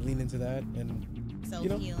 I'd lean into that and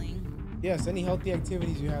Self-healing. You know, yes, any healthy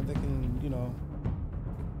activities you have that can, you know,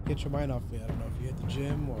 get your mind off of it. I don't know if you hit the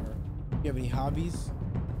gym or you have any hobbies.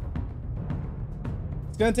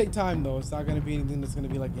 It's gonna take time though. It's not gonna be anything that's gonna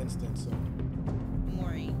be like instant. So.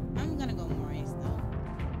 Maury. I'm gonna go Maury still.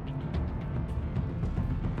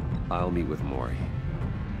 I'll meet with Maury.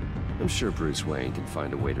 I'm sure Bruce Wayne can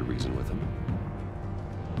find a way to reason with him.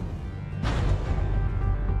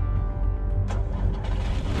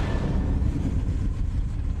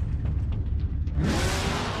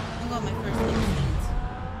 I'm going my first instinct.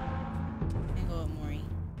 And go with Maury.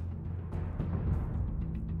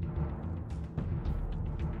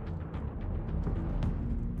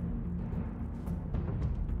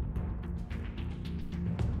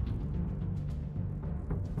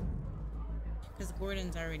 Because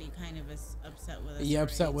Gordon's already kind of upset with us. Yeah,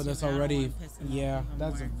 upset with us already. Yeah,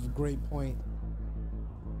 that's a great point.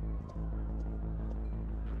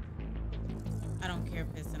 I don't care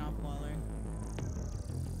pissing off Waller.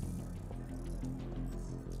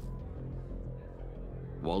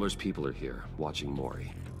 Waller's people are here, watching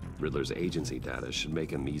Maury. Riddler's agency data should make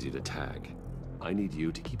him easy to tag. I need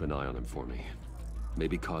you to keep an eye on him for me.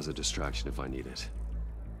 Maybe cause a distraction if I need it.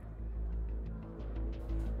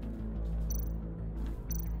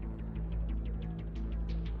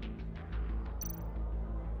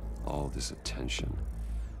 All this attention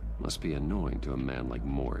must be annoying to a man like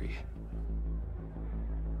Maury.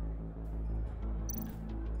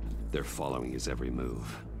 They're following his every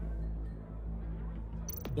move.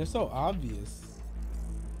 They're so obvious.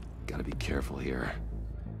 Gotta be careful here.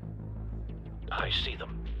 I see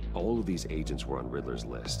them. All of these agents were on Riddler's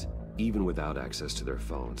list. Even without access to their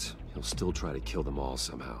phones, he'll still try to kill them all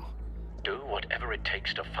somehow. Do whatever it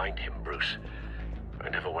takes to find him, Bruce. I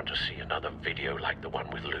never want to see another video like the one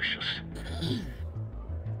with Lucius.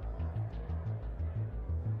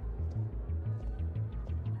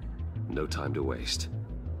 No time to waste.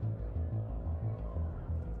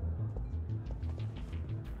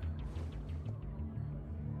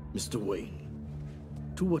 Mr. Wayne,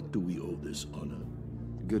 to what do we owe this honor?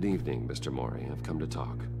 Good evening, Mr. Maury. I've come to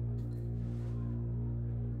talk.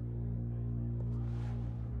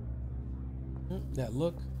 That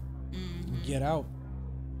look. Get out.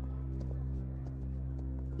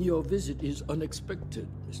 Your visit is unexpected,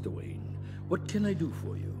 Mr. Wayne. What can I do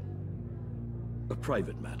for you? A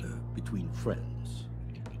private matter between friends.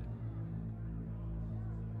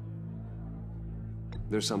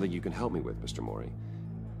 There's something you can help me with, Mr. Maury.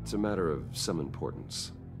 It's a matter of some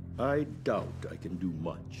importance. I doubt I can do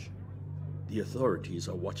much. The authorities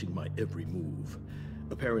are watching my every move.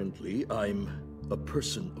 Apparently, I'm a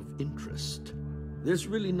person of interest. There's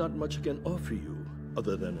really not much I can offer you,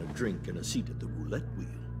 other than a drink and a seat at the roulette wheel.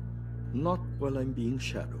 Not while I'm being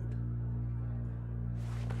shadowed.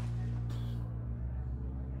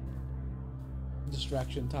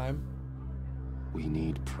 Distraction time. We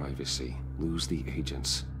need privacy. Lose the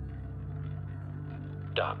agents.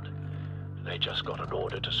 Done. They just got an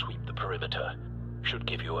order to sweep the perimeter. Should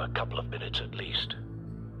give you a couple of minutes at least.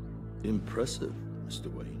 Impressive,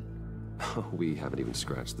 Mr. Wayne. We haven't even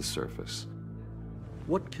scratched the surface.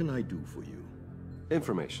 What can I do for you?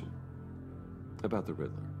 Information. About the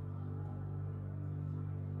Riddler.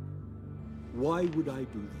 Why would I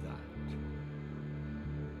do that?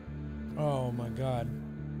 Oh my god.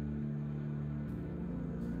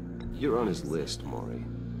 You're on his list, Maury.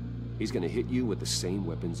 He's gonna hit you with the same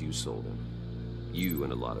weapons you sold him. You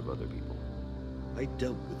and a lot of other people. I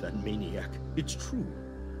dealt with that maniac, it's true.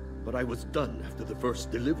 But I was done after the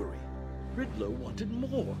first delivery. Riddler wanted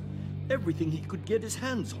more. Everything he could get his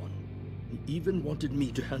hands on. He even wanted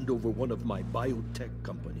me to hand over one of my biotech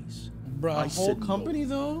companies. Bruh, a whole company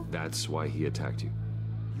though? That's why he attacked you.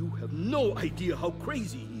 You have no idea how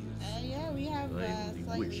crazy he is. Yeah, we have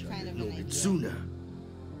slightly kind of an idea. Sooner.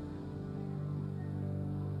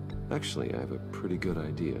 Actually, I have a pretty good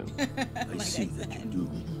idea. I see that you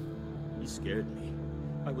do. He scared me.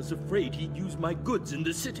 I was afraid he'd use my goods in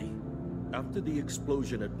the city. After the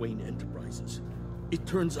explosion at Wayne Enterprises, it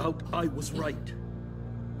turns out I was right.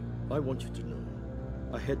 I want you to know,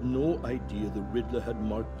 I had no idea the Riddler had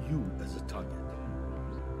marked you as a target.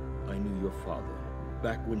 I knew your father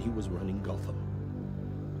back when he was running Gotham.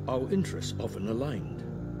 Our interests often aligned.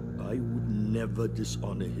 I would never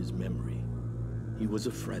dishonor his memory. He was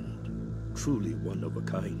a friend, truly one of a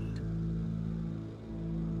kind.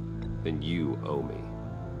 Then you owe me,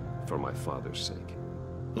 for my father's sake.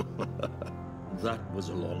 That was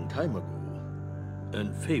a long time ago.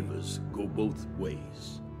 And favors go both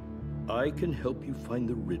ways. I can help you find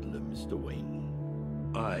the Riddler, Mr.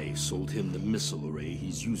 Wayne. I sold him the missile array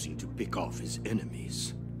he's using to pick off his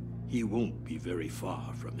enemies. He won't be very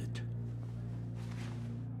far from it.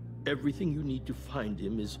 Everything you need to find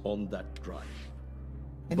him is on that drive.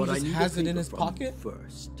 And he just has it in his pocket?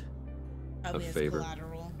 First. A favor.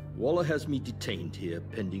 Waller has me detained here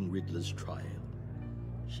pending Riddler's trial.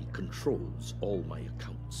 She controls all my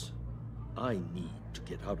accounts. I need to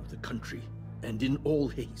get out of the country, and in all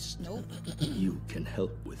haste. Nope. You can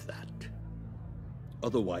help with that.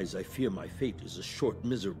 Otherwise, I fear my fate is a short,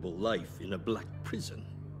 miserable life in a black prison.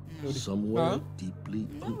 Somewhere deeply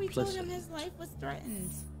No, we told him unpleasant. his life was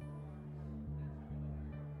threatened.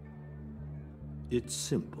 It's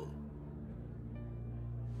simple.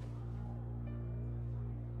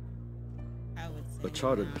 I would say A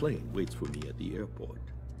chartered plane waits for me at the airport.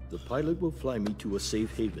 The pilot will fly me to a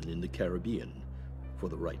safe haven in the Caribbean for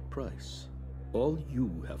the right price. All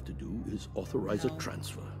you have to do is authorize a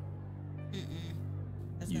transfer.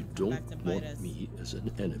 You don't want me as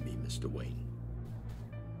an enemy, Mr. Wayne.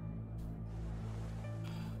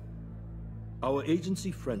 Our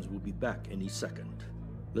agency friends will be back any second.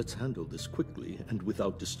 Let's handle this quickly and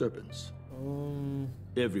without disturbance.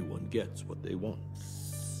 Everyone gets what they want.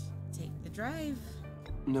 Take the drive.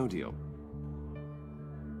 No deal.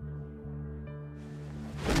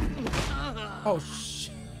 Oh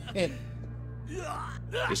shit.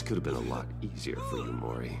 This could have been a lot easier for you,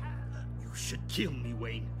 Maury. You should kill me,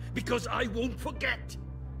 Wayne, because I won't forget.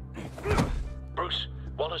 Bruce,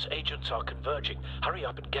 Waller's agents are converging. Hurry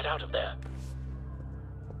up and get out of there.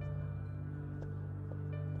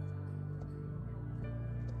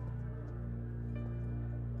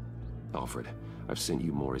 Alfred, I've sent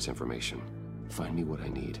you Maury's information. Find me what I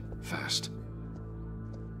need, fast.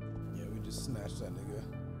 Yeah, we just snatched that nigga.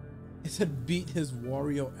 It said beat his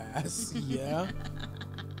Wario ass. Yeah.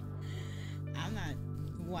 I'm not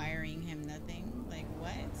wiring him nothing. Like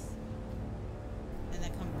what? And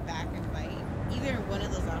then come back and fight. Either one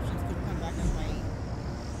of those options could come back and fight.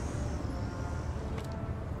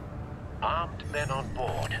 Armed men on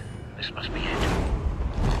board. This must be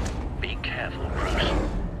it. Be careful, Bruce.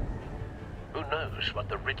 Who knows what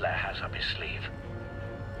the Riddler has up his sleeve?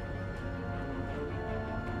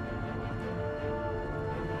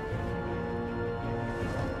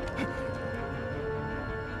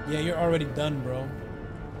 Yeah, you're already done, bro.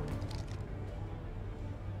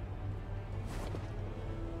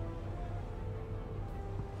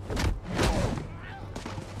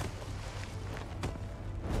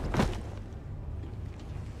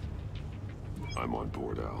 I'm on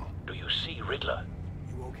board, Al. Do you see Riddler?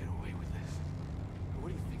 You won't get away with this. What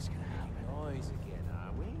do you think's gonna happen? Noise again,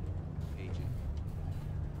 are we? Agent.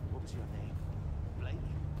 What was your name? Blake?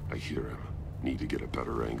 I hear him. Need to get a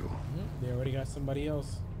better angle. They already got somebody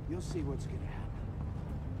else. You'll see what's gonna happen.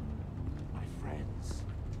 My friends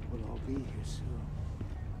will all be here soon.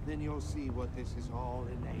 Then you'll see what this is all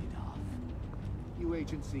in aid of. You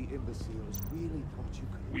agency imbeciles really thought you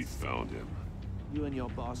could... We found him. You and your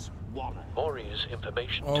boss, Waller. Maury's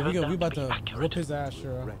information Oh, we turned about out to be accurate. whoop his ass,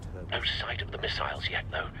 sure. No sight of the missiles yet,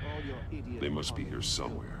 though. They must be here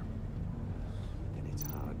somewhere. And it's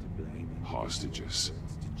hard to blame him. Hostages.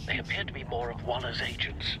 They appear to be more of Waller's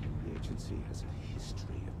agents. The agency has a history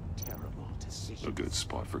decisions. A good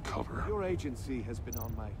spot for cover. Your agency has been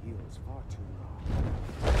on my heels far too long.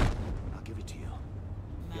 I'll give it to you.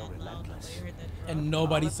 You're relentless. And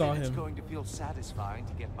nobody saw It's him. going to feel satisfying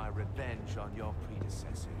to get my revenge on your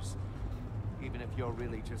predecessors. Even if you're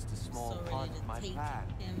really just a small part of my plan.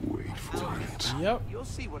 Wait for it. Yep. You'll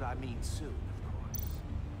see what I mean soon, of course.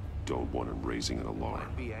 Don't want him raising an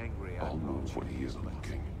alarm. Be angry. I'll move when he isn't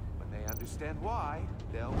looking. When they understand why,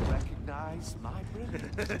 they'll recognize my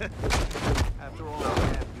brilliance. After all, I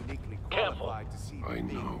am uniquely qualified to see the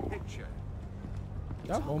big picture.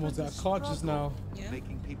 Yep, almost got caught just now.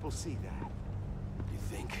 Making people see that. You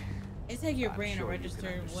think? It's like your brain to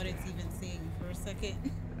register what it's even seeing for a second.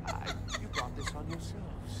 You brought this on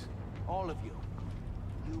yourselves. All of you.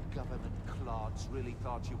 You government clods really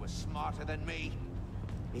thought you were smarter than me.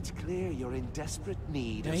 It's clear you're in desperate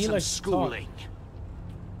need of some schooling.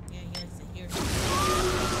 Yeah, he has to hear.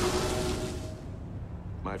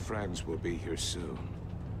 My friends will be here soon.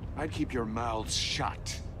 I'd keep your mouths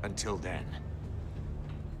shut until then.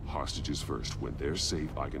 Hostages first. When they're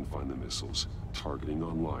safe, I can find the missiles. Targeting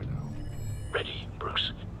online now. Ready,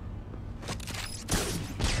 Bruce.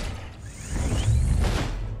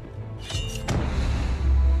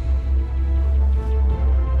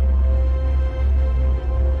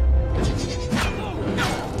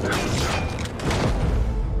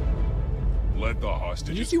 Let the hostages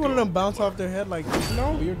Did you see one of them bounce off their head like,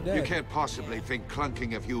 no, you're dead. You can't possibly think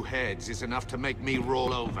clunking a few heads is enough to make me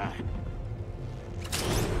roll over.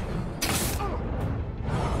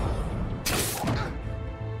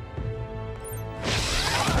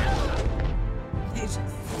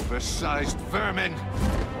 Oversized vermin!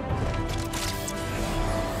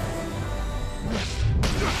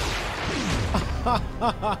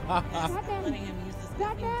 Letting him use this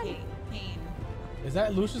fucking pain. Is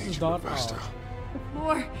that Lucius's daughter? The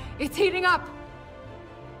floor, it's heating up.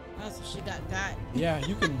 Oh, so she got. Yeah,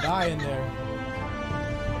 you can die in there.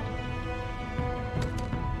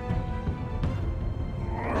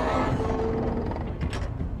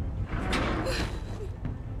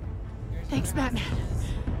 Thanks, Batman.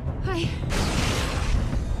 Hi.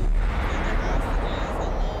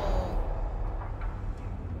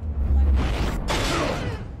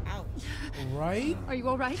 Right? Are you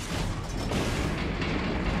all right?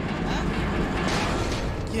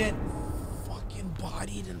 Get fucking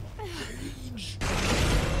bodied in rage.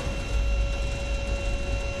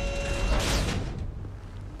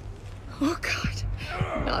 Oh God,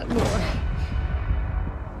 not more.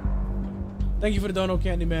 Thank you for the dono,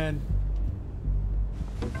 Candyman.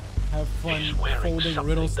 Have fun folding a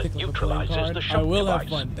riddle stick like a playing card. I will have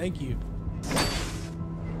fun. Thank you.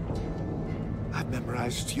 I've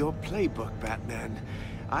memorized your playbook, Batman.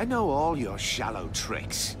 I know all your shallow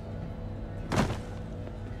tricks.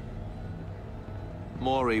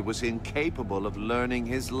 Mori was incapable of learning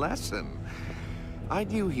his lesson. I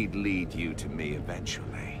knew he'd lead you to me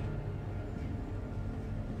eventually.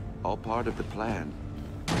 All part of the plan.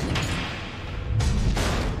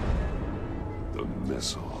 The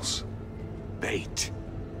missiles. Bait.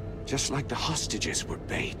 Just like the hostages were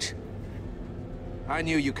bait. I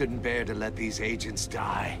knew you couldn't bear to let these agents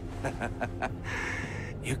die.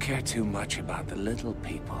 You care too much about the little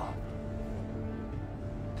people.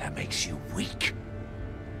 That makes you weak.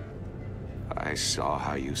 I saw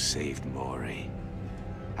how you saved Mori.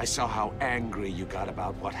 I saw how angry you got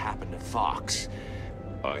about what happened to Fox.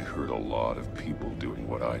 I heard a lot of people doing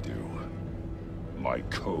what I do. My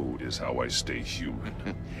code is how I stay human.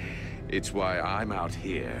 It's why I'm out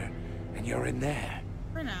here, and you're in there.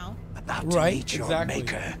 For now. About to meet your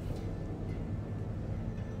maker.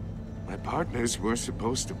 My partners were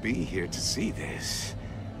supposed to be here to see this.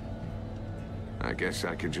 I guess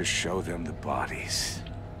I can just show them the bodies.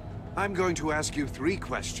 I'm going to ask you 3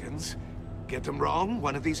 questions. Get them wrong,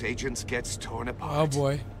 one of these agents gets torn apart. Oh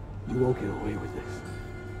boy. You won't get away with this.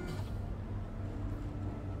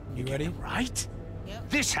 You ready? Right? Yep.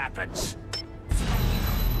 This happens.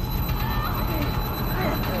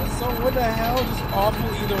 So what the hell? Just awful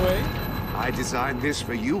either way. I designed this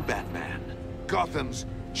for you, Batman. Gotham's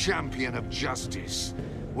champion of justice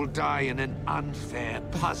will die in an unfair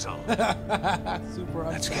puzzle. Super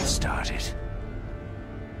Let's get started.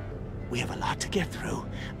 We have a lot to get through.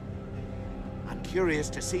 I'm curious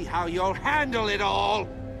to see how you'll handle it all.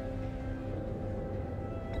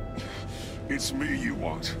 It's me you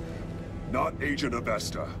want, not Agent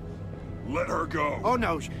Avesta. Let her go. Oh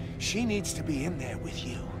no, she needs to be in there with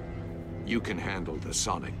you. You can handle the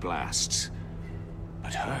sonic blasts.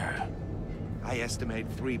 But her... I estimate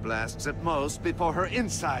 3 blasts at most before her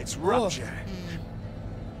insides rupture.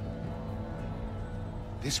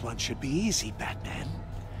 This one should be easy, Batman.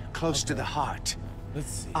 close to the heart. Let's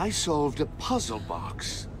see. I solved a puzzle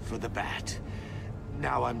box for the Bat.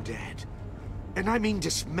 Now I'm dead. And I mean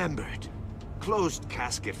dismembered. Closed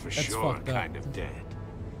casket for sure, kind of dead.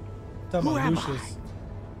 Who am I?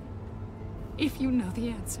 If you know the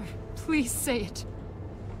answer, please say it.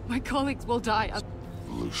 My colleagues will die.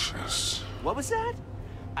 Lucius. What was that?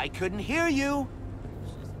 I couldn't hear you.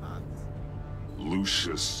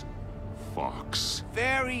 Lucius Fox.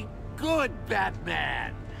 Very good,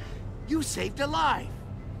 Batman. You saved a life.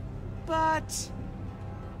 But...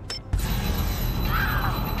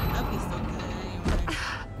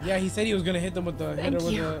 Yeah, he said he was gonna hit them with the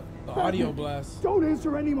the audio blast. Don't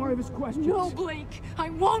answer any more of his questions. No, Blake. I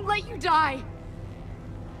won't let you die.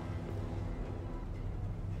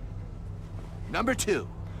 Number 2,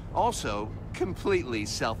 also completely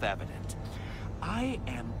self-evident. I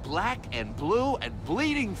am black and blue and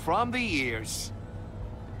bleeding from the ears.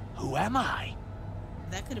 Who am I?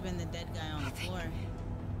 That could have been the dead guy on the floor.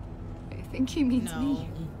 I think he means me.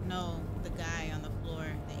 No, the guy on the floor.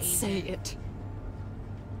 The agent. Say it.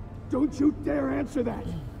 Don't you dare answer that.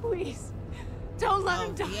 Please. Don't let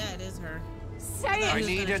him die. Yeah, it is her. Say it. I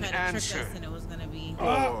need an answer. And it was gonna be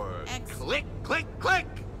Click, click, click.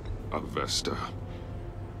 Avesta.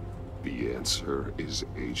 The answer is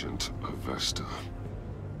Agent Avesta.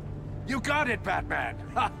 You got it, Batman.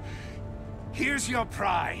 Ha. Here's your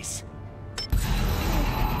prize.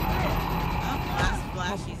 Last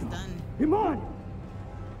flash, she's done. Iman!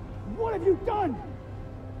 What have you done?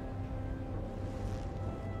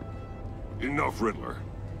 Enough, Riddler.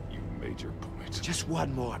 You made your point. Just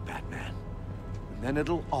one more, Batman. And then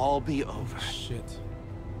it'll all be over. Shit.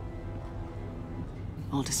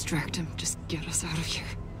 I'll distract him. Just get us out of here.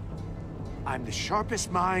 I'm the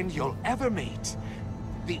sharpest mind you'll ever meet.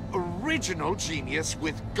 The original genius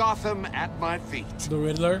with Gotham at my feet. The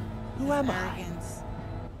Riddler? Who am I?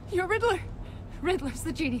 You're Riddler. Riddler's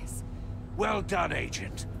the genius. Well done,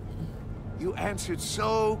 Agent. You answered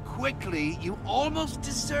so quickly, you almost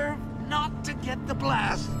deserve not to get the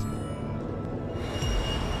blast.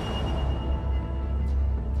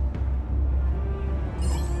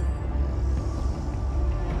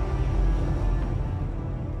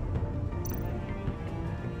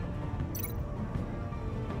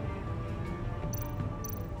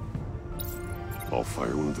 I'll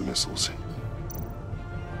fire one of the missiles.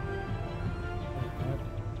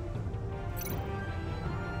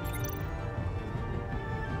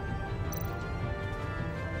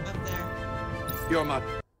 You're my...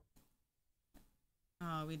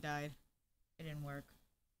 Oh, we died. It didn't work.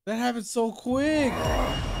 That happened so quick.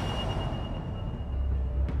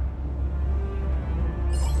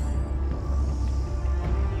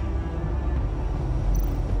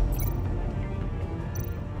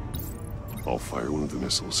 I'll fire one of the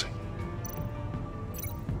missiles.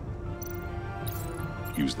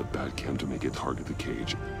 Use the Batcam to make it target the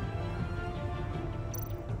cage.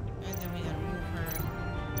 And then we gotta move her.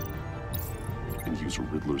 And use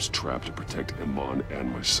Riddler's trap to protect Iman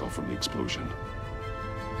and myself from the explosion.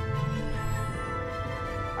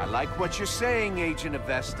 I like what you're saying, Agent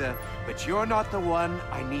Avesta, but you're not the one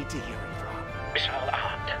I need to hear it from. Missile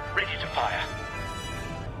armed, ready to fire.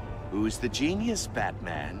 Who's the genius,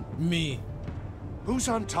 Batman? Me. Who's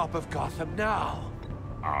on top of Gotham now?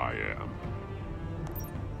 I am.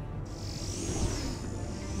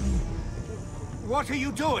 What are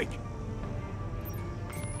you doing?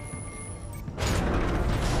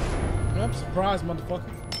 I'm surprised, motherfucker.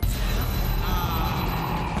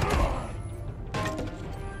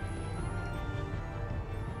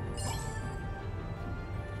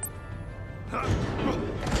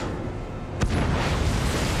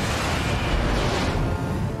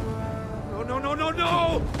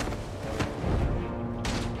 No!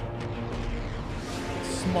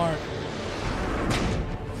 Smart.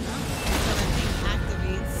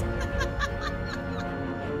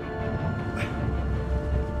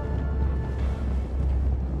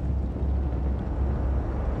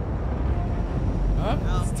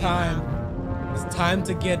 It's time. It's time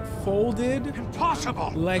to get folded.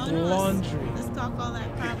 Impossible. Like laundry. Let's talk all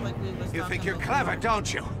that crap like we was You think you're clever,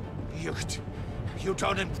 don't you? You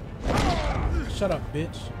don't... Shut up,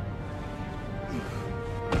 bitch.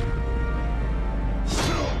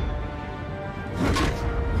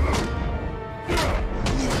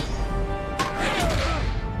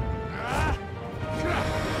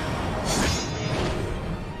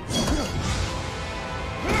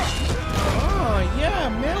 Oh, yeah,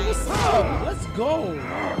 man, what's up? Let's go.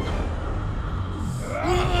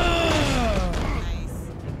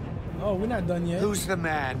 Oh, we're not done yet. Who's the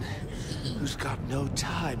man who's got no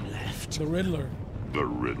time left? The Riddler. The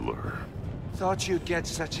Riddler. thought you'd get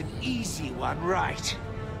such an easy one right.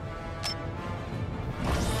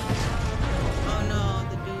 Oh no,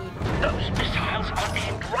 the dude. Those missiles are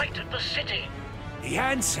aimed right at the city. The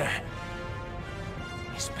answer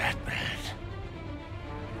is Batman.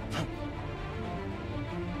 But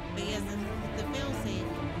he has the failsafe.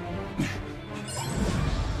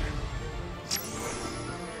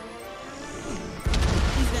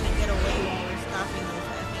 He's gonna get away while we're stopping those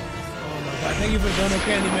effing missiles. Oh my god, thank you for the donut,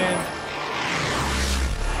 Candyman.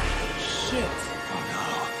 Shit.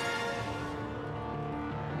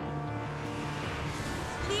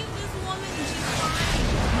 Leave this woman, she's fine.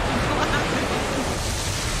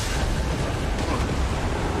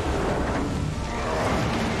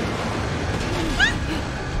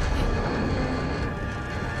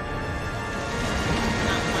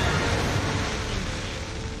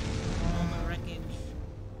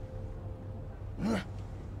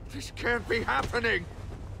 This can't be happening.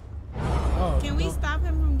 Oh, Can we stop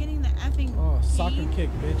him from getting the effing soccer bead? kick,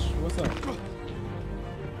 bitch. What's up?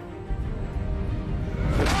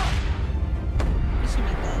 He should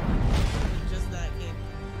be dead. Just that kick.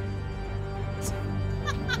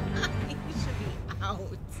 He should be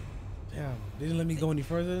out. Damn, they didn't let me go any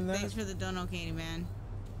further than that? Thanks for the dono, Katie, man.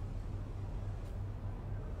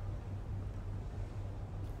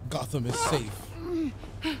 Gotham is safe.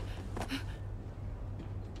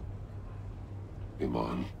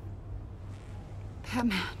 Iman.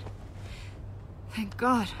 Batman. Thank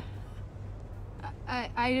God.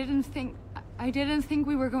 I didn't think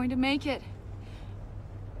we were going to make it.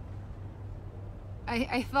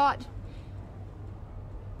 I thought.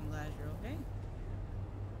 I'm glad you're okay.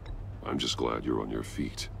 I'm just glad you're on your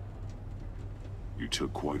feet. You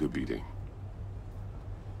took quite a beating.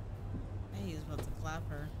 Hey, he was about to clap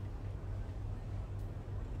her.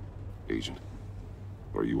 Agent,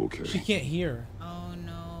 are you okay? She can't hear. Oh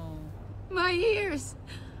no. My ears.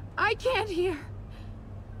 I can't hear.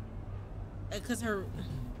 Because her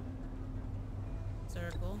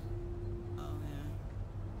circle. Oh yeah.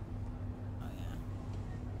 Oh yeah.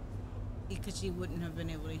 Because she wouldn't have been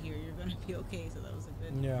able to hear. You're gonna be okay. So that was a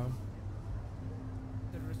good. Yeah.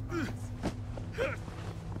 Good response.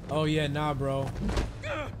 Oh yeah, nah, bro.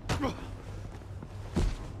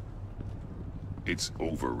 It's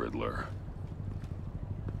over, Riddler.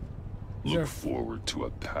 Look forward to a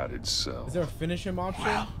padded cell. Is there a finish him option?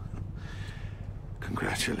 Well,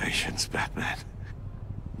 congratulations, Batman.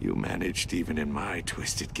 You managed, even in my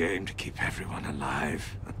twisted game, to keep everyone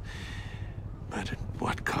alive. But at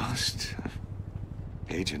what cost?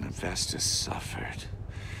 Agent Hephaestus suffered,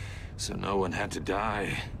 so no one had to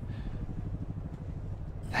die.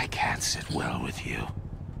 That can't sit well with you.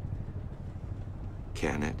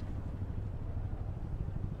 Can it?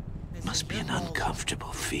 Must be an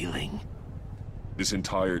uncomfortable feeling. This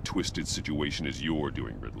entire twisted situation is your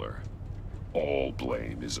doing, Riddler. All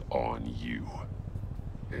blame is on you.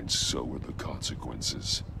 And so are the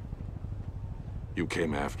consequences. You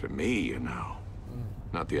came after me, you know.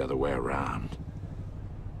 Not the other way around.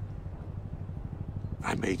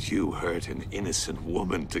 I made you hurt an innocent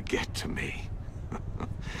woman to get to me.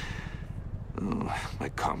 Oh, my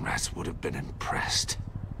comrades would have been impressed.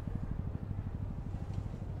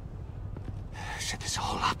 I set this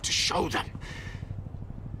all up to show them.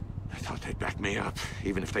 I thought they'd back me up,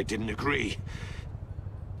 even if they didn't agree.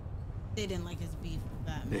 They didn't like his beef with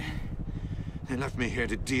Batman. They left me here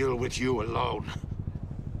to deal with you alone.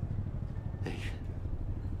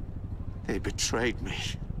 They betrayed me.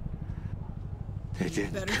 They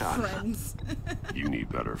didn't Better come. friends. You need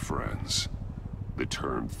better friends. The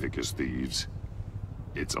term thick as thieves,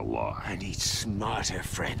 it's a lie. I need smarter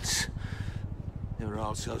friends. They were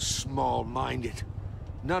all so small-minded.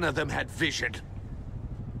 None of them had vision.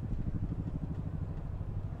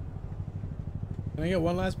 Can I get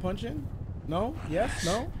one last punch in? No? Yes?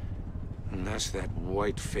 No? Unless that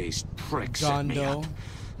white-faced prick John set me Doe. up.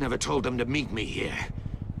 Never told them to meet me here.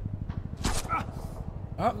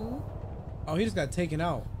 Oh. Oh, he just got taken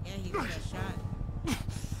out. Yeah, he got shot.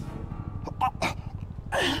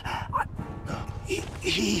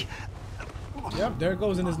 He... Yep, there it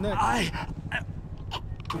goes in his neck.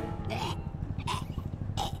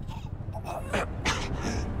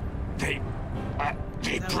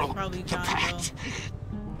 They broke probably the John pact.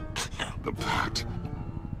 The pact.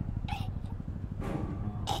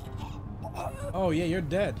 Oh yeah, you're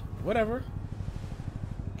dead. Whatever.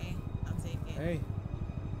 Hey, I'll take it. Hey.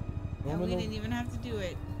 And we didn't even have to do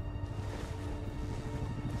it.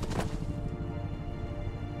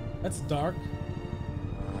 That's dark.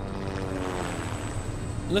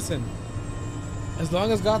 Listen, as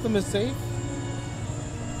long as Gotham is safe,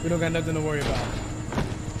 we don't got nothing to worry about.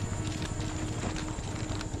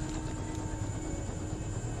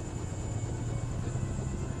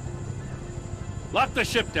 Lock the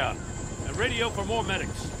ship down. And radio for more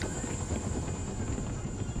medics.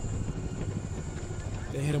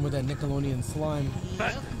 They hit him with that Nickelodeon slime.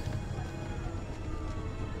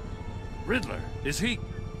 Riddler, is he?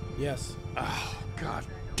 Yes. Oh, God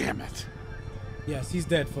damn it. Yes, he's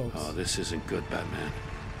dead, folks. Oh, this isn't good, Batman.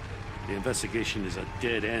 The investigation is a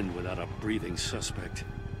dead end without a breathing suspect.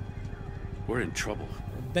 We're in trouble.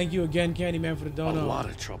 Thank you again, Candyman, for the dono. A lot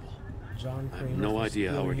of trouble. John Kramer. I have no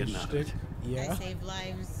idea how we're getting out of it. Yeah. I saved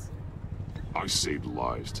lives. I saved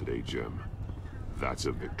lives today, Jim. That's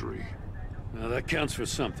a victory. Now, that counts for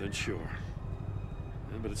something, sure.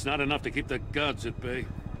 Yeah, but it's not enough to keep the gods at bay.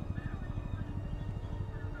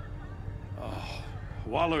 Oh,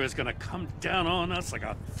 Waller is gonna come down on us like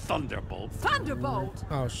a thunderbolt. Thunderbolt?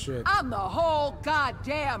 Oh, shit. I'm the whole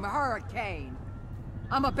goddamn hurricane.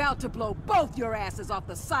 I'm about to blow both your asses off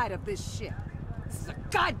the side of this ship. This is a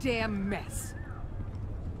goddamn mess.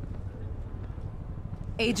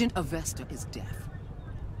 Agent Avesta is deaf.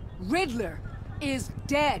 Riddler is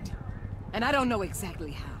dead. And I don't know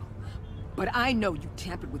exactly how. But I know you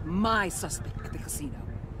tampered with my suspect at the casino.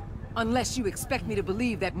 Unless you expect me to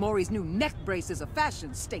believe that Maury's new neck brace is a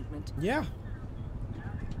fashion statement. Yeah.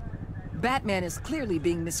 Batman is clearly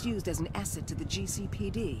being misused as an asset to the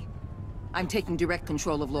GCPD. I'm taking direct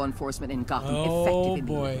control of law enforcement in Gotham effective immediately.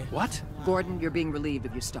 Boy. What? Gordon, you're being relieved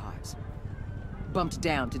of your stars. Bumped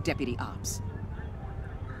down to Deputy Ops.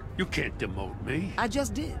 You can't demote me. I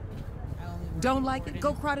just did. Don't like it?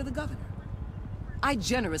 Go cry to the governor. I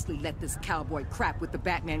generously let this cowboy crap with the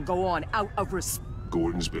Batman go on out of respect.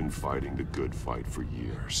 Gordon's been fighting the good fight for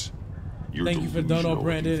years. You're Thank you for dono, delusional if you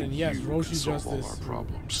Brandon. think And yes, you Roshi can solve all Justice. our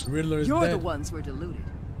problems. Riddler is You're dead. the ones who are deluded.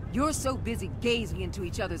 You're so busy gazing into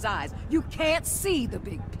each other's eyes, you can't see the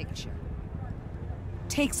big picture.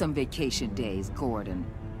 Take some vacation days, Gordon.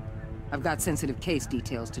 I've got sensitive case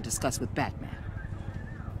details to discuss with Batman.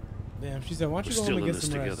 Damn, she said, why don't We're you go still home and in get this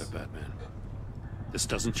some together, rest? Batman. This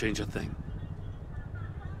doesn't change a thing.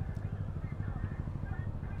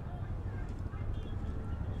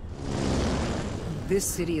 This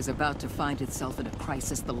city is about to find itself in a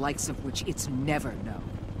crisis the likes of which it's never known.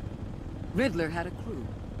 Riddler had a crew.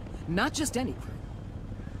 Not just any crew.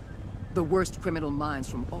 The worst criminal minds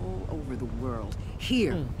from all over the world,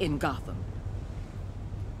 here in Gotham.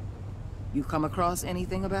 You come across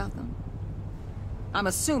anything about them? I'm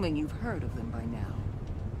assuming you've heard of them by now.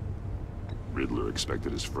 Riddler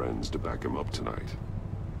expected his friends to back him up tonight.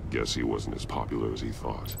 Guess he wasn't as popular as he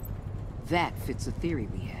thought. That fits a theory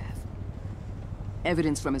we have.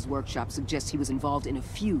 Evidence from his workshop suggests he was involved in a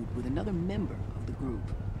feud with another member of the group.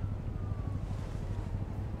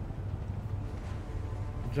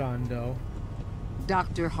 John Doe.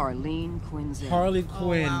 Dr. Harleen Quinzel. Harley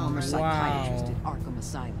Quinn. Former psychiatrist Wow. at Arkham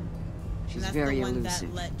Asylum. She's And that's very the one elusive.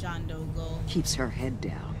 that let John Doe go. Keeps her head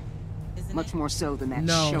down. Much more so than that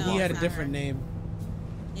No, show-off. he had a different name.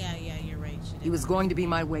 Yeah, you're right. He was going to be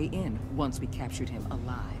my way in once we captured him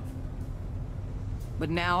alive. But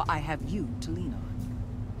now I have you to lean on.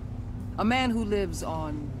 A man who lives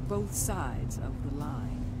on both sides of the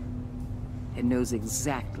line and knows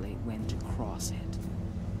exactly when to cross it.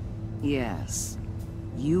 Yes,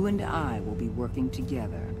 you and I will be working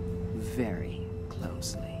together very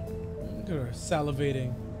closely. Look at her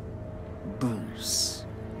salivating. Bruce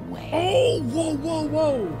Wayne. Oh, whoa, whoa,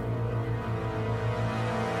 whoa.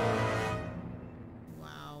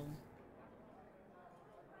 Wow.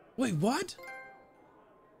 Wait, what?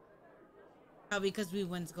 Probably because we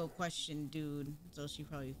went to go question dude, so she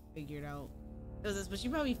probably figured out it was us, but she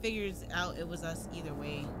probably figures out it was us either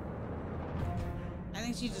way. I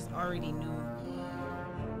think she just already knew.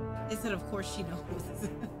 They said, of course she knows.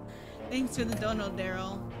 Thanks for the dono,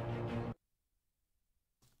 Daryl.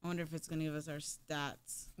 I wonder if it's gonna give us our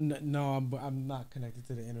stats. No, I'm not connected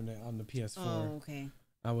to the internet on the PS4. Oh, okay.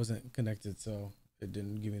 I wasn't connected, so it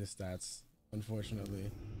didn't give me the stats, unfortunately.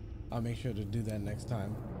 I'll make sure to do that next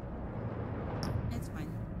time. It's fine.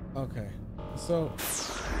 Okay, so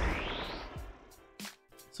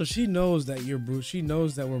she knows that you're Bruce. She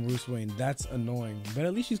knows that we're Bruce Wayne. That's annoying, but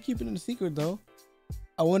at least she's keeping it a secret, though.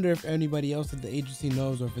 I wonder if anybody else at the agency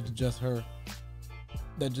knows, or if it's just her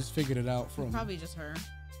that just figured it out from. Probably just her.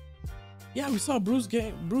 Yeah, we saw Bruce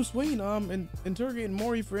Wayne interrogating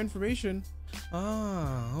Maury for information.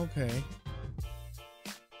 Ah, okay.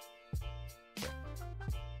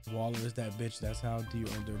 Waller is that bitch. That's how do you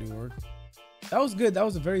own dirty work. That was good. That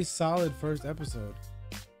was a very solid first episode.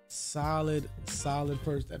 Solid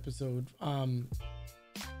first episode. And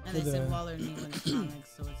they said Waller knew in the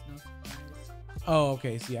comics, so it's no surprise. Oh,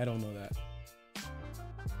 okay. See, I don't know that.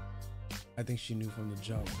 I think she knew from the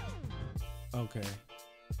jump. Okay.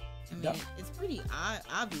 I mean, it's pretty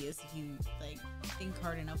obvious if you like think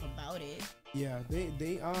hard enough about it. Yeah,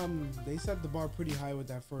 they set the bar pretty high with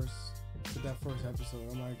that first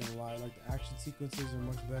episode. I'm not gonna lie, like the action sequences are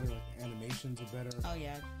much better, like the animations are better. Oh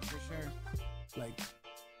yeah, for sure. Like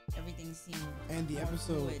everything seemed and the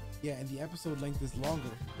episode fluid. Yeah, and the episode length is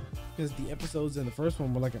longer because the episodes in the first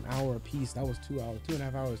one were like an hour a piece. That was 2 hours,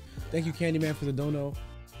 2.5 hours. Thank you, Candyman, for the dono.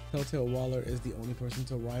 Telltale Waller is the only person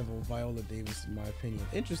to rival Viola Davis in my opinion.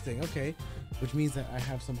 Interesting. Okay, which means that I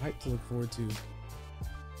have some hype to look forward to.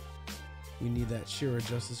 We need that Shearer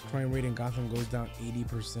Justice. Crime rate in Gotham goes down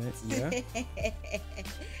 80%. Yeah.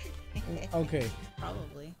 Okay.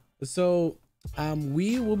 Probably. So,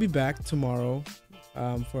 we will be back tomorrow,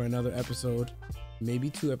 for another episode. Maybe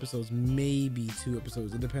 2 episodes. Maybe 2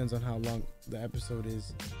 episodes. It depends on how long the episode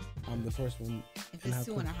is. The first one. If it's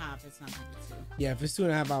 2.5, it's not gonna be 2. Yeah, if it's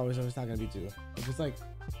 2.5 hours, then it's not gonna be 2. If it's like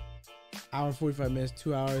hour 45 minutes,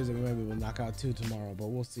 2 hours, then maybe we'll knock out 2 tomorrow. But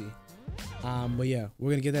we'll see. But yeah,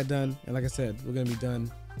 we're gonna get that done, and like I said, we're gonna be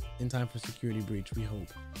done in time for Security Breach, we hope.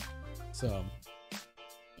 So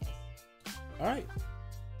all right,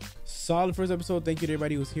 solid first episode. Thank you to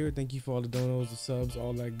everybody who's here. Thank you for all the donos, the subs,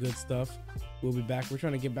 all that good stuff. We'll be back. We're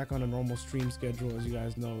trying to get back on a normal stream schedule. As you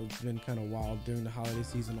guys know, it's been kind of wild during the holiday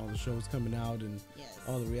season, all the shows coming out and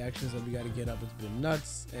all the reactions that we got to get up. It's been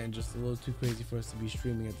nuts and just a little too crazy for us to be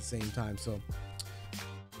streaming at the same time. So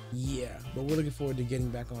yeah, but we're looking forward to getting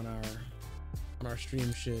back on our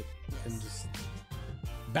stream shit and just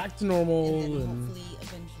back to normal. And then hopefully,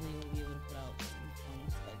 eventually, we'll be able to put out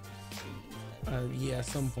some form of schedule.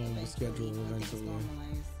 Some form of schedule eventually.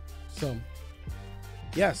 So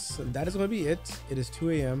yes, that is going to be it. It is 2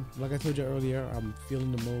 a.m. Like I told you earlier, I'm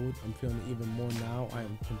feeling the mode. I'm feeling it even more now. I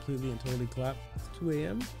am completely and totally clapped. It's 2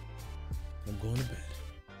 a.m. I'm going to bed.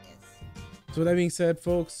 So with that being said,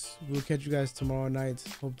 folks, we'll catch you guys tomorrow night.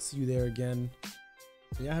 Hope to see you there again.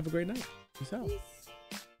 Yeah, have a great night. Peace out.